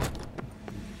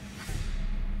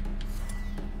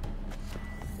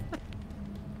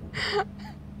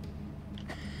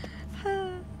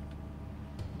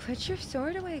 Put your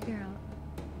sword away, girl.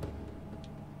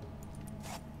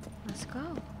 Let's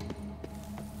go.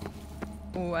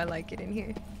 Oh, I like it in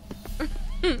here.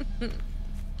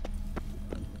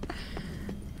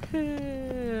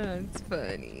 It's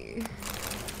funny.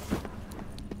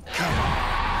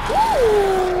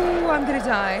 Ooh, I'm gonna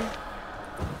die.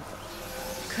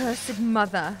 Cursed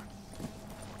mother.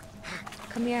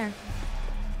 Come here.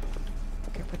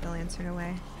 Okay, put the lantern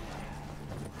away.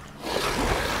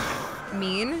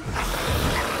 Mean.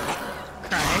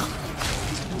 Cry.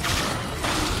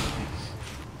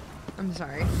 I'm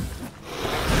sorry.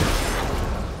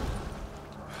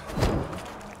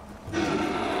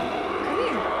 Come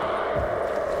here.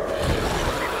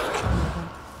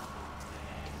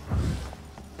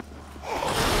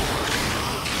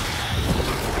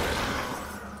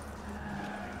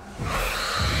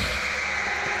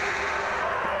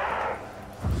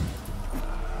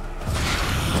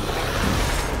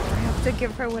 To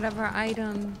give her whatever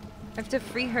item. I have to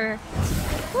free her.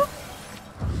 Woo.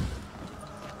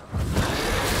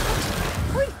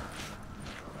 Wait.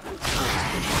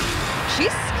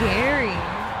 She's scary.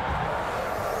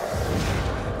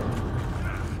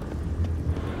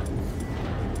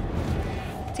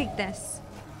 Take this.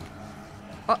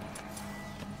 Oh.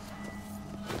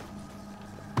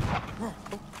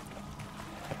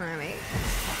 Alright.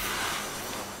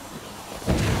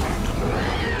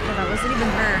 Oh, that wasn't even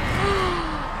her.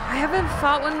 I haven't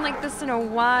fought one like this in a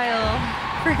while.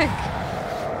 Frick.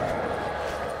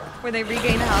 Where they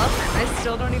regain health. I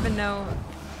still don't even know.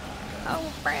 Oh,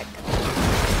 frick.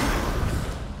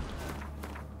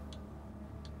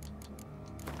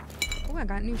 Oh, I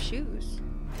got new shoes.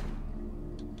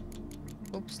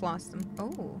 Oops, lost them.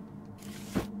 Oh.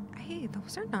 Hey,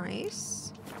 those are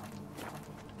nice.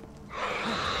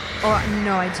 Oh,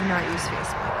 no, I do not use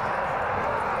Facebook.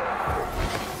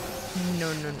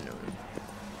 No, no, no.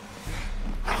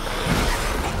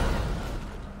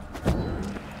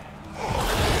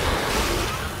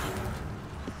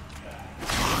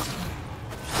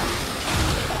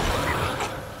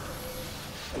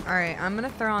 Alright, I'm gonna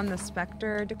throw on the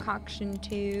Spectre decoction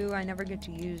too. I never get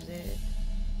to use it.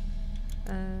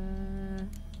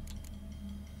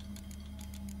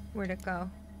 Where'd it go?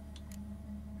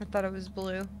 I thought it was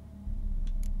blue. Okay,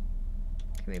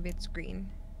 maybe it's green.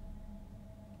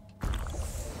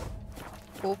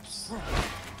 Oops.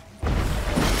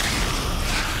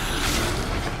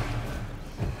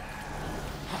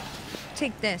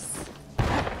 Take this.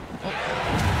 Oh.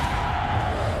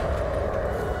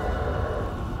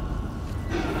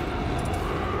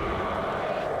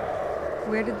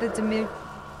 Where did the Demir...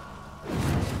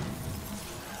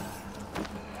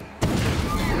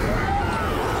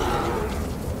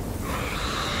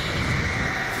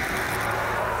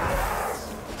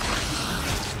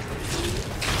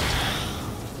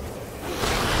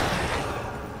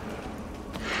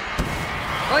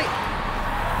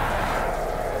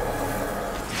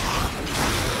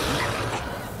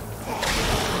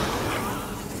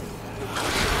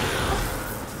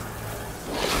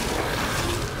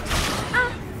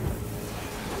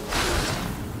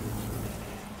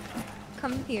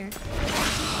 Here.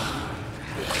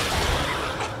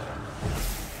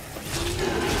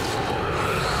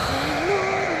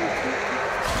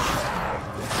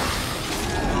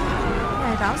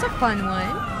 Yeah, that was a fun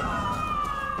one.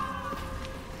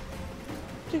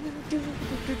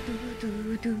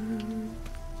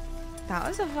 That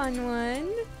was a fun one.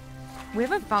 We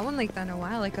haven't fought one like that in a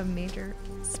while, like a major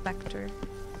Spectre.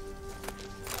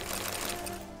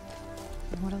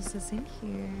 What else is in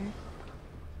here?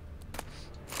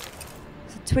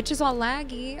 Twitch is all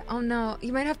laggy. Oh no,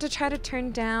 you might have to try to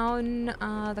turn down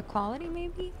the quality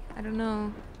maybe? I don't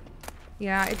know.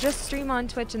 Yeah, I just stream on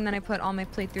Twitch and then I put all my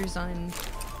playthroughs on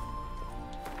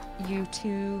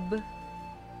YouTube.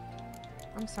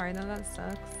 I'm sorry though, that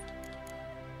sucks.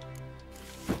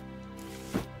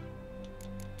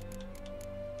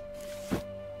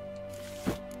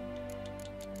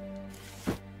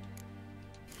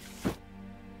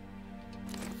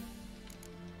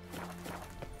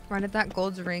 Why did that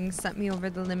gold ring set me over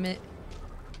the limit?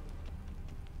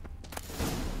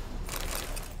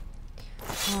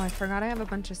 Oh, I forgot I have a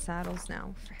bunch of saddles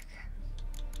now. Frick.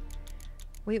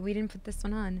 Wait, we didn't put this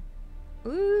one on.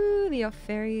 Ooh, the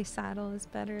Alferi saddle is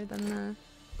better than the...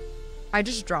 I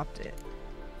just dropped it.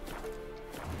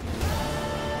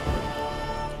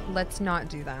 Let's not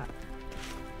do that.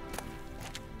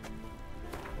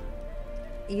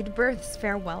 Eadberth's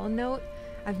farewell note.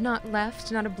 I've not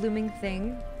left, not a blooming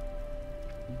thing.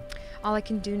 All I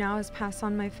can do now is pass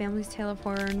on my family's tale of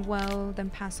horror and woe, then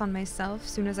pass on myself,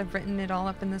 soon as I've written it all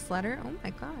up in this letter. Oh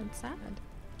my god, sad.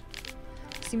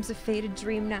 Seems a faded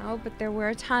dream now, but there were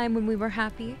a time when we were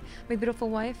happy. My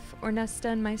beautiful wife, Ornesta,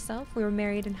 and myself, we were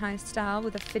married in high style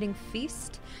with a fitting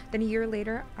feast. Then a year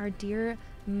later, our dear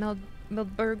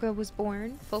Mildburga was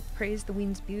born. Folk praised the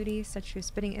wean's beauty, said she was a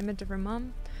spitting image of her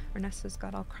mum. Ornesta's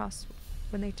got all cross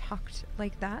when they talked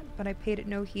like that, but I paid it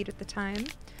no heed at the time.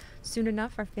 Soon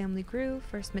enough, our family grew.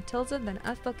 First Matilda, then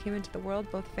Ethel came into the world,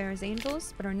 both fair as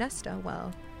angels, but Ornesta,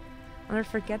 well, I'll never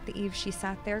forget the eve she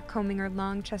sat there, combing her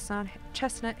long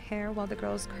chestnut hair while the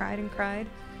girls cried and cried.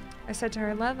 I said to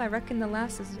her, "Love, I reckon the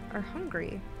lasses are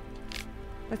hungry."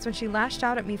 That's when she lashed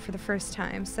out at me for the first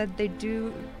time, said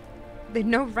they'd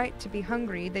no right to be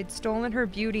hungry. They'd stolen her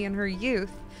beauty and her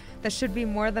youth. That should be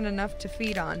more than enough to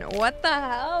feed on. What the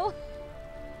hell?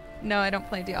 No, I don't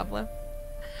play Diablo.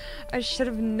 I should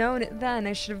have known it then.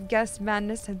 I should have guessed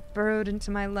madness had burrowed into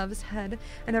my love's head,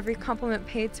 and every compliment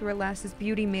paid to her lass's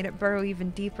beauty made it burrow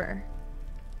even deeper.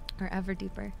 Or ever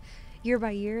deeper. Year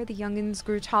by year, the young'uns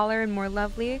grew taller and more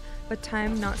lovely, but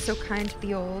time not so kind to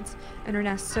the old, and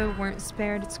Ernesto weren't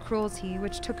spared its cruelty,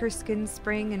 which took her skin's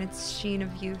spring and its sheen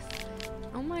of youth.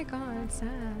 Oh my god,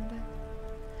 sad.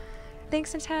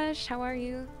 Thanks, Natesh. How are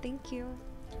you? Thank you.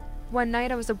 One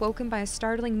night I was awoken by a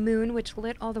startling moon which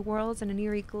lit all the worlds in an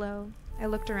eerie glow. I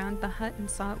looked around the hut and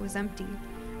saw it was empty.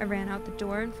 I ran out the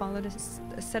door and followed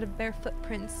a set of bare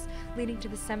footprints leading to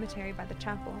the cemetery by the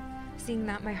chapel. Seeing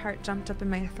that, my heart jumped up in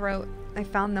my throat. I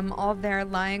found them all there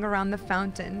lying around the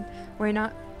fountain. Were I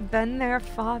not been their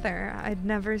father, I'd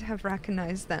never have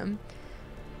recognized them.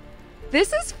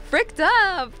 This is fricked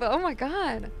up! Oh my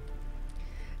god.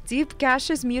 Deep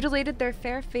gashes mutilated their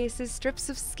fair faces, strips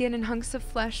of skin and hunks of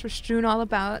flesh were strewn all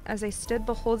about. As I stood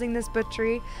beholding this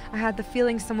butchery, I had the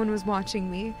feeling someone was watching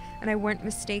me, and I weren't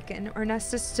mistaken.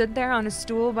 Ornesta stood there on a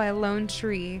stool by a lone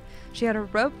tree. She had a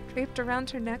rope draped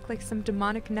around her neck like some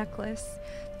demonic necklace.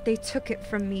 They took it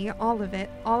from me, all of it,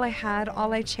 all I had,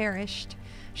 all I cherished,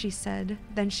 she said.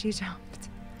 Then she jumped.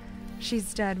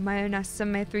 She's dead, my Ornesta,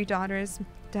 my 3 daughters,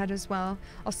 dead as well.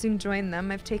 I'll soon join them.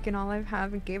 I've taken all I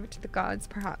have and gave it to the gods.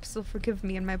 Perhaps they'll forgive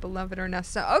me and my beloved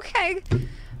Ornesta. Okay,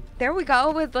 there we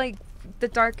go with like the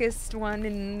darkest one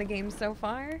in the game so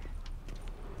far.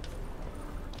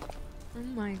 Oh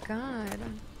my god.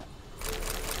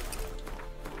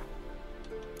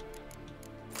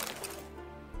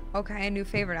 Okay, a new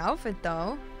favorite outfit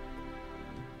though.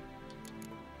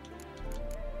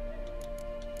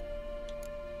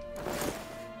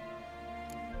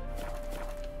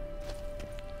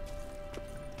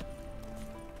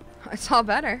 It's all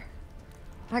better.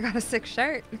 I got a sick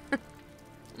shirt. Oh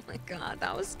my god,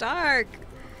 that was dark.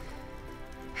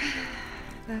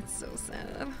 That's so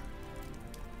sad.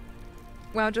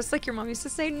 Wow, just like your mom used to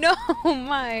say, no,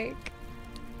 Mike.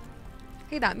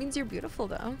 Hey, that means you're beautiful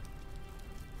though.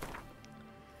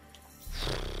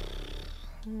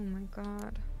 Oh my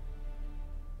god.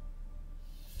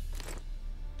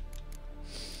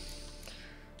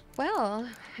 Well,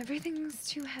 everything's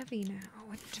too heavy now.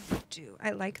 What do we do?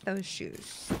 I like those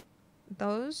shoes.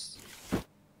 Those?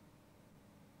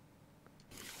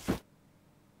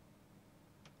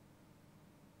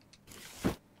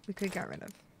 We could get rid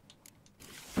of.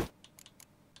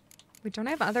 Wait, don't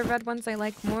I have other red ones I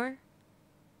like more?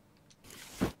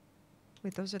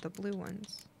 Wait, those are the blue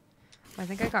ones. I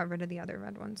think I got rid of the other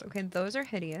red ones. Okay, those are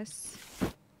hideous.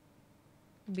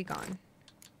 Be gone.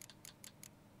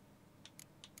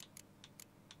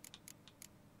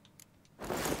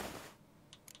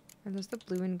 Are those the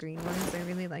blue and green ones? I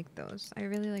really like those. I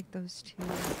really like those too.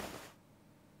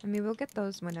 I mean, we'll get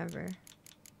those whenever.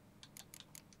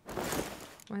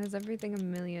 Why is everything a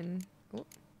million Oh.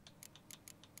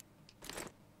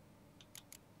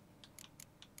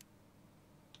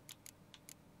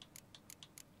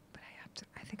 But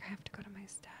I think I have to go to my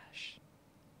stash.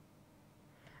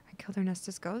 I killed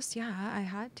Ernesto's ghost? Yeah, I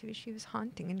had to. She was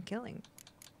haunting and killing.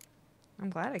 I'm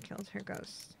glad I killed her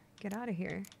ghost. Get out of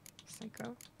here,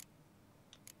 psycho.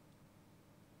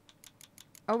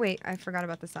 Oh wait, I forgot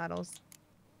about the saddles.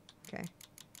 Okay.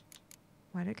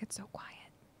 Why did it get so quiet?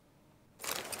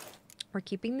 We're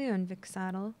keeping the Unvik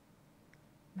saddle.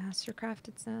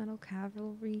 Mastercrafted saddle,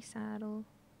 cavalry saddle.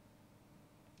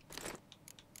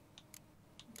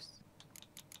 Oops.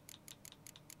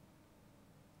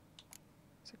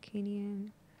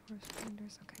 Circadian, horse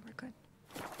finders. Okay, we're good.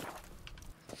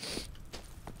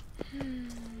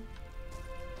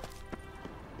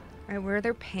 Alright, were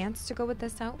there pants to go with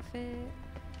this outfit?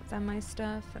 Is that my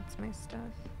stuff? That's my stuff.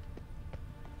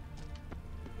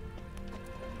 I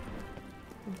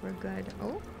think we're good.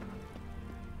 Oh.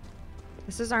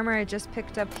 This is armor I just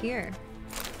picked up here.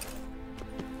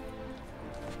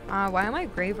 Why am I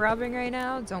grave robbing right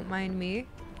now? Don't mind me.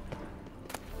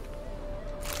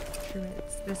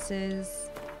 This is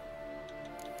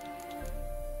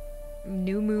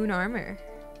New Moon armor.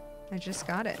 I just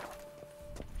got it.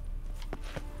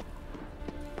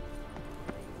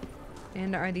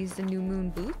 And are these the New Moon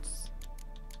boots?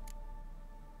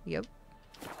 Yep.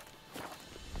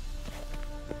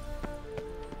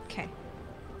 Okay.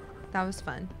 That was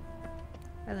fun.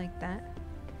 I like that.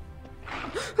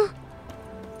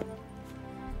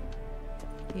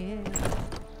 Yeah.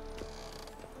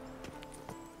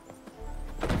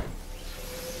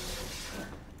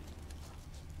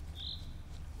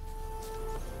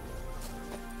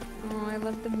 Oh, I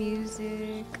love the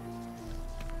music.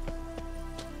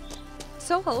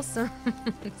 So wholesome.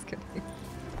 Just kidding.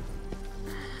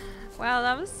 Wow,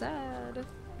 that was sad.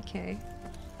 Okay.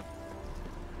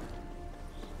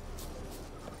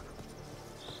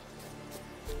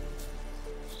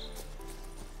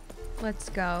 Let's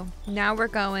go. Now we're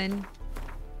going.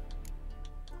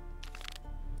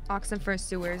 Oxenfurt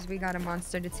Sewers. We got a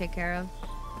monster to take care of.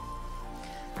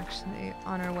 Actually,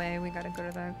 on our way, we gotta go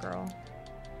to that girl.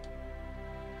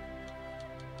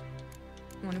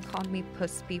 One who called me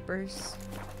Puss Beepers.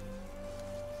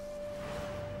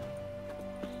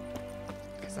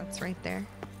 Because that's right there.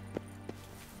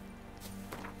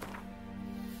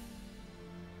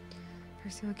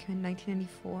 First one came in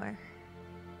 1994.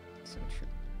 So true.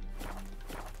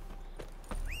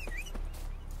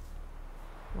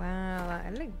 Wow,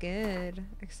 I look good.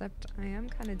 Except I am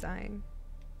kind of dying.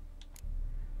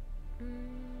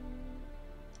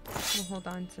 We'll hold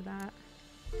on to that.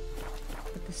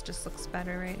 But this just looks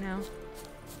better right now.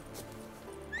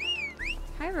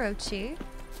 Hi, Rochi.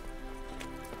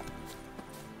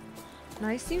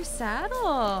 Nice new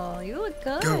saddle. You look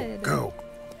good. Go.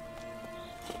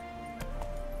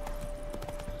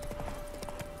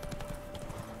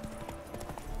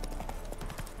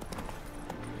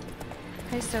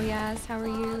 Hi, Soyaz. How are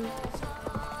you?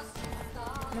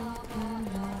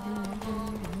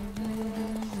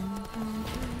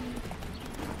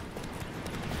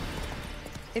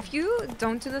 If you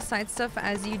don't do the side stuff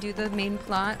as you do the main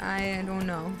plot, I don't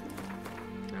know.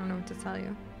 I don't know what to tell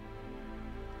you.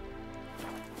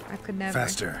 I could never.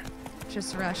 Faster.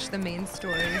 Just rush the main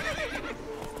story.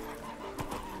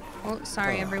 Oh,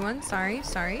 sorry everyone. Sorry.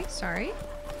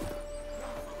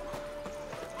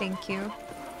 Thank you.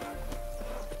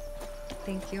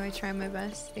 Thank you. I try my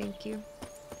best. Thank you.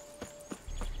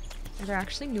 Are there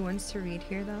actually new ones to read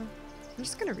here, though? I'm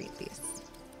just gonna read these.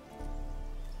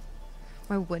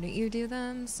 Why wouldn't you do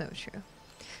them? So true.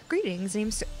 Greetings,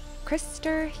 name's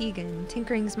Krister Hegan.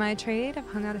 Tinkering's my trade.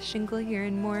 I've hung out a shingle here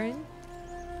in Morin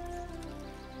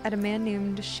at a man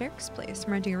named Shirk's place.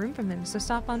 I'm renting a room from him, so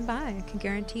stop on by. I can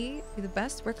guarantee you the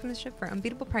best workmanship for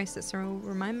unbeatable prices. So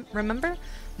remember,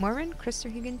 Morin,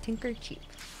 Krister Hegan, Tinker cheap.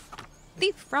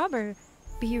 Thief, robber.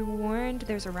 Be warned,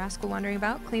 there's a rascal wandering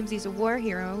about. Claims he's a war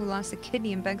hero who lost a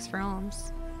kidney and begs for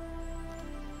alms.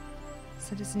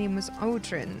 Said his name was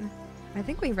Odrin. I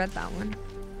think we read that one.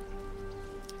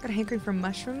 Got a hankering for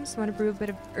mushrooms. Want to brew a bit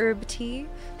of herb tea?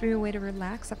 Dream a way to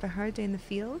relax after a hard day in the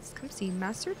fields? Come see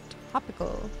Master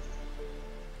Topical.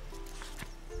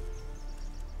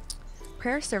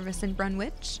 Prayer service in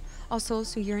Brunwich. All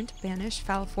souls who yearn to banish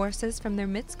foul forces from their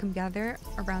midst come gather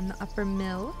around the upper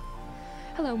mill.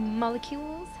 Hello,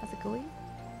 molecules. How's it going?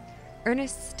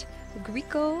 Ernest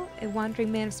Greco, a wandering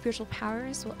man of spiritual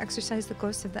powers, will exorcise the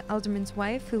ghost of the Elderman's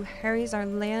wife who harries our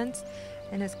lands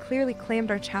and has clearly claimed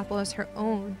our chapel as her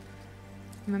own.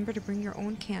 Remember to bring your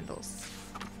own candles.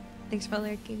 Thanks for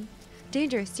lurking.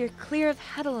 Danger, steer clear of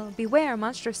Hedel. Beware,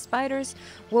 monstrous spiders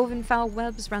woven foul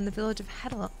webs round the village of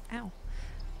Hedel. Ow.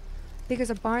 Big as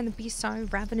a barn, the beasts are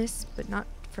ravenous, but not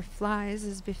for flies,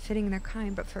 as befitting their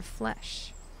kind, but for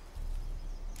flesh.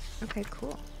 Okay,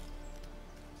 cool.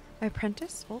 My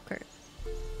apprentice, Volkert.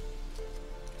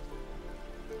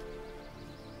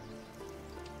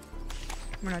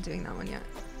 We're not doing that one yet.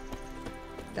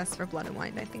 That's for Blood and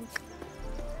Wine, I think.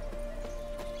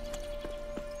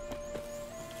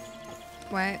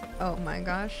 Why? Oh my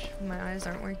gosh, my eyes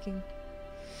aren't working.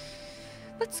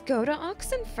 Let's go to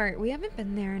Oxenfurt. We haven't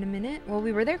been there in a minute. Well,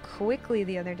 we were there quickly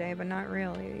the other day, but not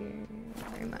really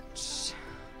very much.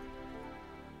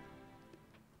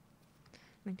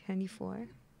 1994.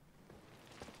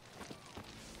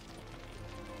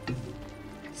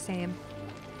 Same.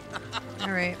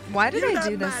 All right. Why did I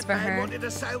do this for her? Wanted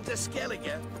to sail to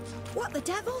Skellige. What the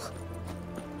devil?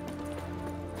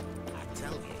 I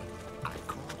tell you, I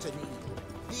caught an eagle.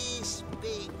 This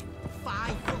big,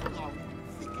 5 foot long.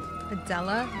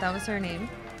 Adela, that was her name.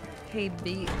 Hey,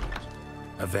 B.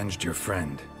 Avenged your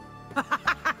friend.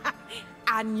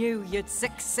 I knew you'd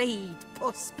succeed,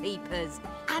 Puss Peepers.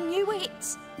 I knew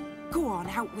it. Go on,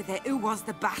 out with it. Who was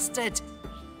the bastard?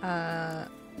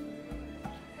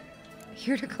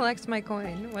 Here to collect my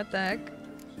coin. What the heck?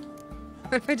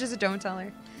 What if I just don't tell her?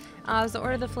 It was the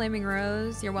Order of the Flaming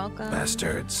Rose. You're welcome.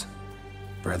 Bastards.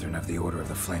 Brethren of the Order of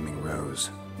the Flaming Rose.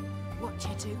 What'd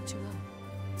you do to them?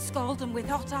 Scald them with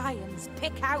hot irons,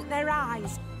 pick out their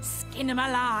eyes, skin them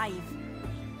alive.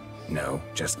 No,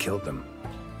 just killed them.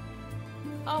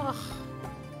 Oh,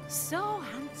 so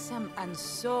handsome and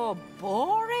so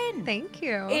boring. Thank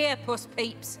you. Here, Puss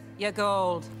Peeps, your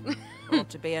gold. Ought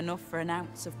to be enough for an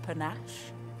ounce of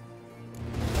panache.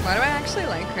 Why do I actually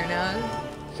like her now?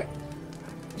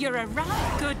 You're a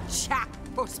right good chap,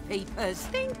 Puss Peepers.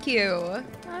 Thank you.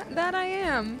 That I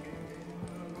am.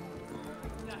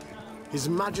 His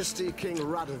Majesty King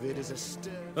Radovid is a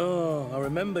stern... Oh, I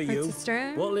remember you. Hearts of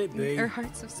Stone? What'll it be? Or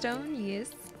Hearts of Stone,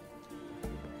 yes.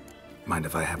 Mind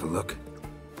if I have a look?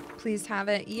 Please have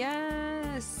it.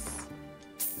 Yes.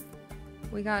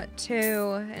 We got 2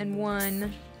 and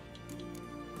 1.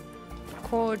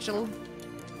 Cordial.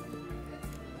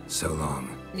 So long.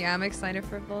 Yeah, I'm excited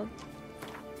for both.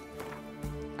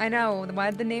 I know.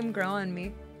 Why'd the name grow on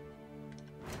me?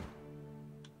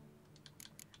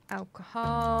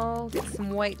 Alcohol. Get some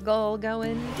white gold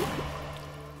going.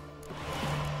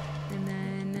 And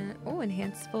then, oh,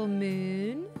 enhanced full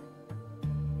moon.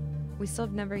 We still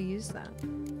have never used that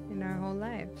in our whole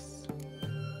lives.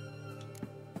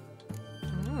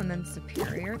 Oh, and then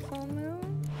superior full moon.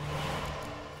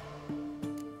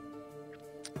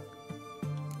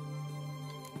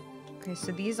 Okay,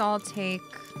 so these all take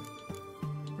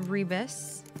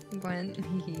Rebus. Gwen.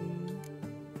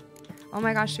 Oh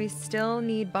my gosh, we still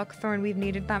need Buckthorn. We've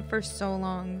needed that for so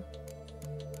long.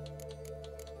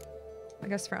 I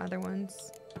guess for other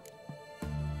ones.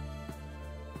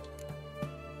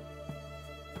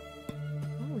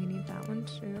 Oh, we need that one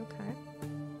too, okay.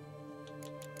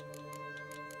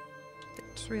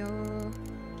 Vitriol.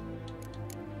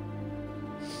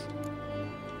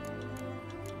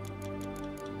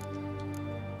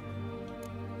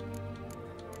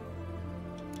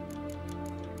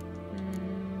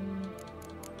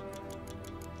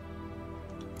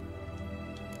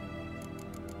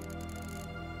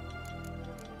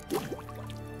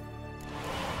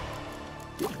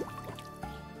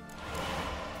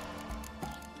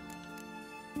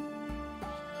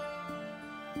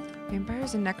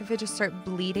 Vampires and necrophages start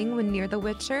bleeding when near the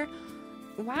Witcher.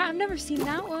 Wow, I've never seen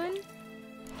that one.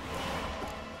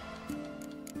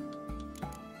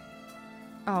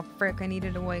 Oh, frick, I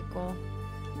needed a white goal.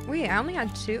 Wait, I only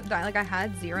had 2. Like, I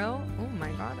had 0? Oh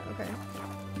my god, okay.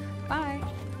 Bye.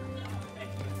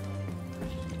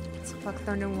 It's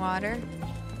Buckthorn and water.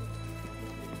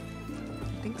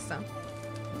 I think so.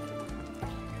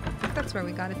 I think that's where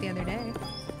we got it the other day.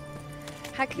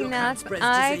 Heck nuts,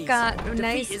 I got a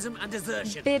nice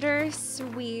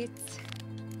bittersweet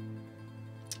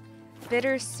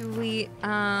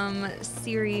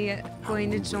Ciri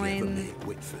going to join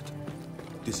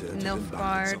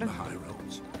Nilfgaard.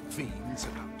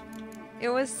 It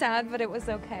was sad, but it was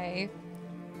okay.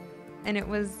 And it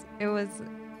was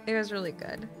really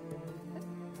good.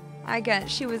 I get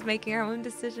she was making her own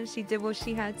decisions. She did what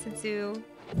she had to do.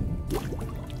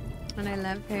 And I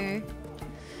love her.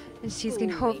 And she's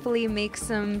gonna hopefully make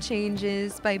some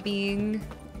changes by being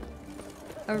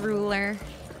a ruler.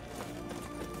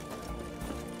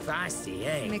 Feisty,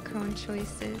 eh? Make her own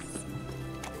choices.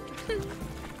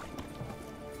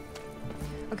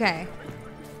 Okay.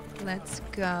 Let's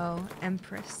go.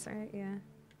 Empress, right? Yeah.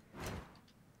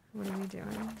 What are we doing?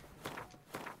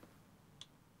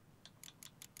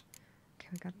 Okay,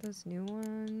 we got those new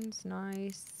ones.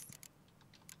 Nice.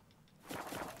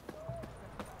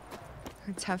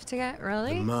 Tough to get,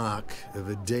 really? The mark of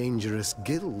a dangerous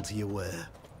guild you wear.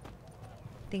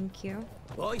 Thank you.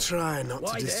 Try not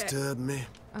to disturb me.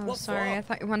 Oh, What sorry. for? I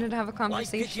thought you wanted to have a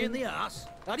Like kick you in conversation. the ass?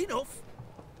 Had enough.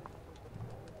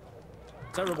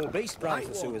 Terrible beast bride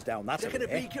for sewers down that Taking a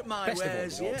way. peek at my Best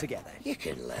wares, of all yeah? together. You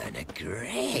can learn a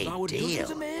great I would do deal as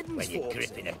a maiden's when you're folks.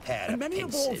 gripping a pair And of many a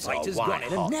pincers or bullfighter's gone white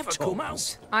in and hot never come out.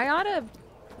 tongues. I ought to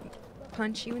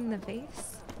punch you in the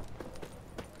face.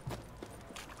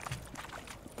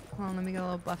 Hold on, let me get a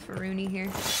little bufferoonie here.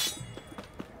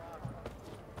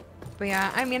 But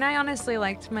yeah, I mean, I honestly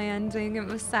liked my ending. It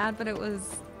was sad, but it was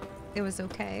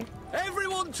okay.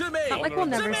 Everyone to me! Not like we'll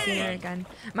never see her again.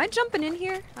 Am I jumping in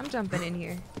here? I'm jumping in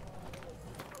here.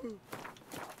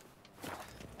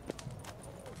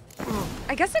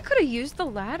 I guess I could have used the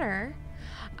ladder.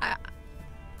 I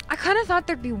kind of thought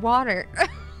there'd be water.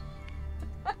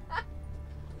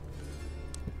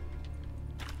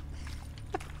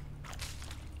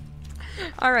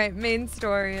 All right, main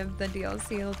story of the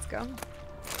DLC. Let's go.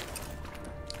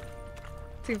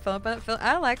 See Philippa.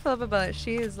 I like Philippa, but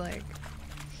she is like,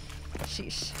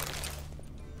 sheesh.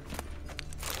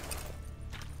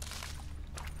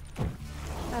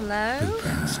 Hello?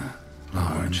 Prince.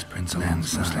 Large, Prince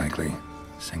Lance, most likely.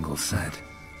 Single set.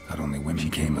 Not only women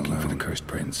came looking for the cursed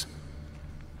prince.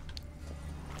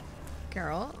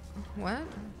 Geralt? What?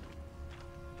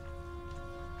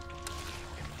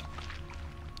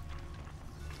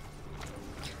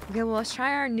 Okay, well, let's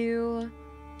try our new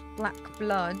black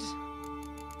blood.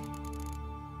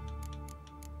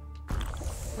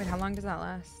 Wait, how long does that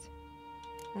last?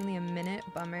 Only a minute?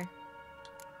 Bummer.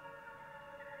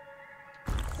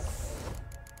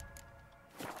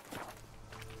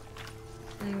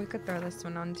 And we could throw this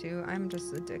one on too. I'm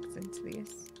just addicted to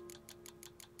these.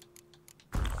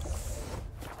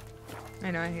 I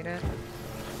know, I hate it.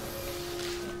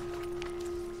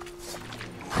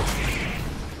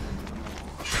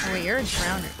 Oh, wait, you're a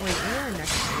drowner. Wait, you're a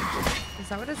next stage. Is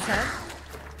that what it said?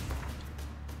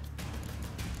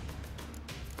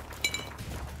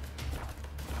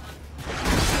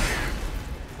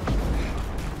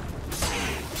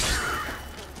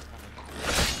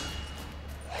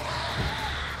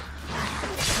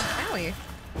 Owie.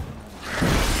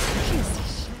 Piece of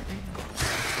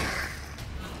shit.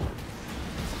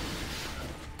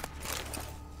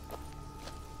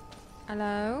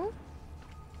 Hello?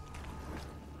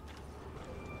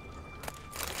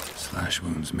 Slash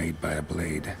wounds made by a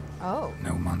blade. Oh.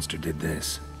 No monster did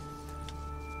this.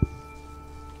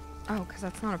 Oh, because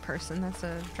that's not a person. That's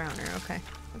a drowner. Okay.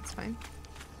 That's fine.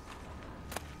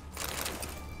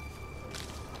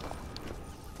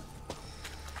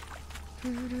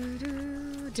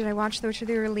 Did I watch the Witcher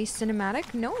 3 release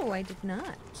cinematic? No, I did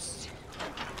not.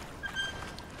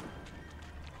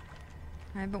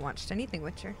 I haven't watched anything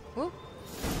Witcher. Oh.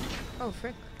 Oh,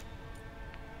 frick.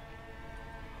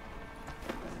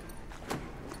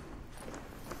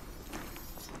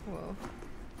 Whoa.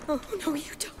 Oh, no,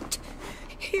 you don't.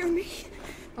 Hear me.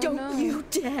 Oh, Don't no. you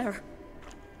dare.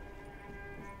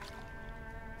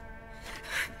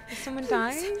 Is someone Please,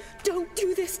 dying? Don't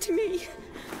do this to me.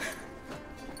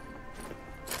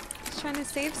 He's trying to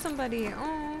save somebody.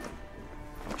 Oh.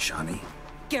 Shani,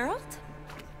 Geralt?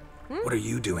 what are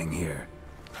you doing here?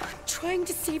 Trying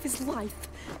to save his life.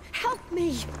 Help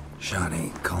me.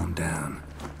 Shani, calm down.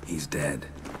 He's dead.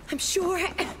 I'm sure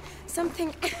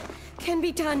something can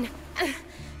be done.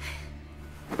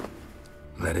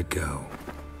 Let it go.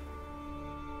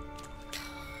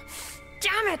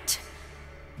 Damn it!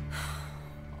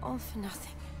 All for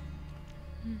nothing.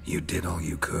 You did all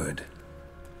you could.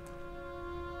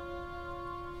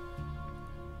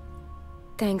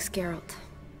 Thanks, Geralt.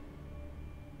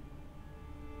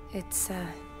 It's,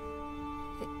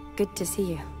 good to see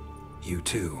you. You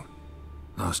too.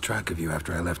 Lost track of you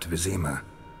after I left Vizima.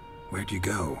 Where'd you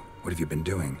go? What have you been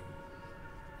doing?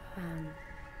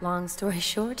 Long story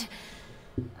short,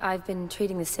 I've been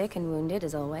treating the sick and wounded,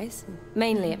 as always.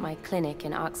 Mainly at my clinic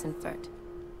in Oxenfurt.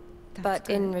 But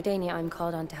in Redania, I'm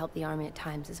called on to help the army at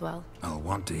times as well. I'll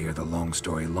want to hear the long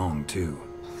story long, too.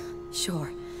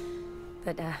 Sure.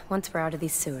 But, once we're out of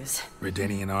these sewers.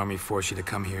 Redanian army force you to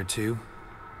come here, too?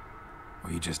 Or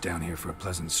are you just down here for a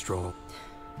pleasant stroll?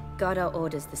 Got our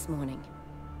orders this morning.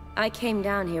 I came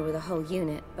down here with a whole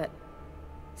unit, but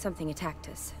something attacked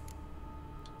us.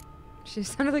 She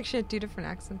sounded like she had two different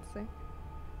accents there.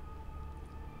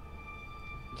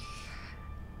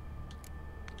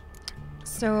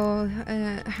 So,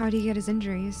 how do you get his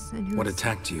injuries? And who's... What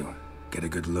attacked you? Get a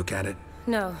good look at it?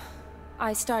 No.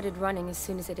 I started running as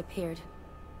soon as it appeared.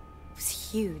 It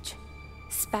was huge.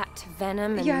 Spat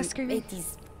venom and made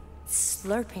these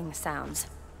slurping sounds.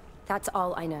 That's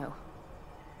all I know.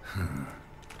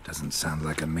 Doesn't sound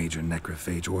like a major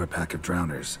necrophage or a pack of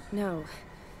drowners. No.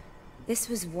 This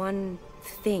was one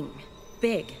thing.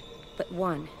 Big, but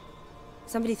one.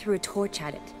 Somebody threw a torch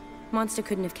at it. Monster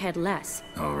couldn't have cared less.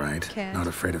 All right. Not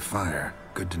afraid of fire.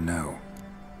 Good to know.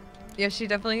 Yeah, she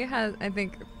definitely has, I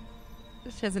think,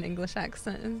 she has an English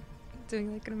accent,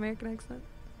 doing like an American accent.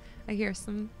 I hear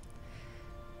some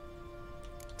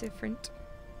different.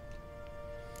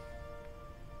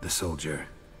 The soldier.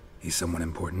 He's someone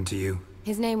important to you?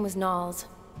 His name was Knowles.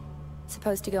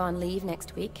 Supposed to go on leave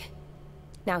next week.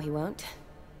 Now he won't.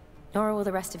 Nor will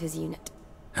the rest of his unit.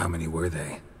 How many were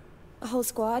they? A whole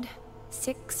squad.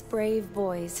 6 brave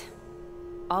boys.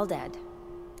 All dead.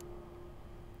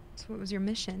 So what was your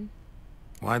mission?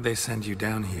 Why'd they send you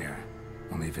down here?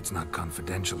 Only if it's not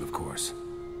confidential, of course.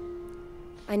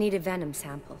 I need a venom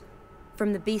sample.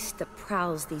 From the beast that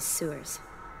prowls these sewers.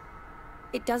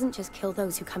 It doesn't just kill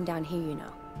those who come down here, you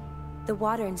know. The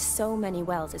water in so many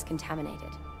wells is contaminated.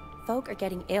 Folk are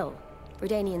getting ill.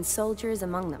 Redanian soldiers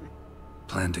among them.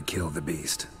 Plan to kill the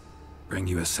beast. Bring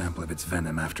you a sample of its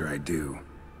venom after I do.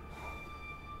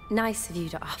 Nice of you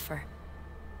to offer.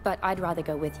 But I'd rather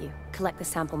go with you. Collect the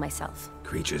sample myself.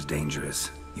 Creature's dangerous.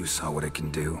 You saw what it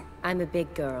can do. I'm a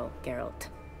big girl, Geralt.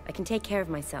 I can take care of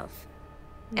myself.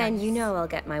 Nice. And you know I'll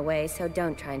get my way, so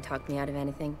don't try and talk me out of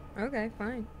anything. Okay,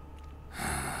 fine.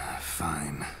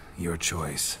 Fine. Your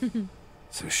choice.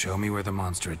 So show me where the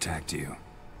monster attacked you.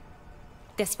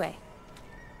 This way.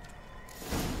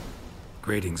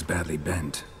 Grating's badly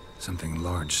bent. Something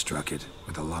large struck it,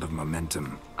 with a lot of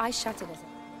momentum. I shut it as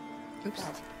a... Oops.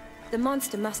 The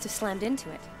monster must have slammed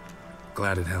into it.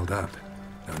 Glad it held up.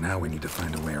 Though now we need to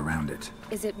find a way around it.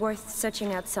 Is it worth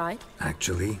searching outside?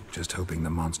 Actually, just hoping the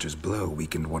monster's blow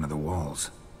weakened one of the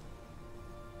walls.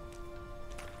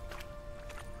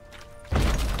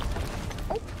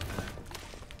 Oh.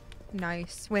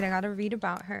 Nice. Wait, I gotta read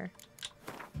about her.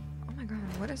 Oh my god,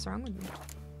 what is wrong with me?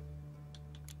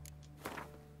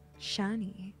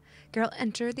 Shani. Geralt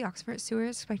entered the Oxenfurt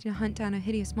sewers expecting to hunt down a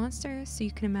hideous monster, so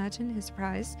you can imagine his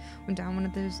surprise when down one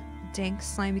of those dank,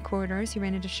 slimy corridors he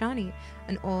ran into Shani,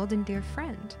 an old and dear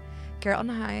friend. Geralt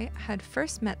and I had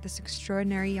first met this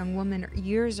extraordinary young woman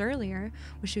years earlier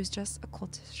when she was just a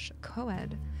cultish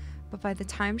co-ed, but by the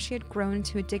time she had grown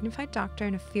into a dignified doctor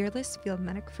and a fearless field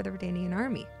medic for the Redanian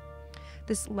army.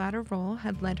 This latter role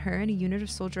had led her and a unit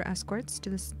of soldier escorts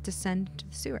to descend into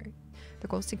the sewer. The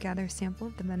goal is to gather a sample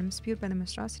of the venom spewed by the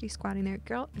monstrosity squatting there.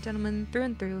 Geralt, a gentleman through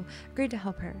and through, agreed to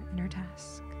help her in her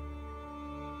task.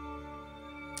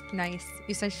 Nice.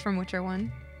 You said she's from Witcher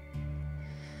 1?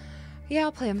 Yeah,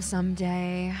 I'll play him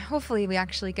someday. Hopefully we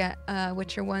actually get a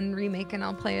Witcher 1 remake and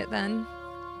I'll play it then.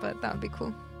 But that would be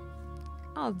cool.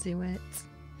 I'll do it.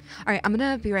 Alright, I'm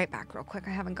gonna be right back real quick.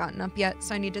 I haven't gotten up yet,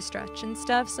 so I need to stretch and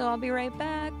stuff, so I'll be right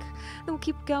back. Then we'll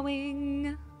keep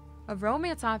going. A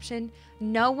romance option?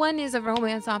 No one is a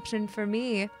romance option for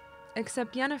me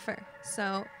except Yennefer.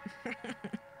 So,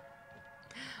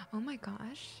 oh my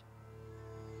gosh.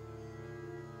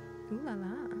 Ooh la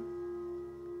la.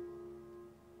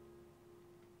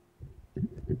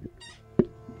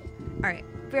 Alright,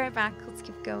 be right back. Let's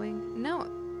keep going.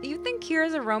 No, you think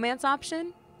Kira's a romance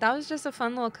option? That was just a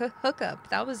fun little hookup.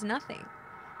 That was nothing.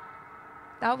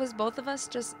 That was both of us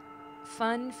just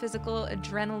fun, physical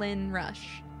adrenaline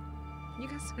rush. You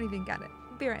guys don't even get it.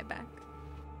 Be right back.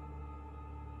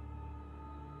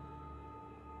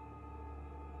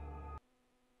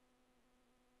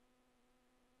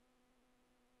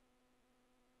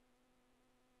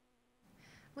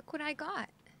 Look what I got.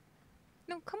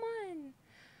 No, come on.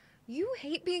 You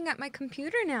hate being at my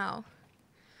computer now.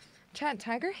 Chat,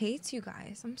 Tiger hates you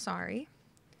guys. I'm sorry.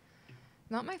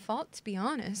 Not my fault, to be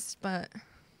honest, but...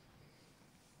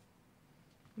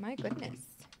 my goodness.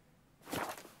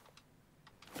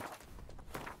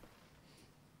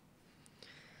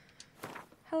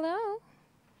 Hello?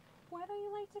 Why don't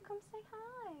you like to come say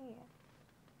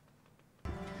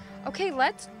hi? Okay,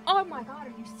 let's... Oh my god,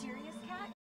 are you serious,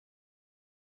 Cat?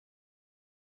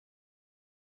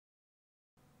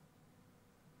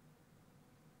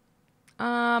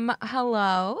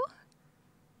 Hello?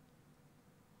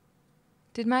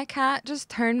 Did my cat just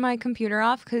turn my computer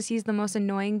off because he's the most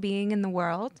annoying being in the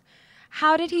world?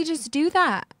 How did he just do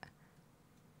that?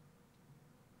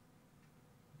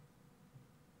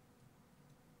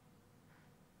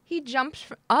 He jumped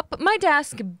up my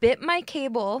desk, bit my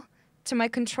cable to my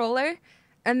controller,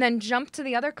 and then jump to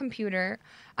the other computer.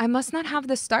 I must not have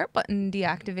the start button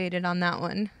deactivated on that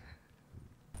one.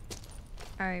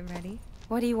 All right, ready?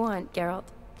 What do you want, Geralt?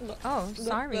 Oh,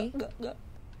 sorry.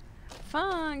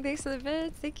 Fong, thanks for the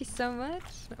bits. Thank you so much.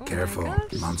 Oh Careful, my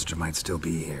gosh. monster might still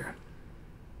be here.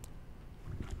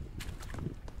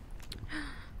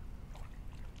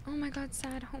 Oh my god,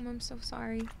 sad home. I'm so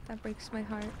sorry. That breaks my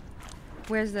heart.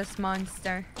 Where's this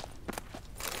monster?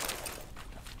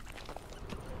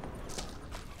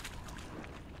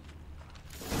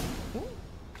 Ooh.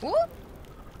 Ooh.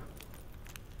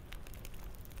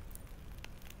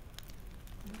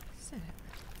 What's it?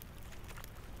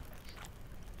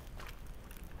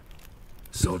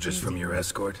 Soldiers from your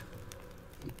escort?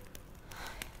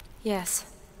 Yes.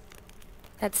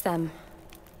 That's them.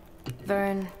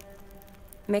 Vern,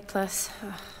 Miklas.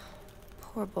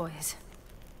 Poor boys.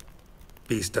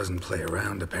 Beast doesn't play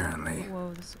around, apparently.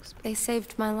 Whoa, this looks... They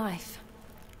saved my life.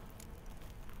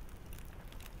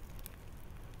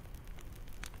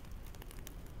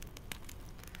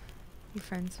 You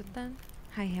friends with them?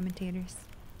 Hi, imitators.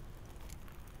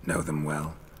 Know them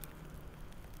well?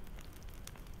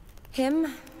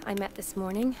 Him, I met this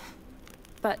morning.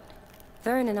 But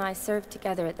Vern and I served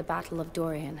together at the Battle of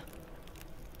Dorian.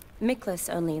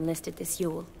 Miklas only enlisted this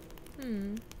Yule.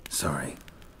 Sorry.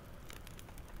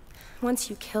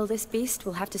 Once you kill this beast,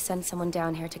 we'll have to send someone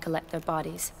down here to collect their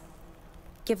bodies.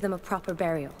 Give them a proper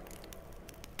burial.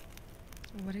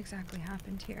 What exactly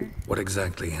happened here? What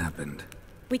exactly happened?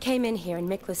 We came in here and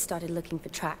Miklas started looking for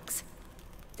tracks.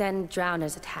 Then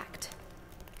drowners attacked.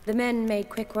 The men made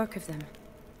quick work of them.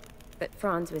 But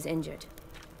Franz was injured.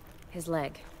 His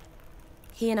leg.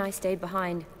 He and I stayed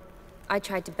behind. I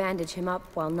tried to bandage him up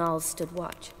while Nals stood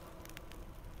watch.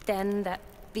 Then that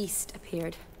beast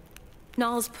appeared.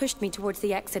 Nals pushed me towards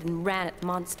the exit and ran at the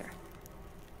monster.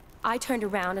 I turned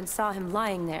around and saw him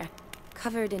lying there,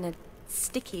 covered in a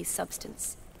sticky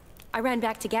substance. I ran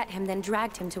back to get him, then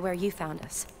dragged him to where you found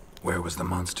us. Where was the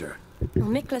monster? Well,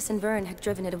 Miklas and Vern had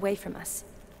driven it away from us.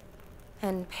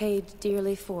 And paid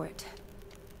dearly for it.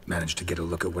 Managed to get a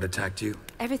look at what attacked you?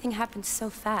 Everything happened so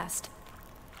fast.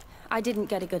 I didn't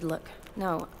get a good look,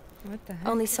 no. What the heck?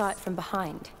 Only saw it from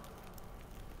behind.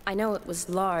 I know it was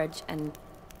large and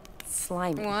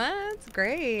slimy. What?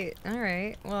 Great.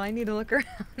 Alright. Well, I need to look around.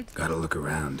 Gotta look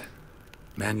around.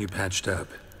 Man you patched up.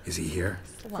 Is he here?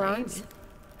 Franz?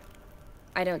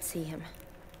 I don't see him.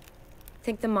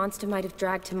 Think the monster might have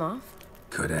dragged him off?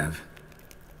 Could have.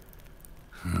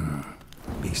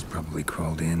 Beast probably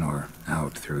crawled in or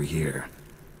out through here.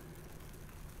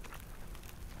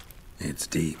 It's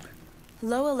deep.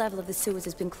 Lower level of the sewers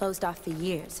has been closed off for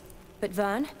years. But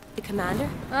Vern, the commander,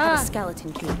 had a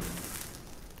skeleton key.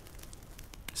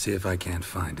 See if I can't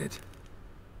find it.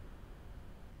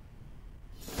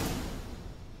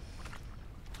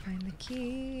 Find the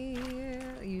key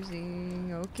using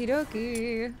okie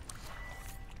dokie.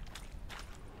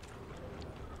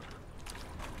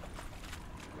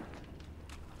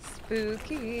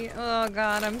 Spooky. Oh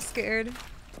god, I'm scared.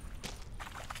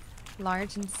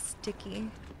 Large and sticky.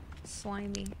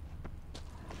 Slimy.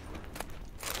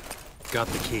 Got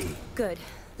the key. Good.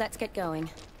 Let's get going.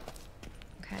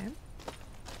 Okay.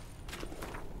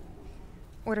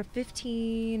 Order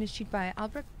 15 issued by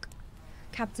Albrecht.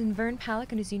 Captain Vern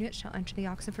Palick and his unit shall enter the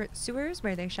Oxenfurt sewers,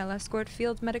 where they shall escort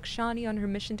field medic Shani on her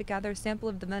mission to gather a sample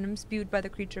of the venom spewed by the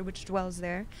creature which dwells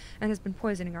there and has been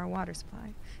poisoning our water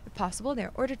supply. If possible, they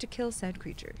are ordered to kill said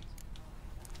creature.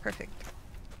 Perfect.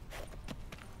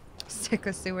 Sick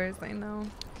of sewers, I know.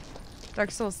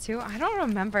 Dark Souls 2? I don't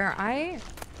remember. I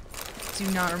do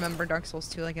not remember Dark Souls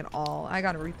 2 like at all. I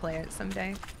gotta replay it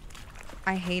someday.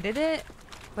 I hated it,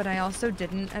 but I also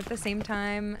didn't at the same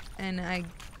time, and I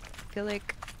feel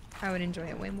like I would enjoy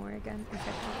it way more again if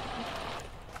I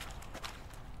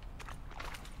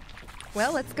could.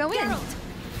 Well, let's go in. Geralt,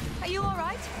 are you all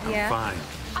right? Yeah. Fine.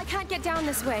 I can't get down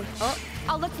this way. Oh,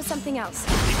 I'll look for something else.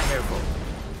 Be careful.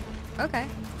 Okay.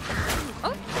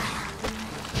 Oh.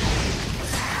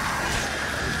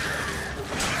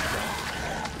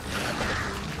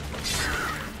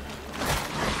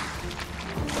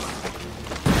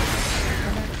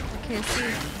 I can't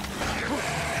see.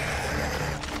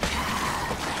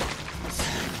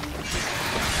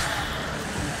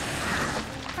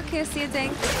 I can't see a dang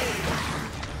thing.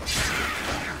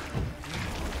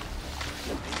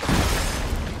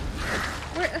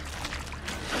 Where?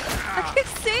 I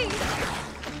can't see.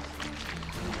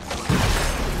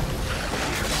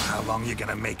 How long you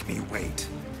gonna make me wait?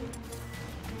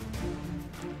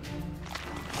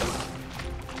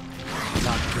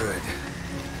 Not good.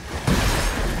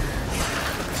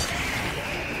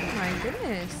 Oh my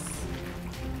goodness.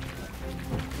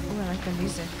 like the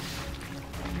music.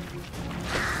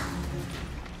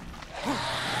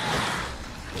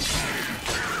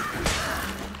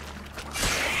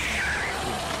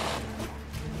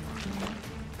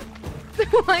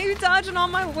 Why are you dodging all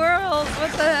my worlds?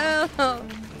 What the hell?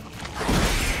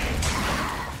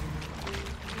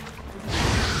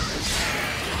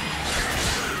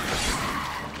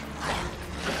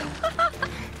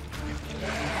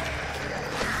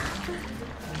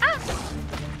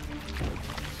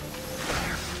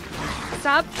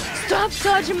 Stop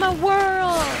dodging my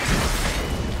world!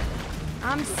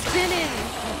 I'm spinning!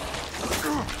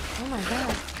 Oh my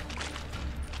god.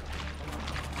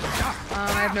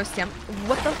 I have no stamina.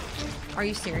 What the? Are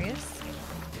you serious?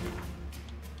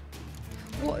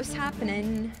 What is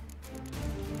happening?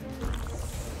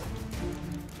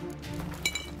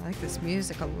 I like this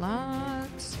music a lot.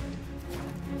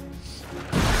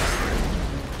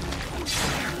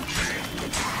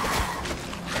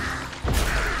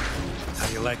 How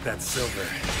you like that silver?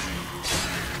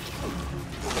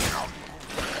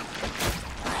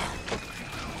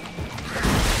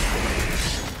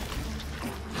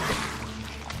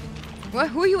 What?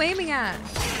 Who are you aiming at?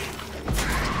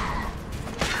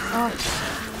 Oh.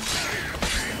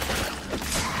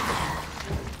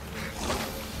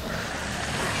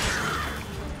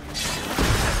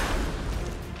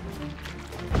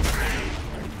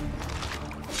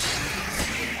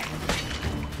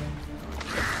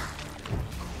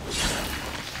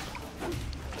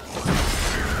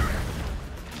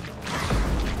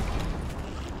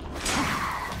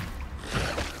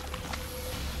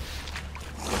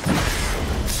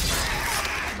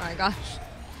 Gosh,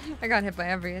 I got hit by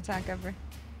every attack ever.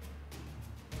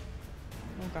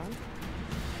 Oh god.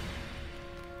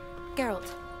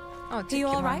 Geralt. Oh, it took you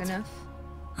all long right? enough.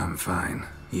 I'm fine.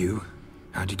 You?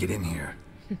 How'd you get in here?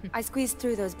 I squeezed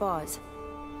through those bars.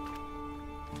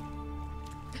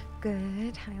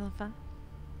 Good, Hylva.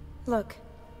 Look,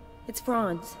 it's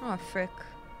Franz. Oh, frick.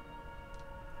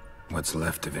 What's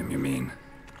left of him, you mean?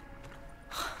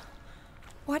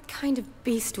 What kind of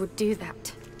beast would do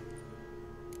that?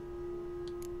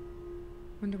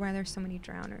 Wonder why there's so many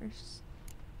drowners.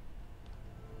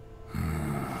 A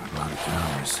lot of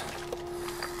drowners.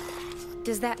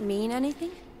 Does that mean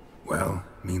anything? Well,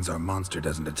 means our monster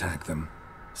doesn't attack them.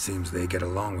 Seems they get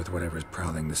along with whatever's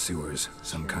prowling the sewers.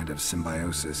 Some kind of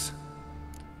symbiosis.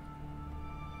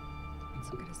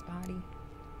 Let's look at his body.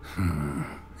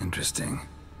 Interesting.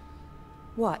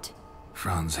 What?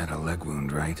 Franz had a leg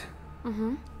wound, right?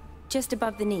 Mm-hmm. Just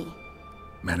above the knee.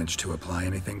 Managed to apply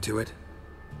anything to it?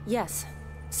 Yes.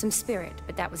 Some spirit,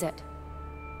 but that was it.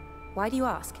 Why do you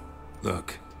ask?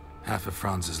 Look, half of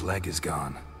Franz's leg is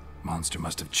gone. Monster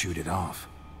must have chewed it off.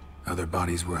 Other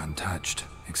bodies were untouched,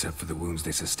 except for the wounds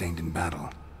they sustained in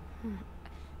battle.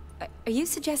 Are you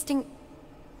suggesting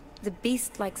the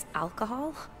beast likes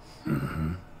alcohol?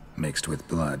 Mm-hmm. Mixed with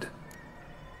blood.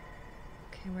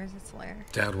 Okay, where's its lair?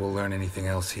 Doubt we'll learn anything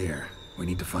else here. We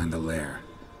need to find the lair.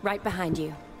 Right behind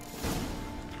you.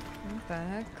 What the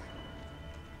heck?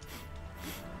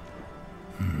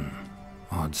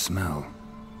 Odd smell.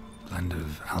 Blend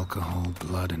of alcohol,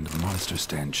 blood, and monster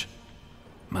stench.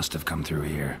 Must have come through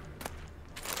here.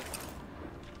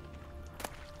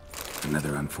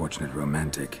 Another unfortunate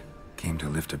romantic. Came to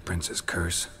lift a prince's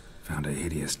curse, found a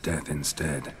hideous death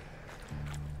instead.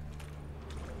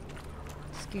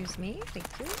 Excuse me, thank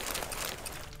you.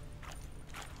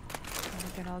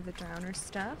 Gotta get all the drowner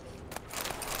stuff.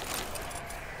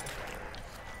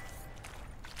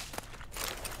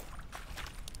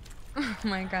 Oh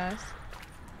my gosh.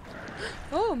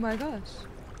 Oh my gosh.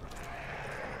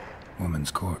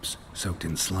 Woman's corpse, soaked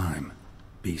in slime.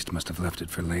 Beast must have left it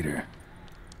for later.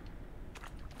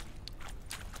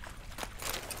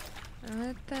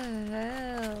 What the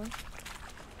hell?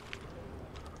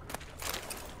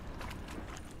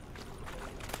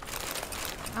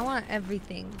 I want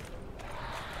everything.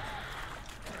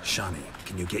 Shani,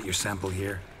 can you get your sample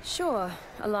here? Sure,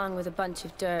 along with a bunch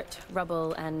of dirt,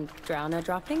 rubble, and drowner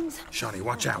droppings. Shani,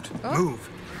 watch out. Oh. Move.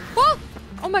 Oh!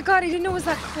 Oh my god, I didn't know it was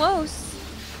that close.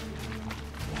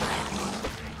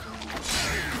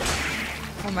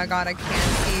 Oh my god, I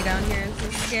can't see down here. This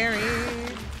is scary.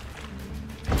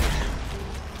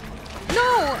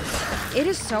 No! It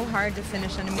is so hard to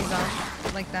finish enemies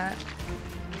off like that.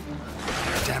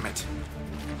 Damn it.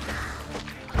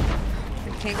 I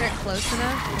can't get close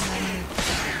enough, and then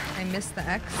I miss the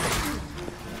X.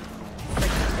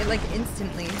 It like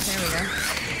instantly. There we go.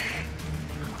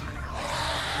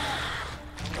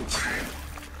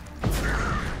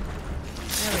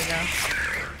 There we go.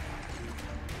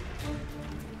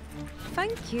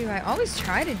 Thank you. I always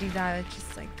try to do that. It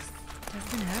just like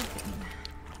Doesn't happen.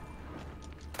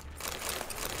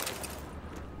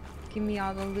 Give me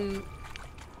all the loot.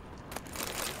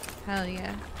 Hell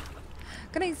yeah.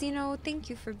 Good night, Zeno. Thank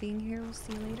you for being here. We'll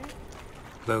see you later.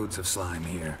 Loads of slime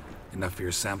here. Enough for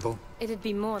your sample? It'd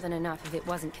be more than enough if it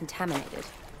wasn't contaminated.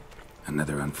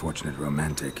 Another unfortunate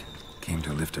romantic. Came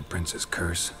to lift a prince's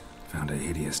curse. Found a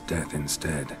hideous death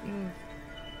instead.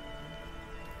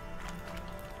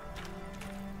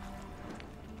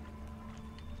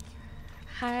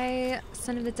 Hi,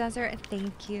 Son of the Desert.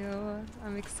 Thank you.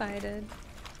 I'm excited.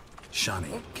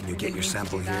 Shani, can you get your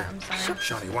sample here? I'm sorry.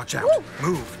 Shani, watch out.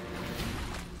 Move.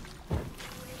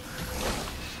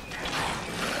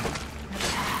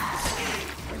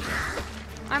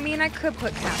 I mean, I could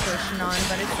put cat potion on,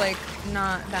 but it's like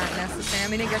not that necessary. I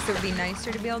mean, I guess it would be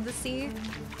nicer to be able to see,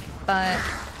 but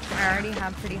I already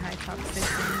have pretty high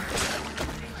toxicity.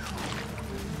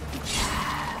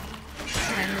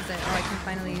 What time is it? Oh, I can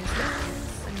finally use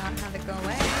this and not have it go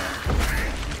away.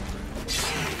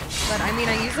 But I mean,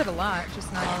 I use it a lot,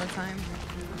 just not all the time.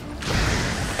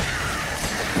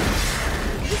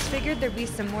 I just figured there'd be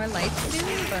some more light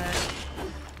soon, but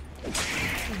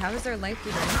how is there light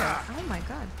through the window? Oh my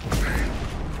god.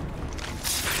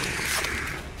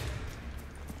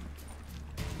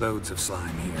 Loads of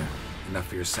slime here. Enough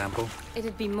for your sample?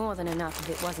 It'd be more than enough if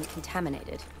it wasn't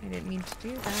contaminated. I didn't mean to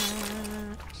do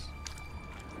that.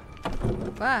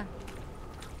 Ah.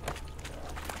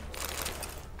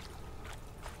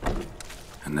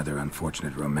 Another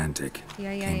unfortunate romantic.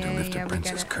 Came to lift a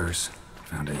prince's curse.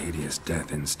 Found a hideous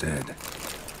death instead.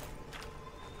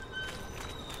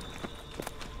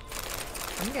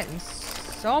 I'm getting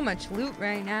so much loot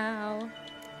right now.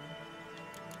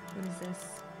 What is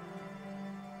this?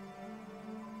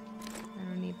 I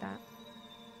don't need that.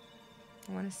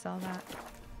 I want to sell that.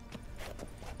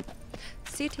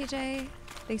 See you, TJ.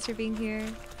 Thanks for being here.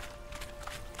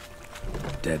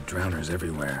 Dead drowners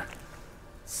everywhere.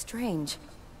 Strange.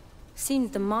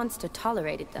 Seems the monster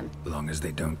tolerated them. Long as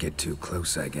they don't get too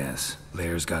close, I guess.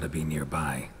 Lair's gotta be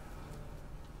nearby.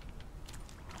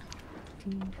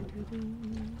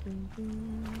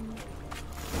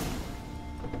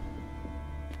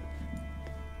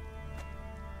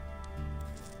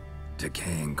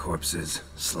 Decaying corpses,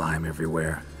 slime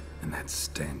everywhere, and that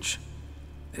stench.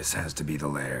 This has to be the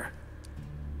lair.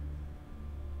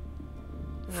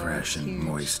 Fresh and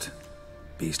moist.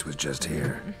 Beast was just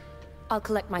here. I'll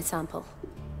collect my sample.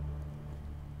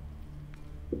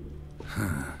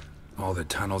 Huh. All the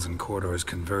tunnels and corridors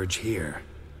converge here.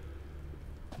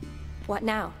 What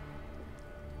now?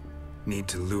 Need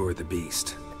to lure the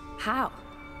beast. How?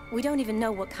 We don't even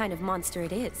know what kind of monster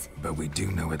it is. But we do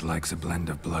know it likes a blend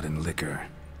of blood and liquor.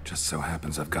 Just so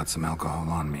happens I've got some alcohol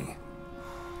on me.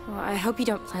 Well, I hope you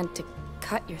don't plan to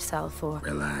cut yourself or...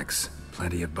 Relax.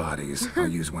 Plenty of bodies. I'll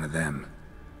use one of them.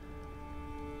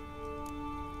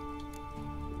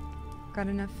 Got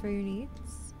enough for your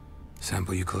needs?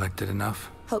 Sample you collected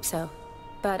enough? Hope so.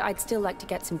 But I'd still like to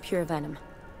get some pure venom.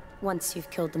 Once you've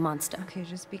killed the monster. Okay,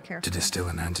 just be careful. To distill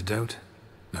an antidote?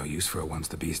 No use for it once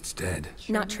the beast's dead.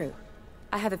 Not true.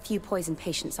 I have a few poison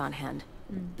patients on hand.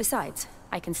 Besides,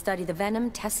 I can study the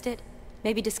venom, test it,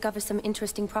 maybe discover some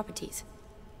interesting properties.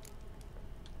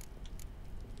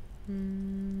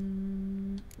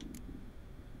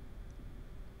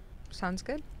 Sounds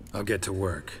good. I'll get to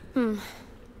work.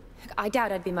 I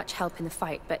doubt I'd be much help in the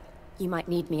fight, but you might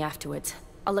need me afterwards.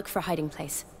 I'll look for a hiding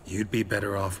place. You'd be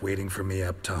better off waiting for me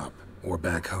up top, or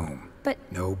back home. But...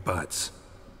 No buts.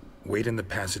 Wait in the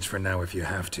passage for now if you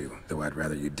have to, though I'd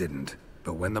rather you didn't.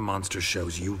 But when the monster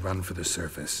shows, you run for the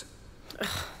surface.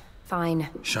 Fine.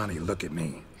 Shani, look at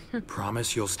me.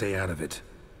 Promise you'll stay out of it.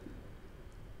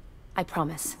 I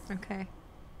promise. Okay.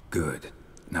 Good.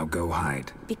 Now go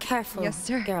hide. Be careful, yes,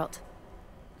 sir. Geralt.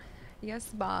 Yes,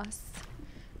 boss.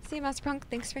 See you, Master Punk.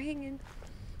 Thanks for hanging.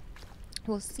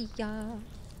 We'll see ya.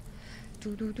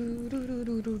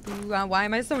 Why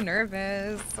am I so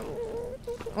nervous?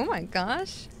 Oh my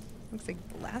gosh. Looks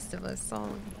like The Last of Us, all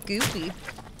goopy.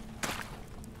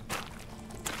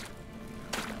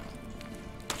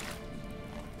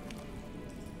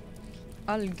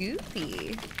 All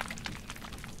goopy.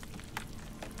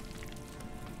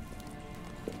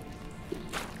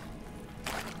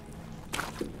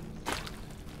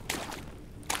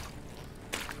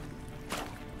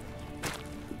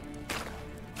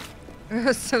 It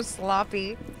was so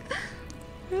sloppy.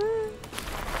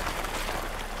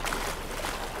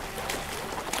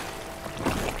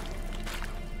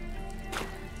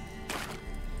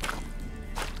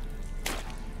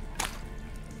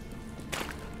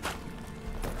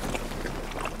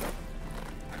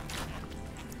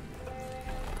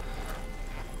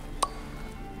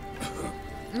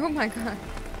 Oh my god.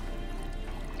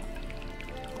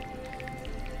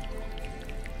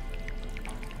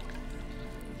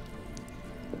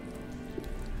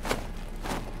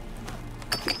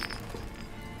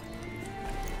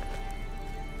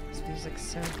 This music's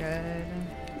so good.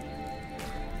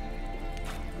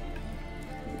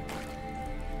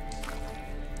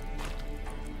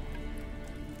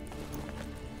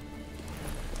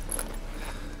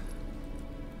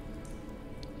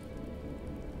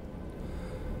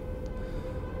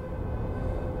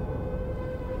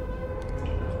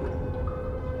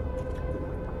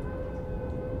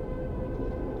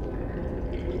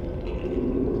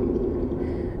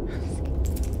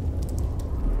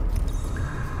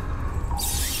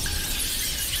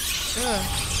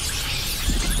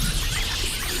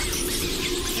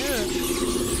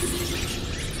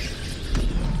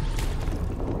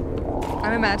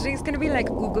 I'm imagining it's gonna be like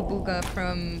Ooga Booga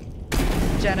from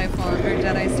Jedi Fallen or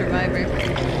Jedi Survivor.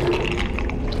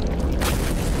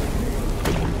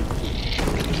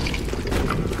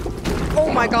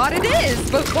 Oh my god, it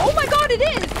is! But oh my god, it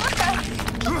is! What the?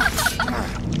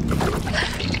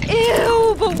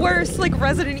 Ew, but worse, like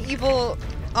Resident Evil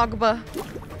Agba.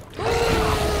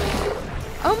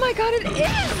 Oh my god, it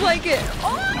is like it!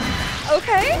 Oh,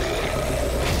 okay.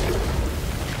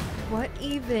 What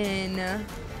even?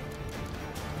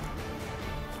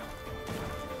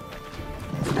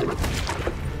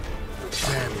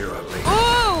 Damn, you're ugly.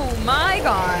 Oh my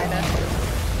god.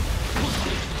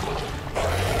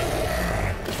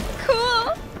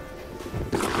 Cool.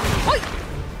 Oi.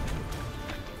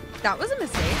 That was a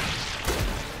mistake.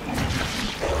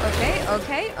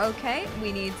 Okay.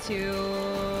 We need to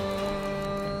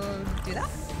do that.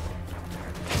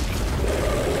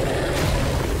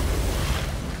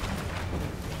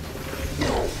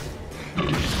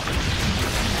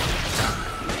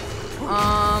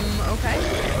 Okay.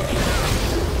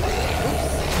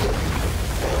 Oops.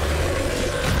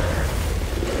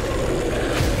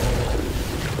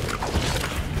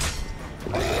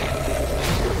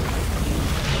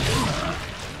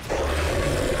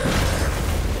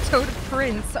 Toad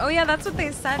Prince. Oh yeah, that's what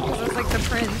they said because it was like the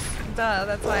prince. Duh,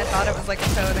 that's why I thought it was like a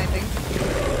toad, I think.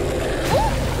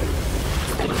 Ooh.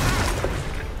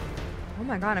 Oh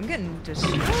my god, I'm getting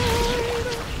destroyed.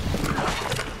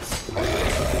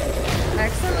 I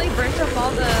accidentally burnt up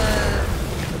all the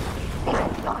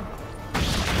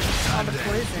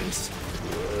poisons.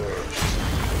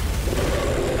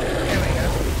 There we go.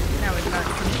 Now we've got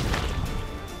some.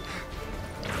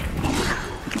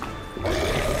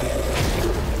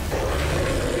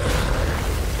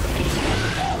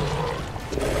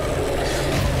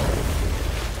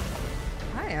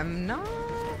 I am not.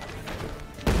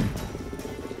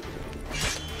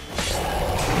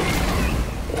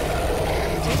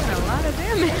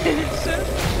 Damage.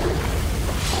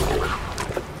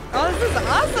 Oh, this is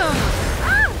awesome!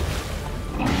 Ah!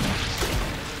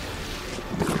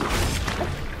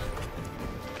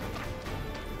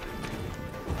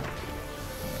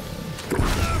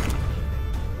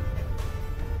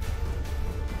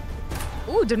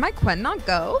 Ooh, did my Quen not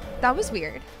go? That was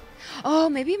weird. Oh,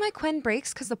 maybe my Quen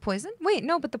breaks because the poison? Wait,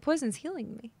 no, but the poison's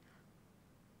healing me.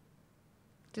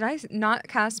 Did I not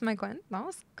cast my Quen? That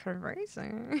was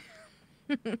crazy.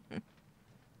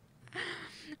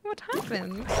 What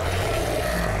happened?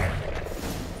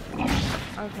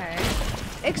 Okay.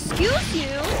 Excuse you?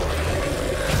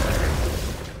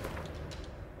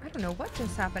 I don't know what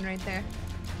just happened right there.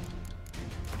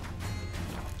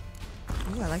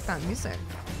 Ooh, I like that music.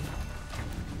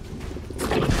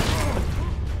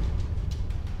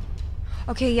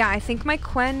 Okay, yeah, I think my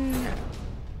Quen...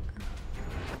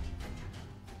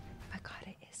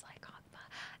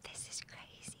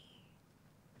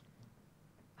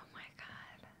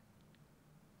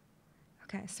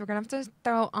 Okay, so we're gonna have to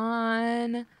throw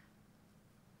on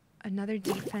another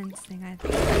defense thing, I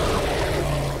think.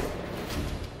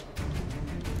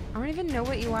 I don't even know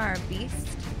what you are, beast?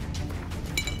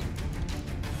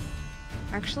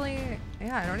 Actually,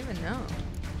 yeah, I don't even know.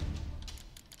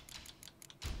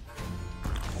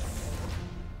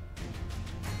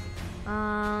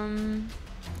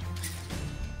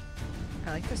 I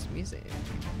like this music.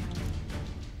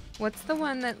 What's the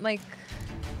one that, like,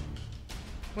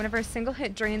 whenever a single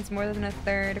hit drains more than a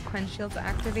third, Quen shield's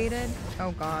activated?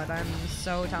 Oh god, I'm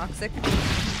so toxic. We'll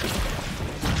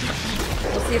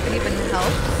see if it even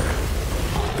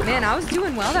helps. Man, I was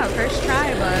doing well that first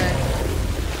try, but...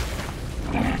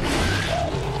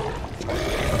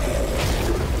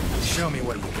 Show me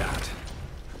what you got.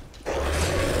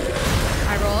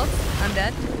 I rolled. I'm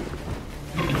dead.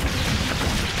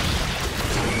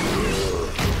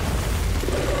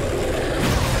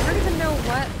 I don't even know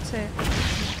what want it.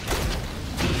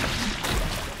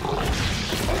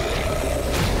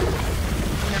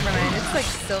 Never mind, it's like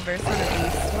silver, it's not a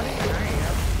beast. What even are you?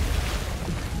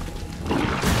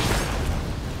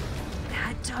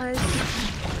 That does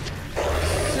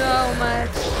so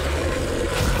much.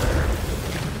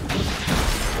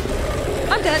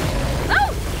 I'm dead. No!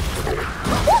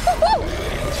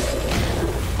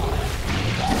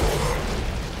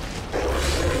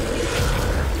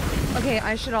 Okay,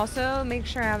 I should also make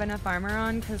sure I have enough armor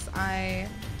on because that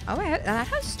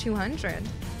has 200.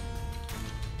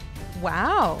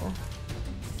 Wow.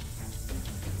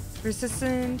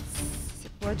 Resistance,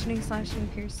 bludgeoning, slashing,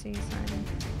 piercing, silent.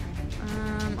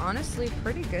 Honestly,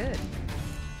 pretty good.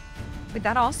 Wait,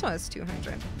 that also has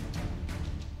 200.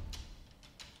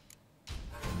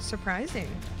 Surprising.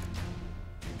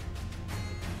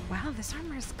 Wow, this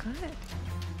armor is good.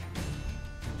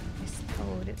 This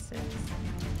code, it says.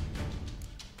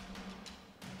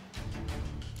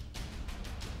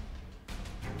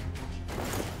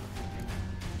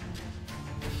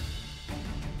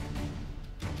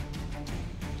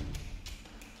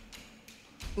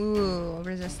 Ooh,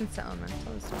 resistance to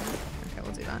elemental as well. Okay,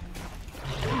 we'll do that.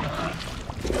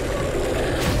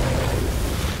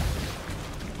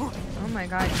 Oh my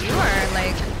god, you are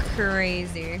like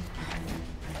crazy.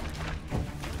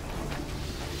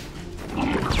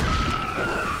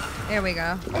 There we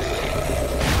go.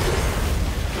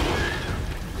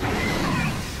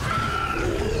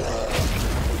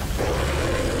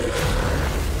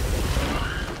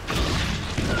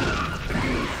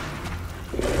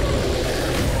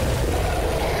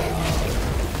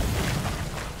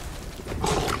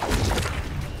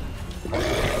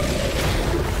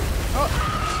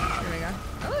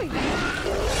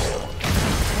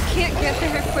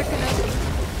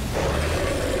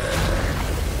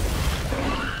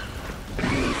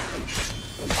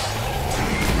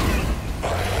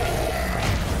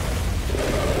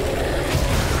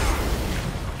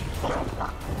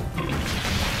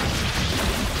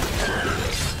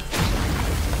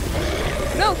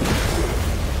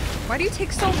 Why do you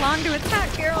take so long to attack,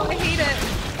 Geralt? I hate it.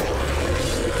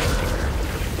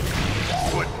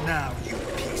 What now, you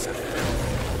piece of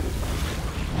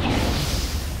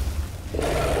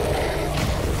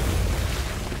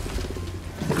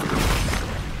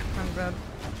I'm good.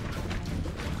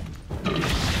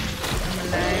 I'm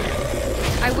alive.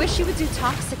 I wish you would do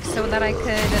toxic so that I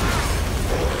could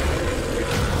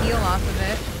heal off of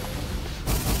it.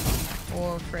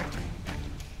 Oh, frick.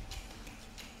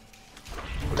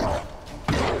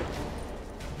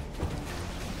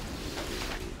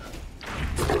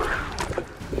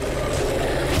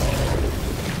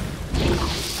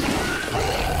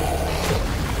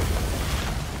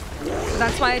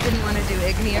 That's why I didn't want to do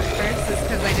Igni at first, is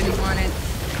because I didn't want it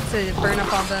to burn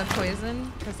up all the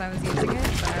poison, because I was using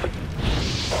it, but...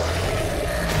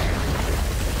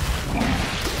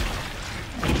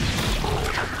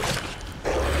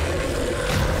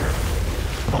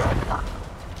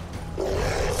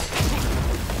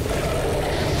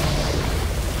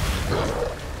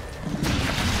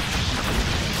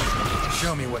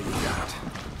 Show me what you got.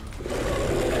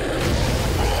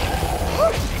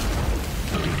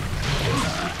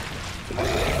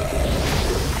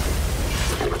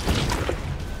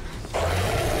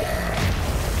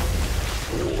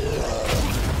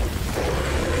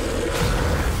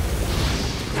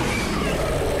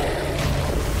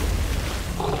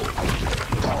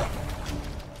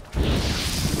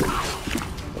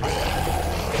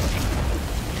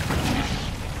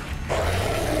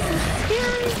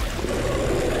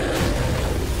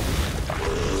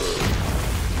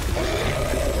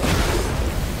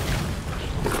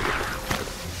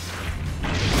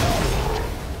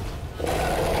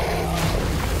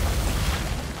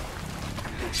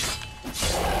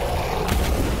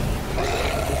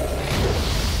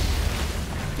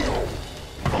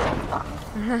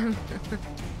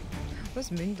 What's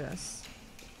Mundus?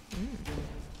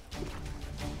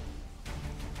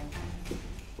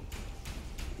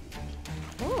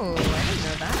 Oh, I didn't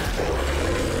know that.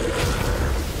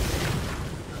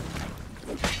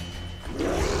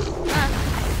 Ah,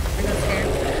 I got scared.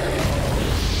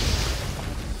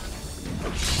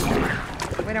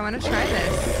 Wait, I want to try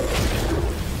this.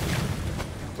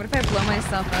 What if I blow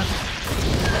myself up?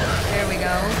 There we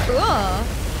go. Cool.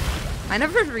 I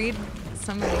never read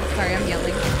some of these. Sorry, I'm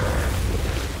yelling.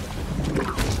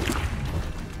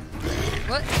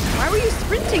 What? Why were you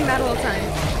sprinting that whole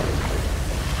time?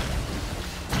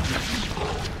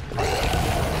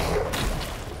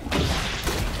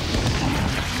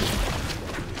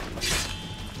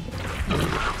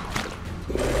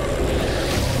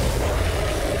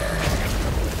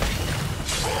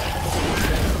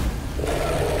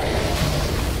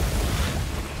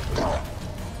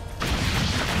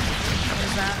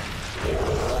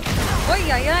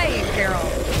 ay, ay, girl.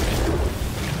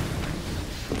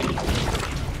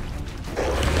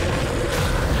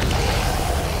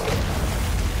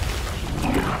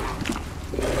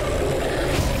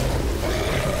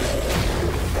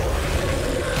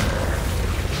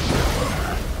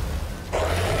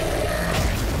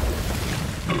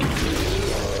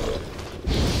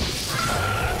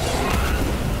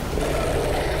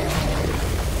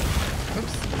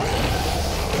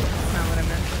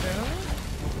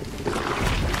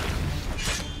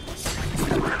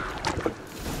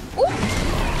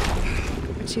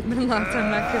 Achievement unlocked,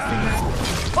 I'm not kissing that.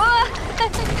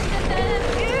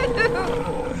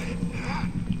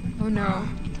 Oh no.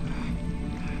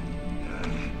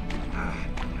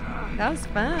 That was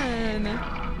fun.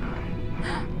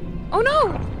 Oh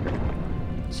no!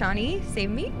 Shawnee,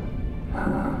 save me.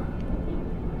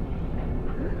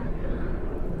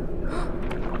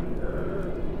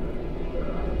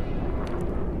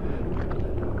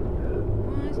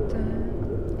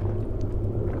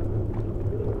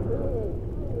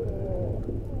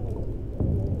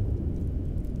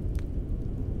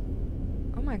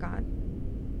 Oh my god.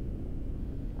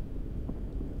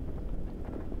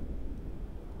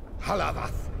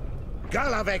 Halavath,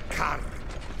 Galavekar.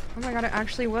 Oh my god, it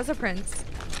actually was a prince.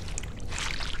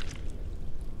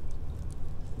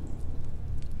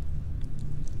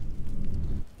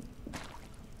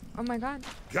 Oh my god.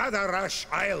 Gadarash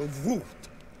Isle Woot.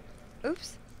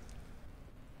 Oops.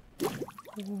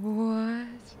 What?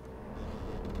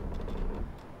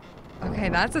 Okay,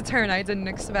 that's a turn I didn't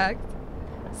expect.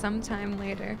 Sometime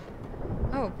later.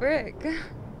 Oh, Brick.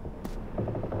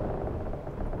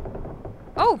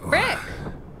 Oh, Brick!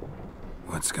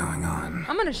 What's going on?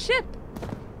 I'm on a ship.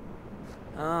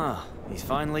 Ah, he's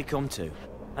finally come to.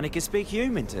 And he can speak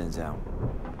human, turns out.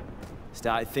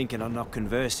 Started thinking I'd not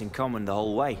conversed in common the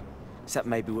whole way. Except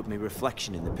maybe with me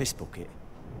reflection in the piss bucket.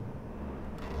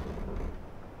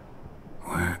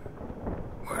 Where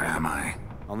am I?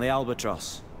 On the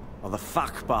Albatross. Or the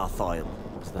Fakbarth Oil,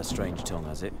 as that strange tongue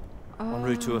has it. En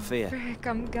route to Afia. Frick,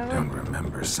 I'm going. Don't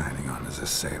remember signing on as a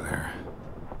sailor.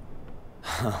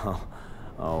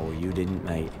 Oh, you didn't,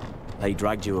 mate. They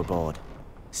dragged you aboard.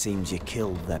 Seems you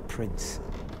killed their prince.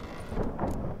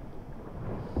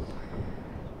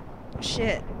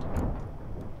 Shit.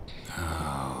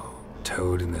 Oh,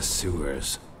 toad in the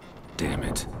sewers. Damn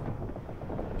it.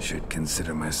 Should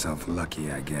consider myself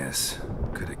lucky, I guess.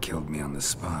 Could have killed me on the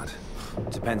spot.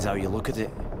 Depends how you look at it.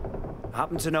 I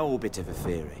happen to know a bit of a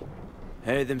theory.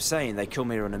 Heard them saying they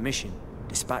come here on a mission,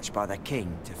 dispatched by their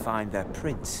king to find their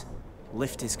prince,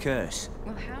 lift his curse.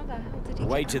 Well, how the hell did he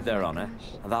Waited their honor,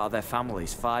 and that of their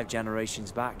families 5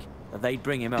 generations back, that they'd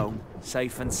bring him home,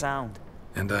 safe and sound.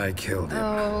 And I killed him.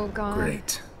 Oh, God.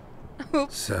 Great.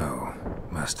 So,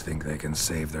 must think they can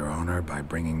save their honor by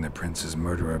bringing the prince's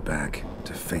murderer back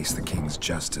to face the king's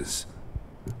justice.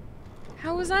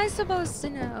 How was I supposed to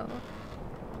know?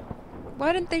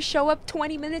 Why didn't they show up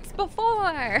 20 minutes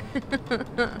before?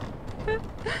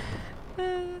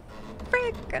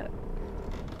 Frick.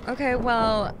 Okay,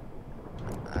 well,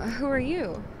 who are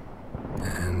you?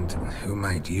 And who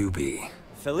might you be?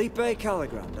 Felipe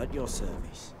Caligrand at your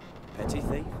service. Petty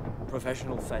thief,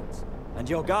 professional fence, and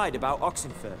your guide about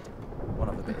Oxenfurt. One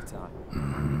of a bit of time.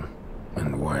 Mm-hmm.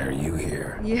 And why are you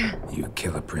here? Yeah. You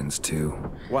kill a prince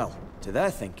too? Well, to their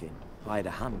thinking, I had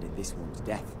a hand in this one's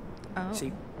death. Oh.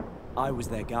 See, I was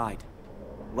their guide.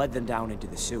 Led them down into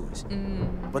the sewers.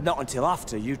 But not until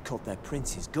after you'd cut their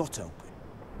prince's gut open.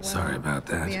 Sorry about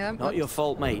that. Yeah, Not your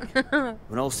fault, mate.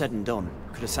 When all's said and done,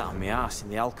 could have sat on my arse in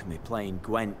the alchemy playing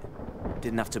Gwent.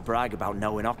 Didn't have to brag about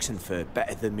knowing Oxenfurt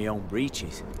better than my own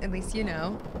breeches. At least you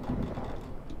know.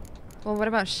 Well, what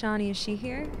about Shawnee? Is she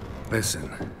here?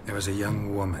 Listen, there was a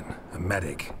young woman, a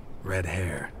medic, red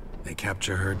hair. They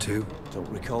capture her too? Don't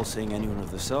recall seeing anyone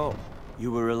of the sort.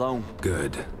 You were alone.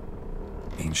 Good.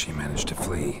 Means she managed to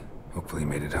flee. Hopefully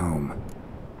made it home.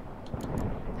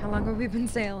 How long have we been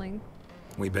sailing?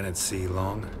 We've been at sea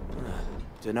long?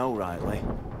 Dunno rightly.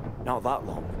 Not that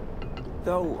long.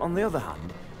 Though, on the other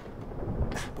hand...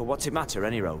 But what's it matter,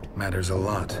 any road? Matters a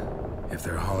lot. If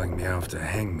they're hauling me off to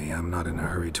hang me, I'm not in a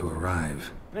hurry to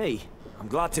arrive. Me? I'm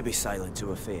glad to be sailing to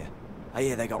Afia. I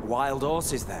hear they got wild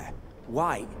horses there.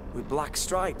 White, with black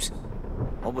stripes.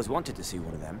 Always wanted to see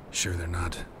one of them. Sure they're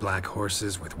not black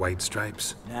horses with white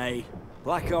stripes? Nay,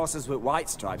 black horses with white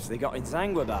stripes they got in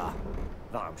Zanguebar.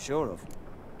 That I'm sure of.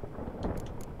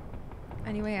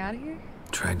 Any way out of here?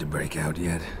 Tried to break out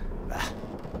yet?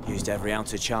 Used every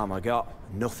ounce of charm I got.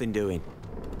 Nothing doing.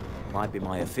 Might be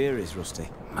my Afiris, Rusty.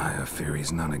 My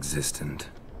Afiris non-existent.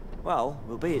 Well,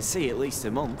 we'll be at sea at least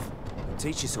a month.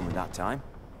 Teach you something that time.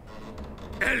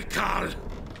 Elkal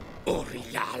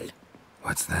Orial.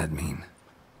 What's that mean?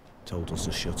 Told us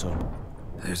to shut up.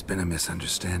 There's been a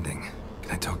misunderstanding.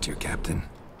 Can I talk to your captain?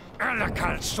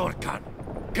 Alakal Sorkan.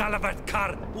 Galavat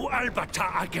Kar U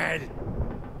Albata Agel.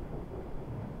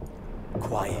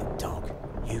 Quiet, dog.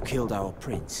 You killed our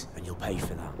prince, and you'll pay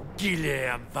for that.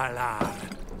 Gileam Valar.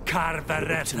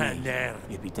 Carveretener.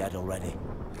 You'd be dead already.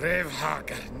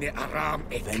 Revhagar ne Aram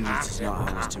e Vengeance is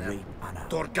not ours to reap, Anna.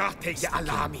 Dorgate ye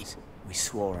Alami. We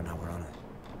swore on our honor.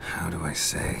 How do I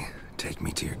say? Take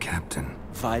me to your captain.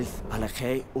 Valth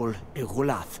Alakhe ul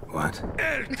Igulath. What?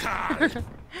 Elkal!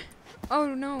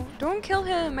 Oh no, don't kill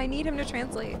him. I need him to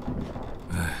translate.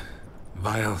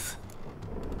 Vioth.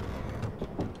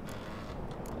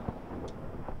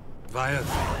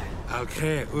 Vioth.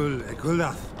 Alkhe ul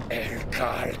Igulath.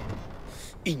 Elkal.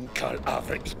 Inkal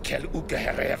Avre Ikel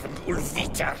Ugeherevn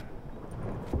Ulvitar.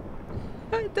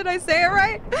 Did I say it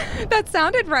right? That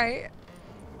sounded right.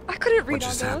 I couldn't read What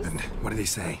just all those. happened? What did he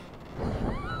say?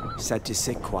 Said to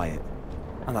sit quiet,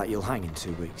 and that you'll hang in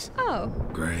 2 weeks. Oh.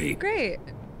 Great. Great.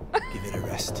 Give it a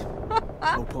rest.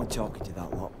 No point talking to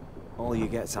that lot. All you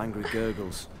get's angry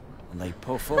gurgles. And they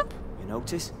puff up, you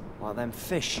notice? Like them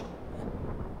fish.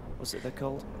 What's it they're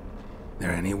called?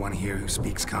 There anyone here who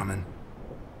speaks common?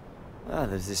 Ah,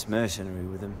 there's this mercenary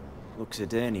with him. Looks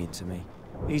Edirnian to me.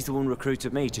 He's the one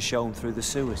recruited me to show him through the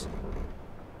sewers.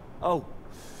 Oh,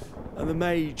 and the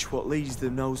mage what leads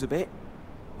them knows a bit.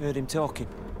 Heard him talking,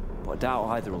 but I doubt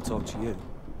either will talk to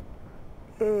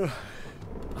you.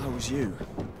 How was you?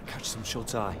 Catch some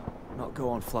shut-eye. Not go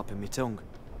on flapping me tongue.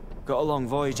 Got a long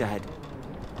voyage ahead.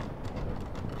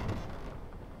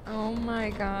 Oh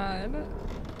my god.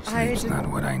 Sleep's not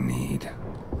what I need.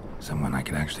 Someone I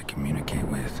can actually communicate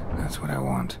with. That's what I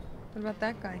want. What about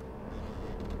that guy?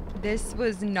 This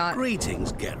was not...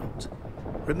 Greetings, Geralt.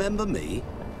 Remember me?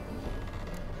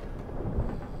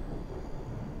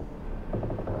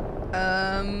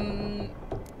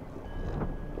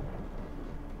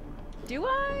 Do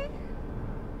I?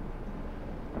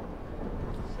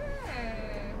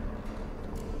 Sure.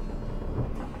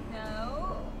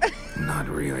 No. Not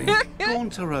really.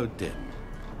 Gaunter O'Dim,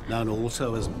 known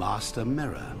also as Master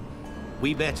Mirror.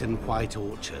 We met in White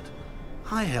Orchard.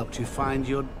 I helped you find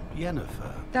your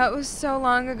Yennefer. That was so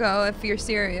long ago, if you're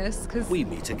serious, because... We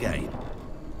meet again.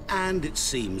 And it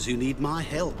seems you need my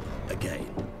help again.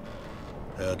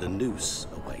 Heard a noose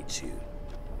awaits you.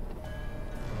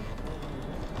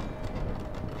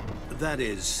 That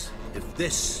is, if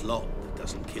this slop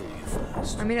doesn't kill you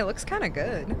first. I mean, it looks kind of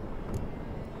good.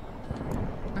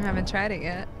 I haven't tried it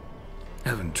yet.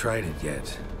 Haven't tried it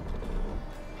yet.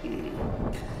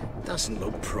 Doesn't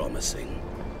look promising.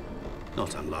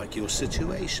 Not unlike your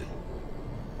situation.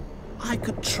 I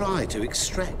could try to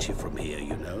extract you from here,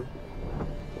 you know.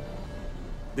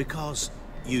 Because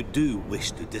you do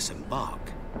wish to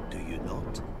disembark, do you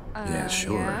not? Yeah,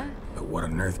 sure. Yeah. But what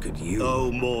on earth could you...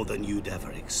 Oh, more than you'd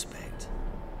ever expect.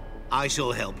 I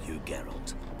shall help you,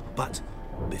 Geralt. But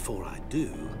before I do,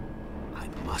 I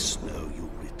must know you'll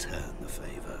return the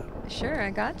favor. Sure, I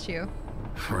got you.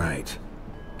 Right.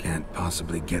 Can't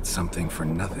possibly get something for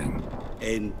nothing.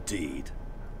 Indeed.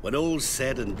 When all's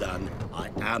said and done, I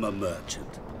am a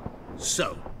merchant.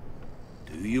 So,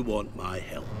 do you want my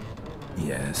help?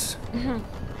 Yes.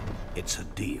 It's a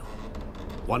deal.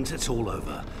 Once it's all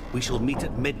over, we shall meet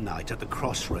at midnight at the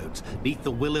crossroads, neath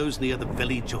the willows near the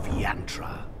village of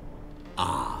Yantra.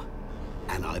 Ah,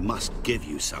 and I must give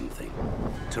you something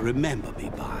to remember me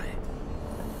by.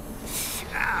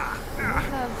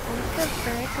 What the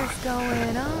frick is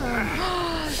going on?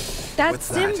 That What's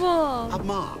symbol! That? A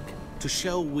mark to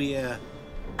show we're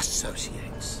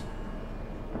associates.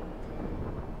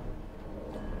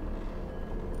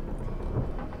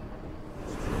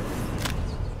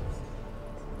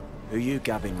 Who you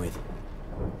gabbing with?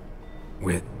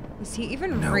 With? Is he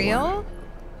even no real?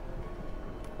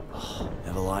 Oh,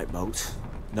 never liked boats.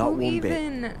 Not Who one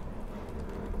even... bit.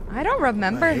 I don't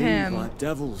remember They heave him. like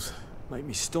devils. Make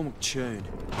me stomach churn.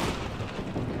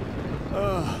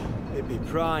 It'd be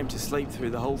prime to sleep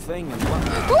through the whole thing and...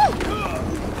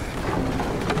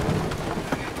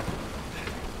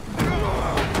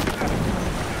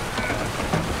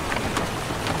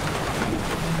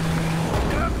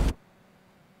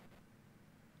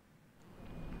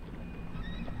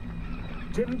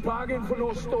 Didn't bargain for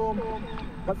no storm.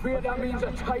 I fear that means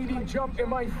a tidy jump in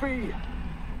my fee.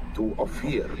 To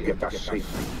Ophir get us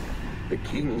safely. The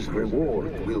king's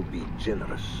reward will be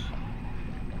generous.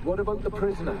 What about the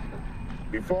prisoner?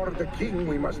 Before the king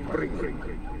we must bring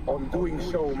him. On doing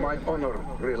so, my honor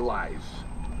relies.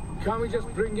 Can't we just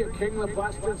bring your king the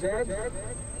bastard's head?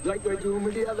 Like we're doing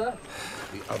with the other?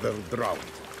 The other drowned.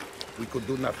 We could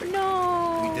do nothing.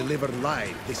 No. We delivered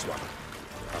live this one.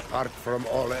 Apart from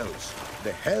all else,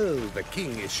 the hell the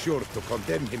king is sure to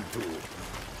condemn him to.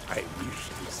 I wish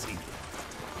to see it.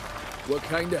 What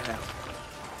kind of hell?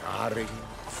 Carring,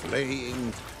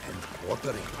 flaying, and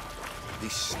quartering.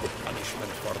 This the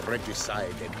punishment for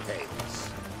regicide and pains.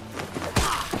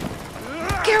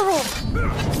 Geralt!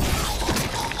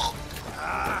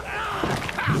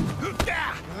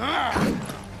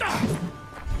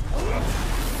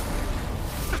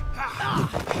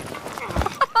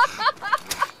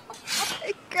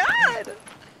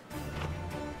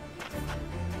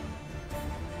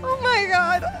 Oh my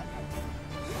god!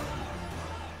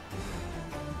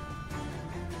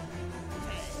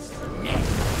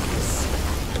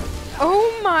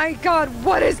 Oh my god,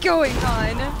 what is going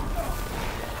on?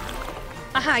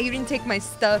 Aha, you didn't take my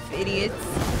stuff, idiots.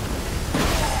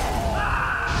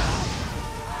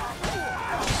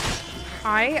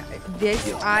 I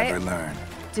never learn.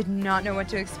 Did not know what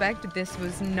to expect. This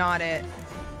was not it.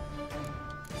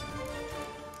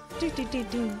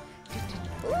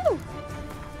 Ooh.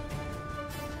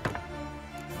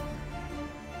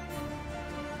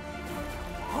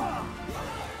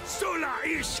 Sola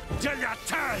ish de la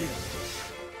taille!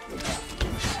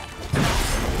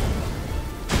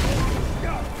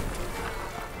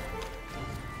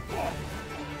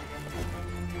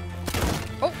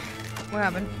 Oh, what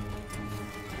happened?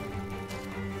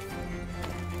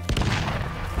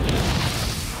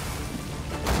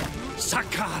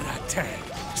 Sakara te!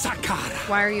 Sakara!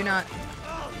 Why are you not?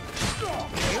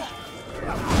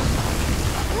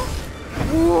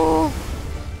 Whoa!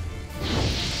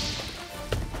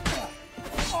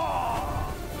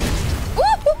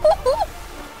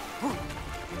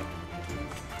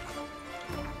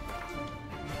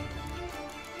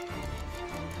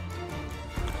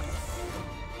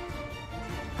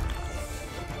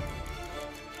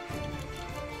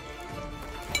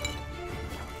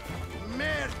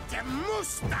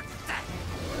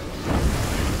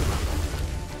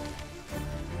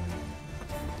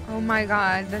 Oh my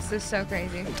god, this is so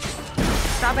crazy.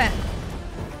 Stop it.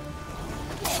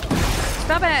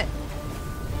 Stop it.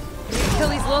 You need to kill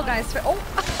these little guys. Oh,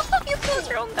 you killed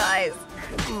your own guys.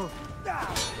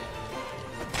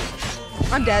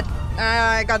 I'm dead.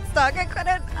 I got stuck. I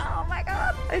couldn't. Oh my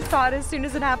god. I saw it as soon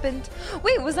as it happened.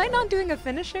 Wait, was I not doing a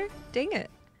finisher? Dang it.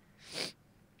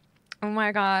 Oh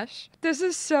my gosh. This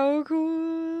is so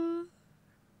cool.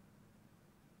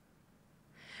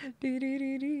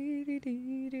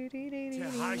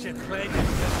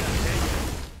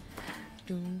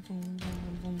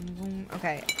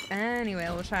 Okay, anyway,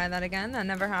 we'll try that again. That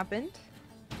never happened.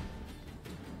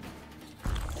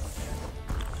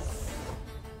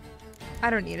 I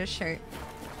don't need a shirt.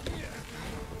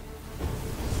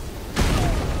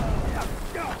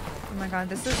 Oh my god,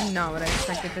 this is not what I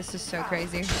expected. This is so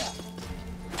crazy.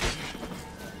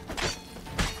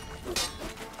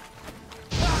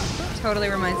 Totally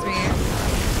reminds me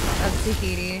of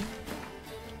Tahiti.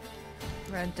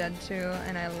 Red Dead 2,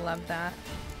 and I love that.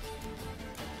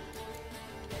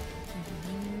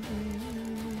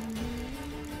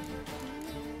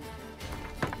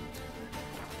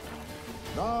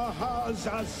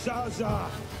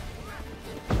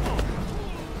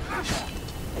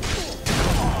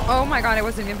 Oh my god, I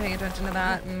wasn't even paying attention to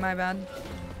that. My bad.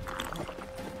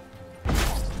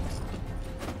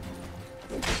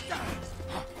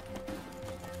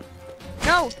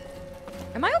 No!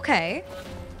 Am I okay?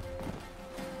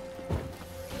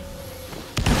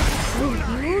 Will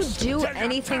you do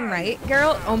anything right,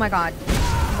 Geralt? Oh my god.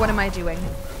 What am I doing?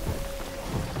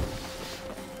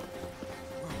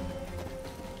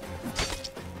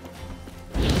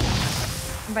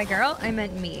 By girl, I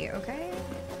meant me, okay?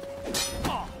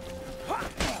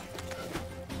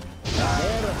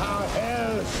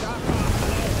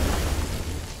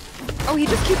 Oh, he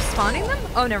just keeps spawning them?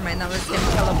 Oh, never mind. That was him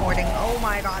teleporting. Oh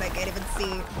my god, I can't even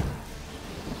see.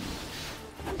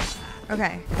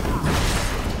 Okay.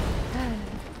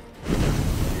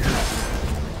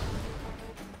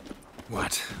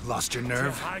 What? Lost your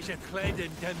nerve? Oh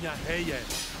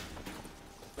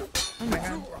my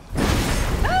god.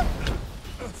 Ah!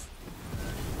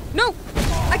 No!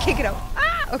 I can't get out.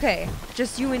 Ah! Okay,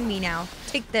 just you and me now.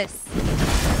 Take this.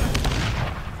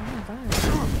 Oh my god.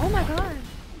 Oh my god.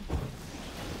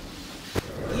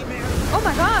 Oh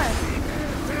my god.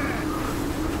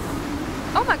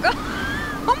 Oh my god.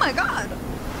 Oh my god.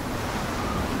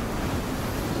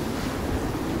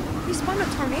 He spawned a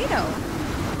tornado.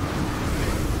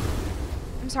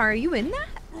 I'm sorry, are you in that?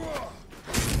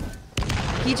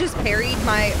 He just parried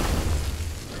my...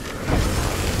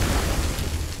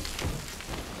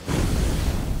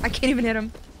 I can't even hit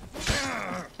him.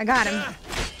 I got him.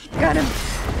 Got him.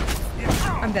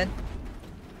 I'm dead.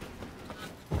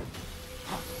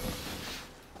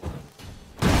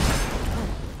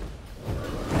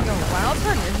 Yo, Wild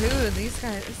Hunt who? This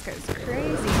guy's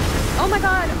crazy. Oh my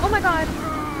god! Oh my god!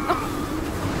 Oh.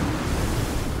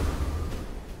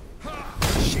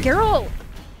 Geralt!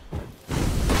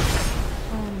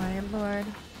 Oh my lord.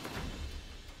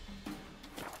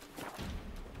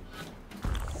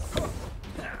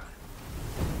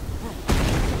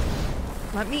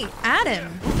 Let me at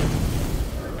him.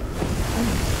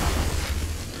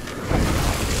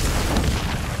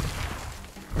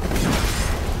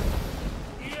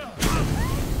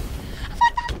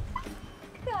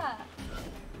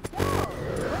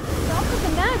 Stop with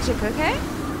the magic, okay?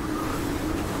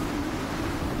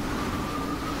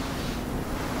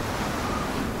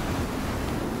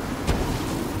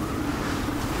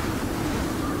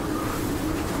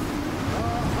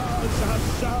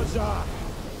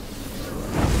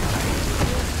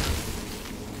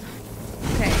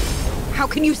 Okay. How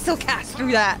can you still cast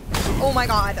through that? Oh my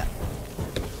god.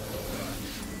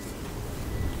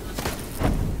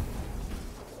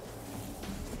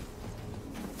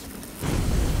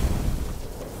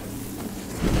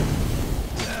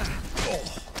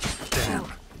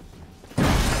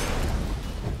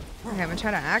 Okay, I'm gonna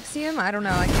try to Axiom. I don't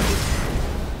know. I can do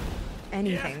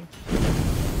anything.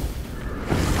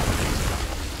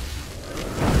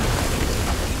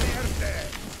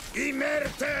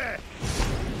 Imerte!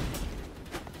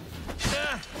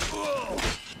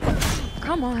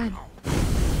 Come on.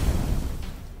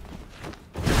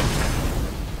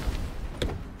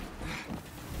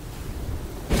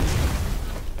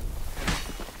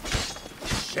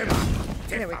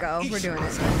 There we go. We're doing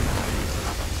it.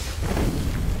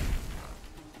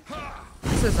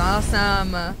 This is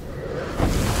awesome.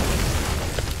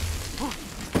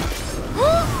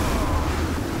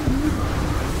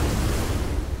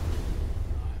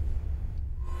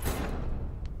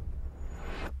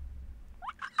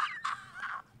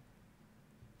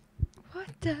 What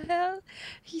the hell?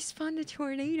 He spawned a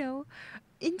tornado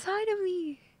inside of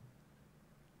me.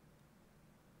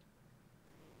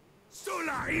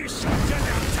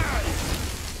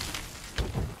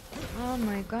 Oh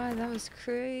my god, that was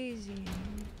crazy.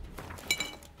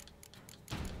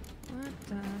 What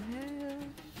the hell?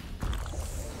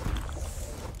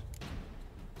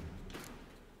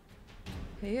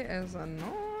 He is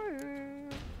annoying.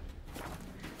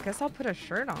 Guess I'll put a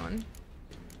shirt on.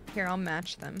 Here, I'll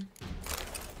match them.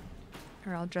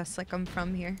 Or I'll dress like I'm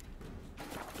from here.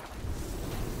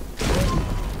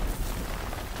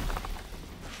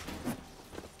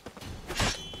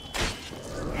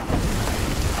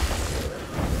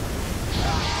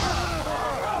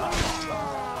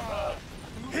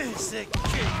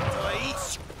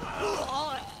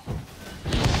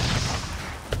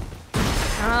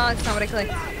 Oh, it's not what I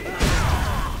clicked. Okay.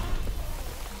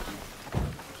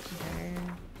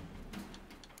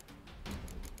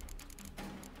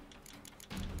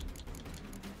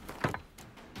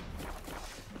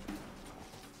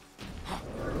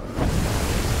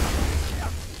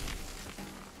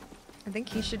 I think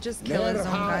he should just kill his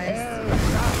own guys.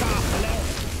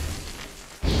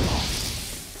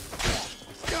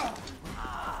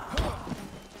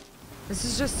 This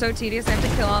is just so tedious. I have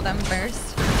to kill all them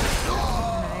first.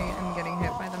 Okay, I'm getting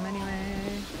hit by them anyway.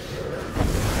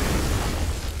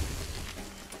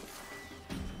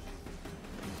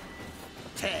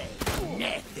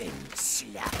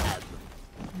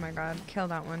 Oh my god, kill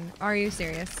that one. Are you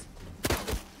serious?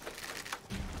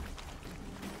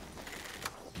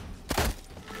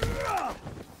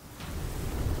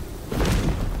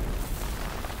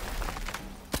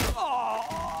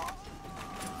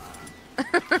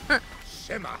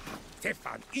 Shema,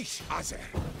 Tefan, Ish, Azer.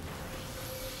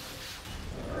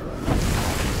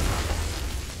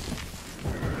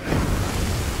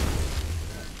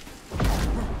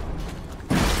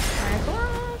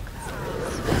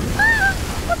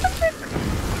 What the frick?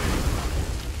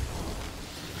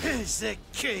 Here's the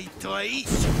key to each.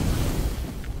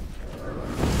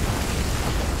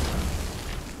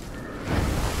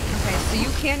 Okay, so you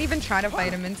can't even try to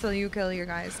fight him until you kill your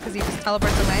guys, because he just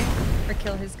teleports away. Or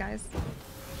kill his guys.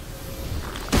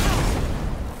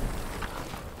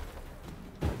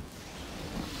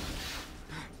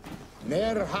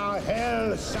 Nerha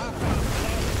hell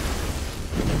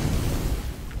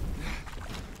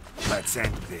Let's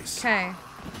end this. Okay.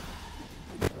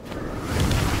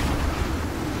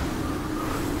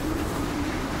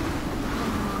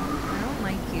 I don't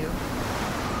like you.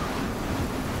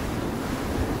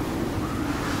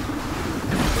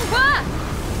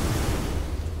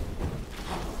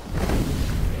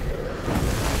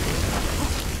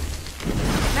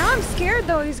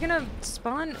 scared though. He's gonna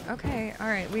spawn. Okay,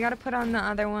 alright. We gotta put on the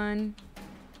other one.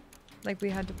 Like we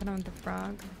had to put on the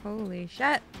frog. Holy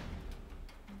shit.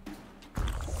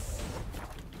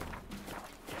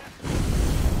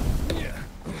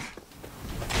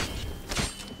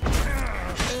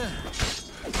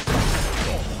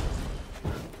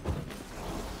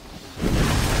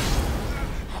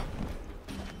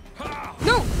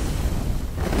 No!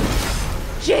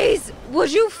 Jeez!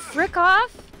 Would you frick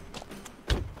off?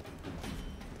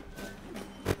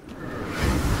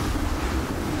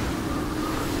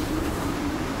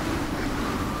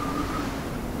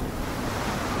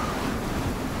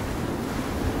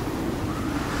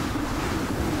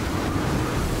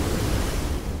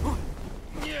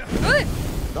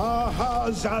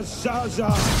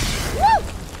 Woo!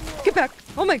 Get back!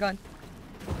 Oh my god.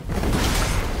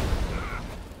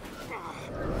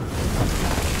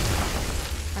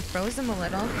 I froze him a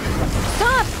little.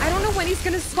 Stop! I don't know when he's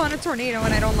gonna spawn a tornado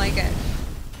and I don't like it.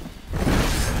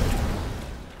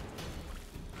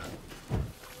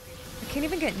 I can't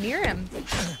even get near him.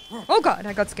 Oh god,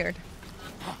 I got scared.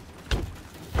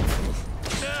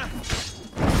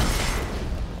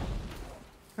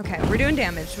 Okay, we're doing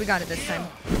damage. We got it this time.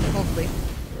 Hopefully.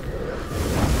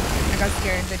 I got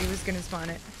scared that he was gonna spawn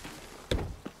it.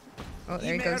 Oh,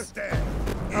 there he goes.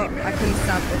 Oh, I couldn't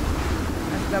stop it.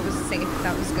 That was safe.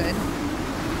 That was good.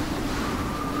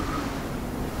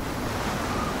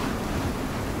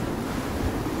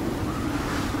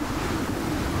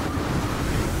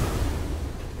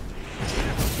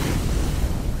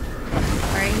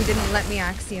 Alright, he didn't let me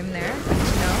Axiom there.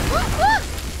 No.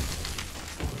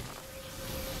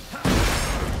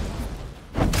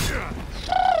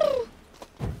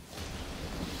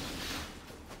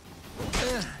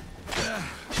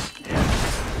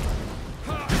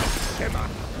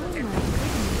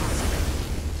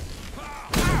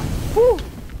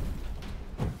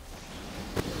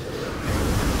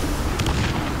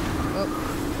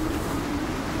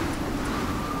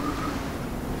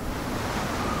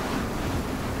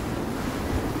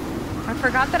 I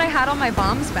forgot that I had all my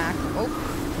bombs back. Oh.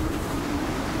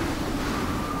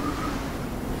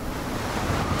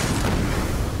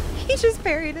 He just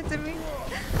parried it to me.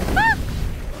 Ah!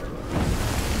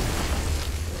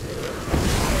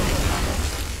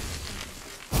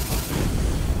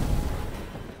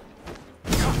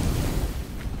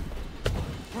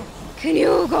 Can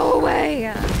you go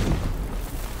away?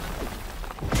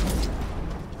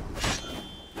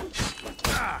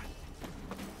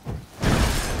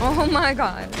 Oh my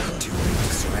god.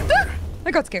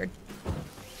 I got scared.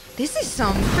 This is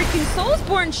some freaking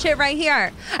Soulsborne shit right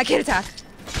here. I can't attack.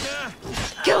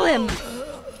 Kill him.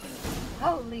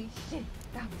 Holy shit.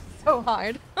 That was so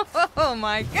hard. Oh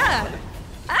my god.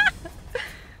 Ah!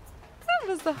 That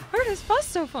was the hardest boss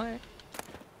so far.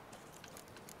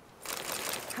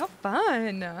 How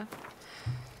fun.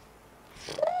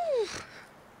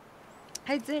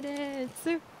 I did it.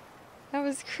 That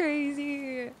was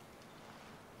crazy.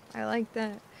 I like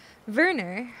that.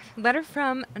 Werner, letter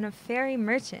from an fairy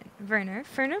merchant. Werner,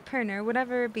 Ferner, Perner,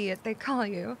 whatever be it they call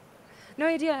you. No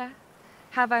idea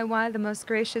have I why the most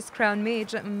gracious crown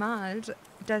mage, Maj,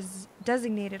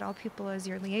 designated all people as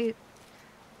your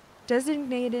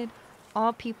designated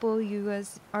all people you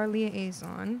as our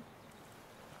liaison.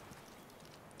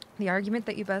 The argument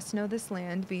that you best know this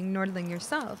land, being Nordling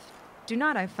yourself, do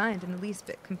not I find in the least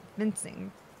bit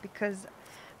convincing, because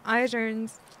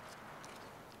Eidern's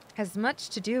has much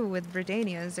to do with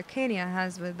Redania as Arcania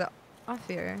has with the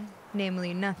Ophir,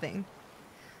 namely nothing.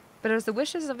 But as the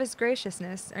wishes of his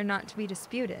graciousness are not to be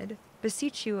disputed,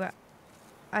 beseech you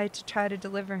I to try to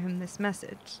deliver him this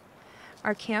message.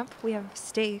 Our camp we have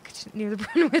staked near the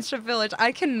Brunwich village.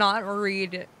 I cannot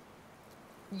read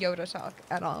Yoda talk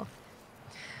at all.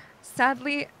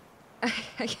 Sadly,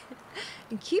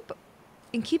 in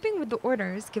keeping with the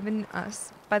orders given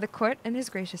us by the court and his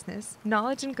graciousness,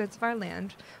 knowledge and goods of our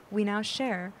land we now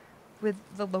share with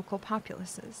the local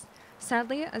populaces.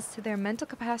 Sadly, as to their mental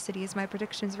capacities, my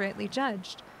predictions rightly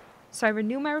judged. So I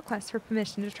renew my request for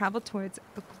permission to travel towards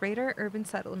a greater urban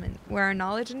settlement where our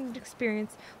knowledge and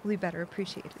experience will be better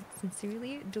appreciated.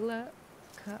 Sincerely, Dula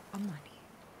Ka'amani.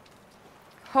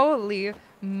 Holy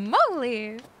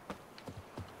moly!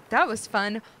 That was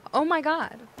fun. Oh my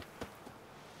god.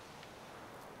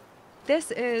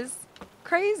 This is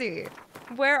crazy.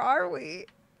 Where are we?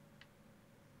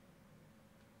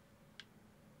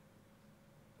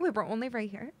 Wait, we're only right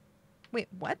here? Wait,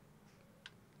 what?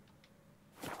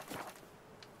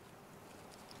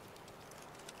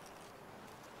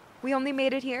 We only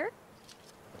made it here?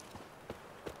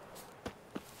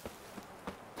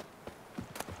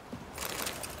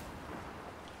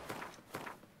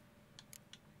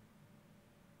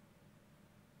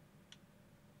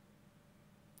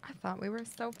 thought we were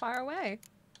so far away.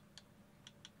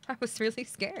 I was really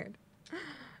scared.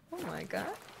 Oh my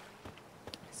god.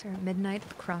 So we're at midnight at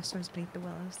the crossroads beneath the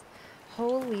willows.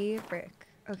 Holy frick.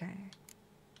 Okay.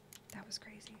 That was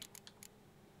crazy.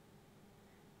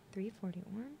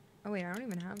 341? Oh wait, I don't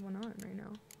even have one on right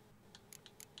now.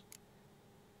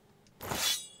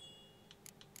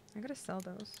 I gotta sell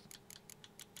those.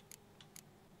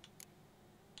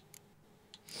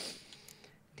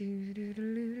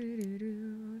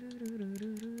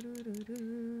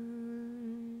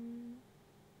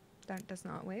 That does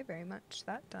not weigh very much.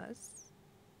 That does.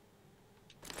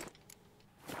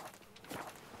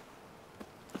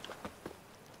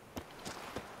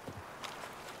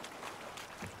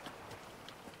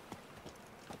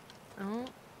 Oh,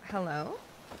 hello?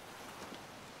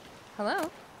 Hello?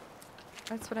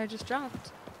 That's what I just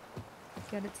dropped.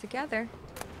 Get it together.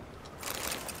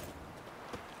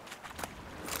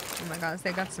 Oh my gosh,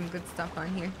 they got some good stuff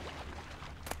on here.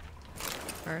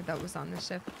 Or that was on the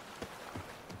ship.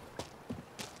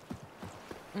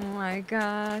 Oh my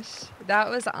gosh. That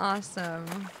was awesome.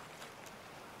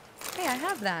 Hey, I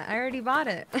have that. I already bought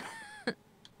it.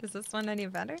 Is this one any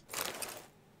better?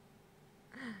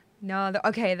 No,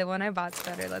 okay, the one I bought's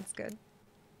better. That's good.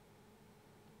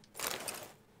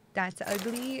 That's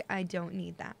ugly. I don't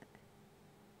need that.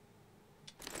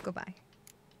 Goodbye.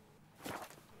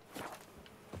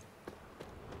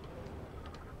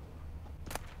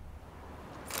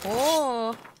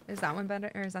 Oh, is that one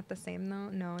better? Or is that the same though?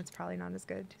 No, it's probably not as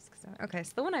good. Just 'cause okay,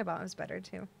 so the one I bought was better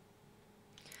too.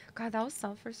 God, that will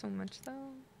sell for so much though.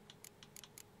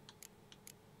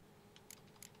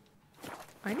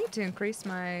 I need to increase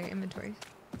my inventory.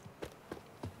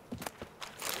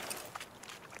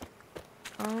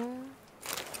 Oh.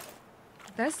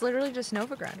 That's literally just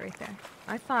Novigrad right there.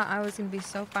 I thought I was going to be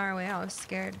so far away. I was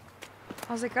scared.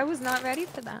 I was like, I was not ready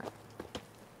for that.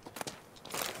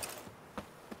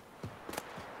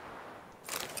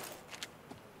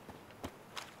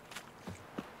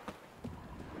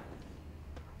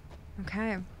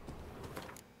 Okay.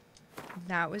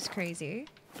 That was crazy.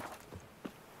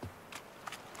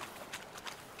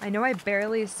 I know I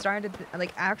barely started,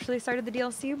 actually started the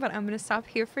DLC, but I'm going to stop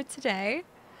here for today.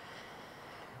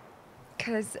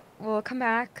 Because we'll come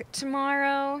back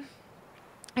tomorrow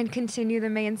and continue the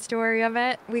main story of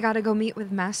it. We got to go meet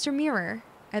with Master Mirror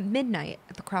at midnight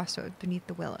at the crossroads beneath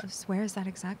the willows. Where is that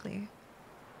exactly?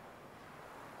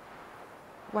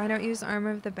 Why don't you use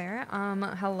Armor of the Bear?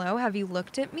 Hello? Have you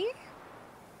looked at me?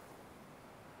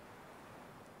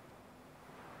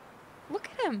 Look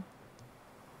at him.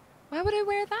 Why would I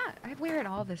wear that? I wear it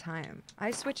all the time.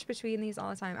 I switch between these all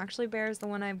the time. Actually, Bear is the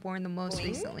one I've worn the most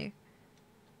recently.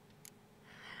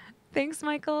 Thanks,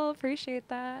 Michael. Appreciate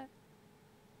that.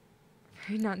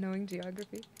 For not knowing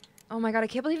geography. Oh my god, I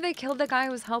can't believe they killed the guy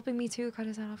who was helping me too. Cut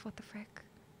his head off. What the frick?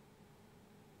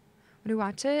 Would you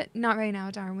watch it? Not right now,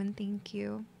 Darwin. Thank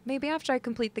you. Maybe after I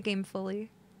complete the game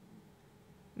fully.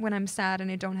 When I'm sad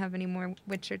and I don't have any more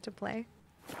Witcher to play.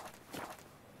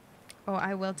 Oh,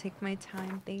 I will take my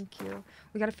time. Thank you.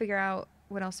 We got to figure out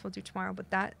what else we'll do tomorrow.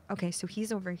 But that... Okay, so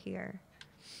he's over here.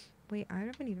 Wait, I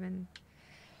haven't even...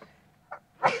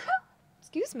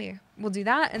 Excuse me. We'll do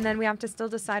that. And then we have to still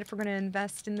decide if we're going to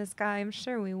invest in this guy. I'm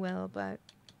sure we will, but...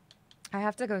 I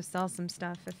have to go sell some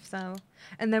stuff, if so.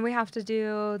 And then we have to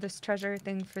do this treasure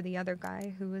thing for the other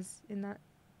guy who was in that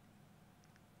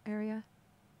area.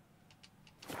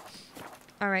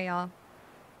 All right, y'all.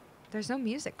 There's no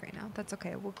music right now. That's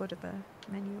okay. We'll go to the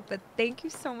menu. But thank you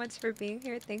so much for being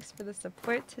here. Thanks for the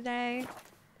support today.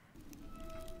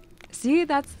 See,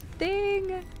 that's the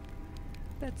thing.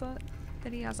 That's all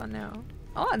that he has on now.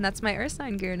 Oh, and that's my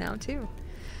Earthsign gear now, too.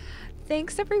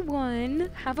 Thanks,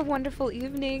 everyone. Have a wonderful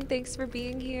evening. Thanks for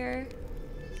being here.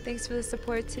 Thanks for the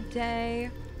support today.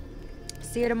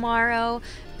 See you tomorrow.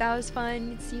 That was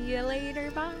fun. See you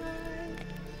later. Bye.